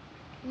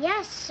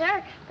 Yes,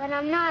 sir, but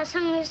I'm not as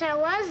hungry as I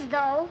was,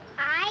 though.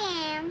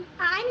 I am.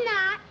 I'm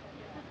not.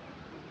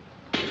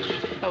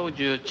 How would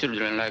you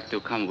children like to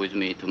come with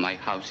me to my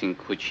house in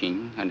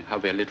Kuching and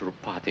have a little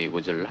party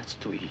with lots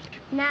to eat?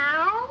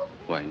 Now?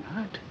 Why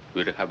not?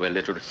 We'll have a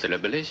little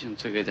celebration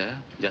together,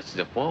 just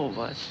the four of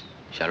us.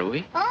 Shall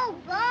we? Oh,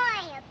 boy,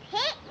 a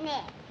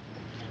picnic.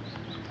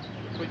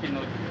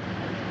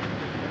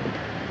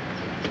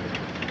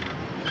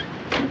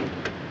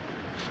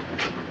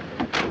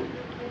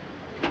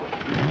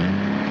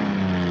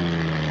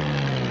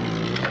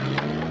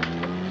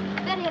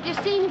 Betty, have you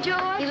seen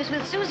George? He was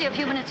with Susie a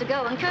few minutes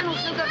ago, and Colonel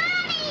Sugar...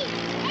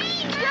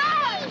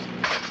 George!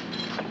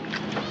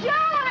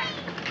 George!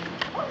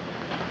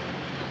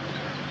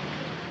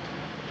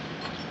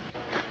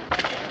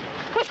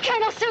 Was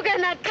Colonel Sugar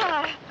in that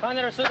car?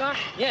 Colonel Sugar?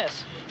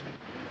 Yes.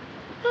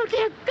 Oh,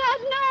 dear God,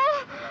 no!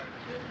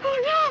 Oh,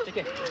 no!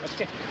 Okay,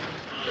 okay.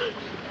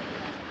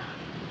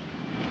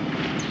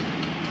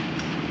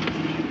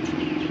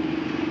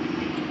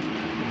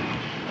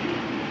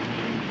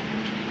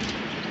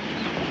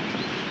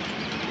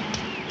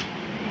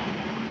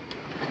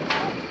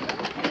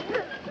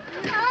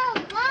 Oh,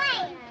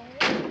 boy!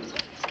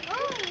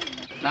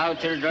 Now,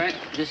 children,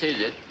 this is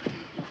it.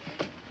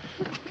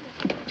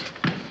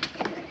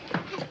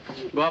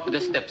 Go up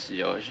the steps,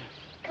 George.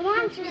 Come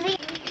on, Susie.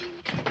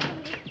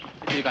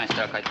 1時間し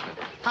たら帰ってくる。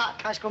は、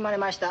かしこまり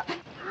ました。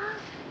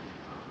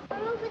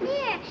 Over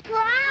there,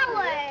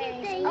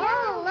 flowers.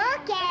 Oh,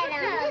 look at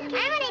them. I'm going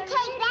to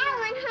take that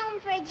one home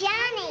for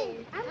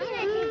Johnny. I'm going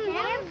to do that.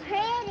 They're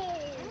pretty.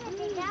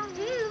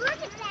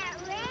 Look at that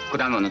red.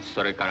 果物、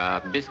それか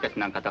らビスケット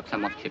なんかたくさ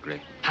ん持ってきてく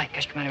れ。はい、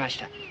かしこまりまし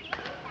た。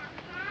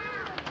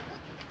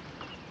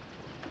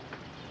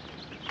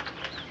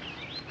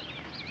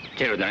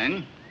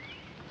Children,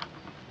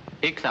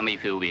 pick some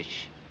if you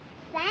wish.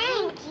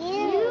 Thank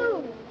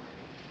you.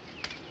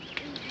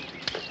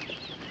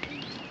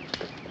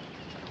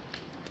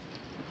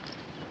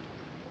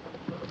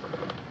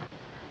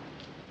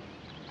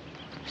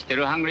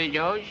 Still hungry,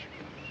 George?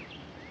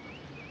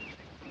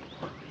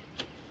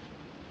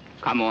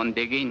 Come on,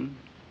 dig in.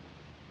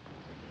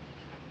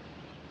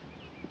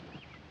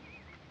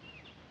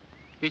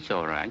 It's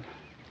all right.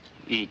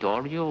 Eat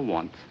all you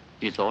want.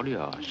 It's all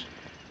yours.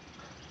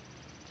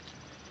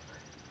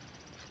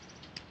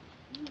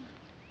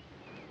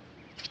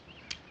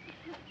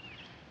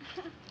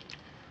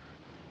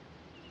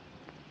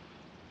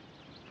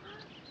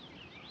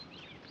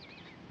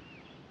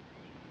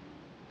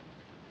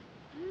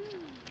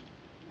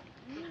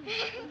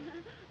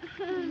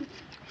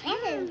 This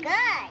is good.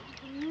 I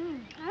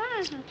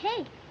want some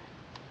cake.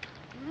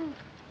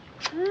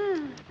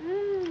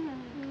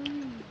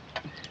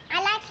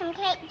 I like some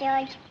cake,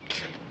 George.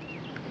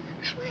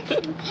 I want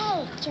some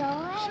cake,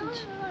 George.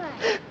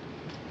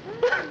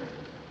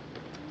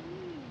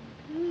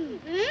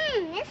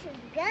 This is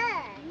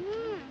good.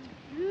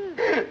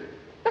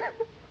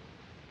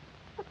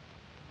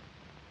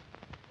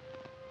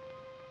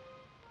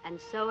 And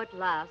so at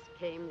last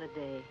came the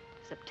day,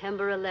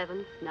 September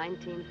 11th,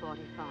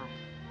 1945.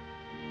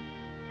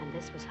 And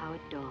this was how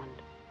it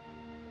dawned,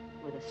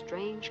 with a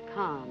strange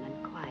calm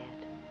and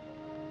quiet.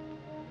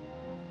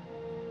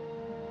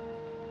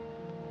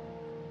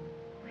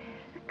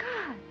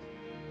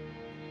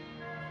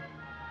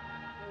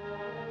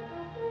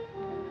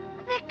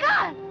 They're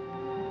gone!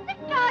 The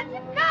gods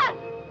have gone!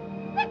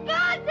 The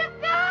gods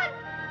have gone!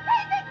 The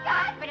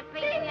gods!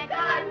 They've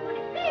gone!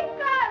 They've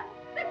gone!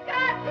 The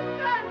gods have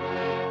gone!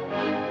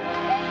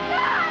 They've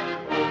gone!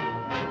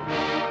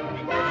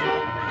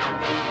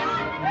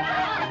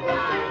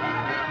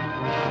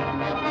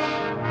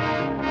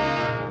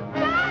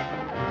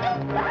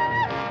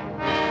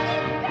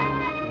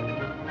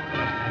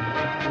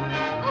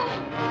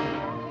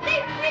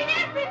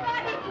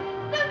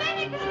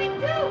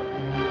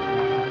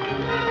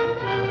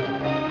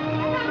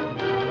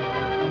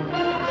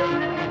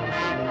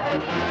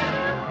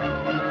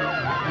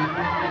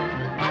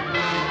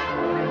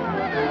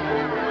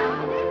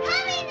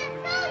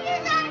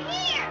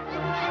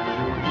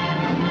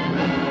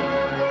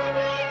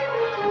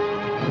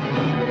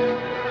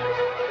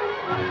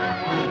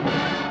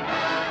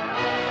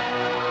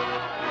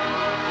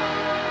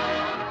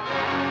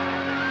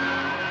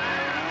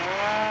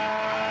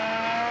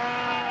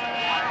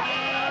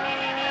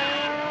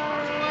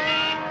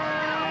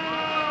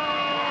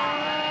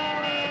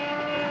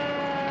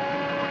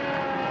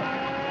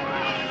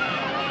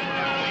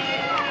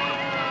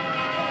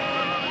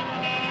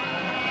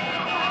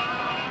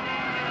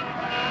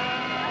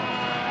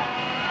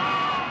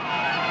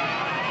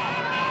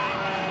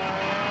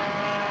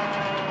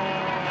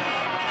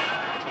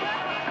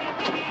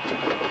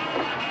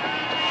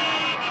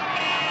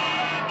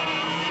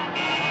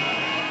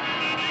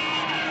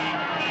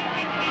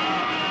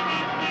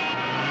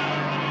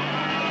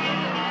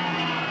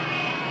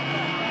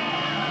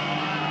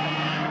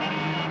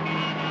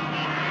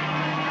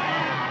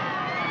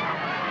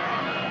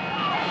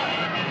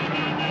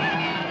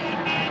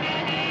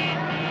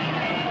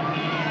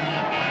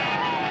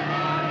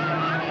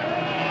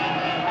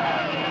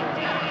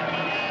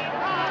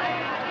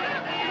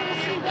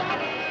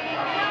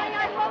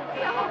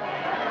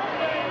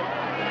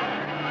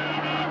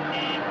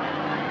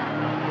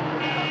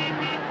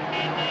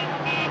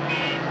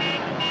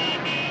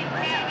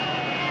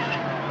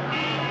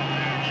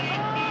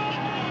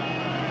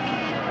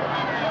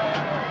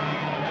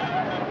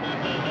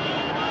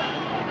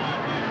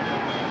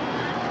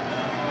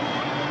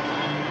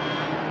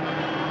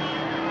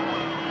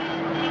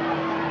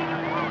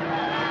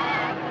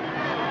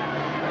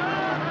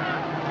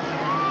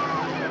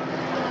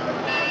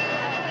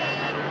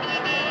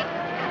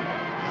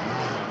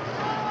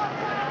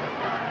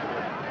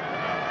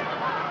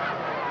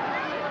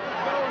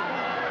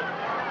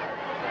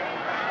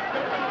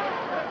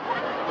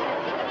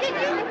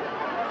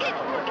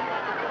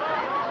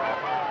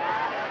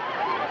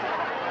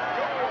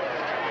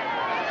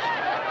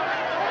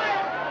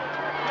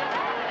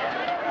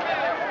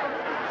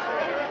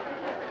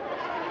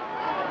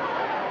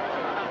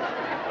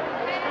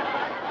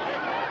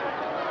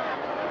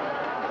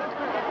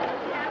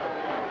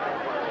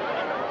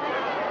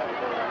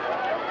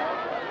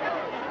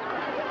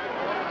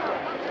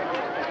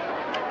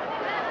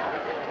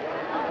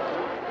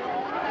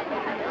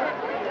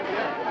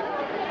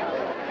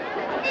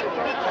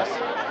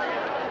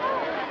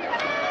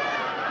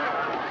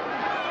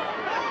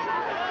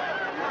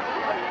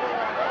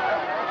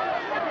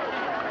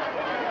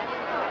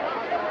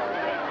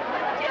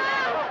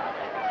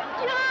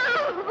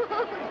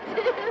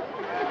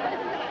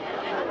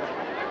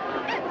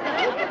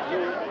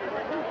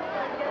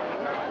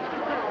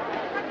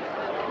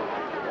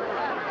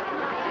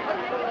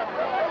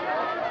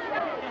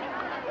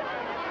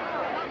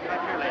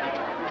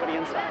 Everybody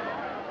inside.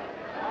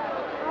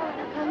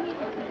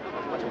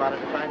 Much about it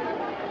to find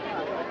you.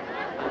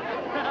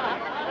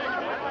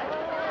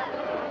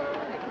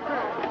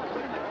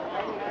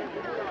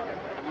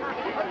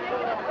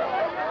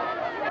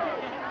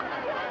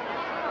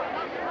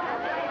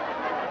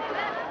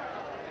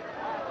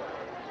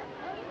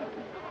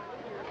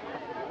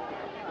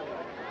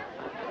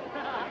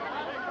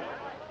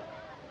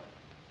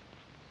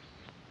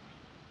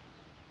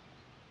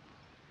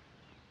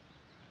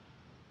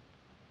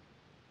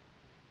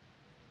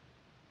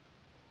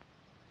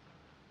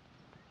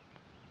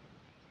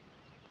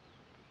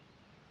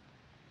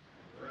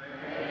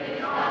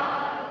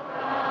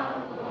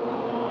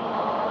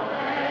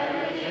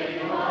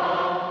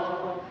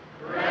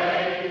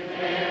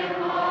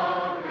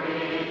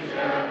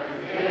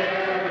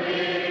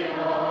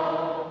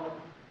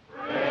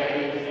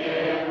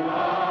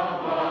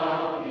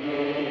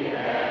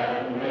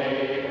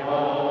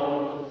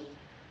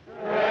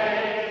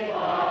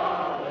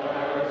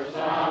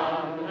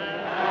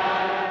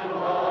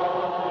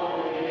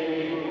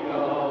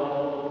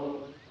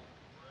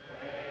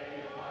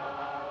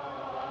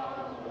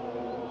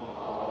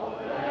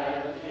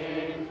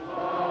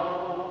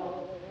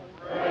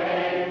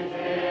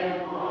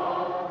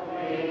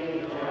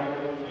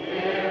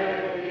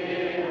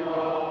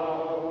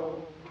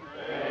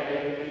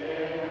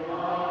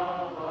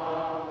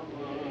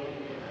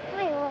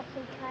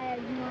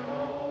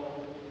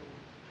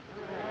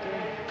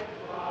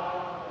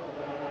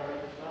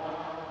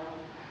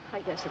 I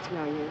guess it's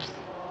no use.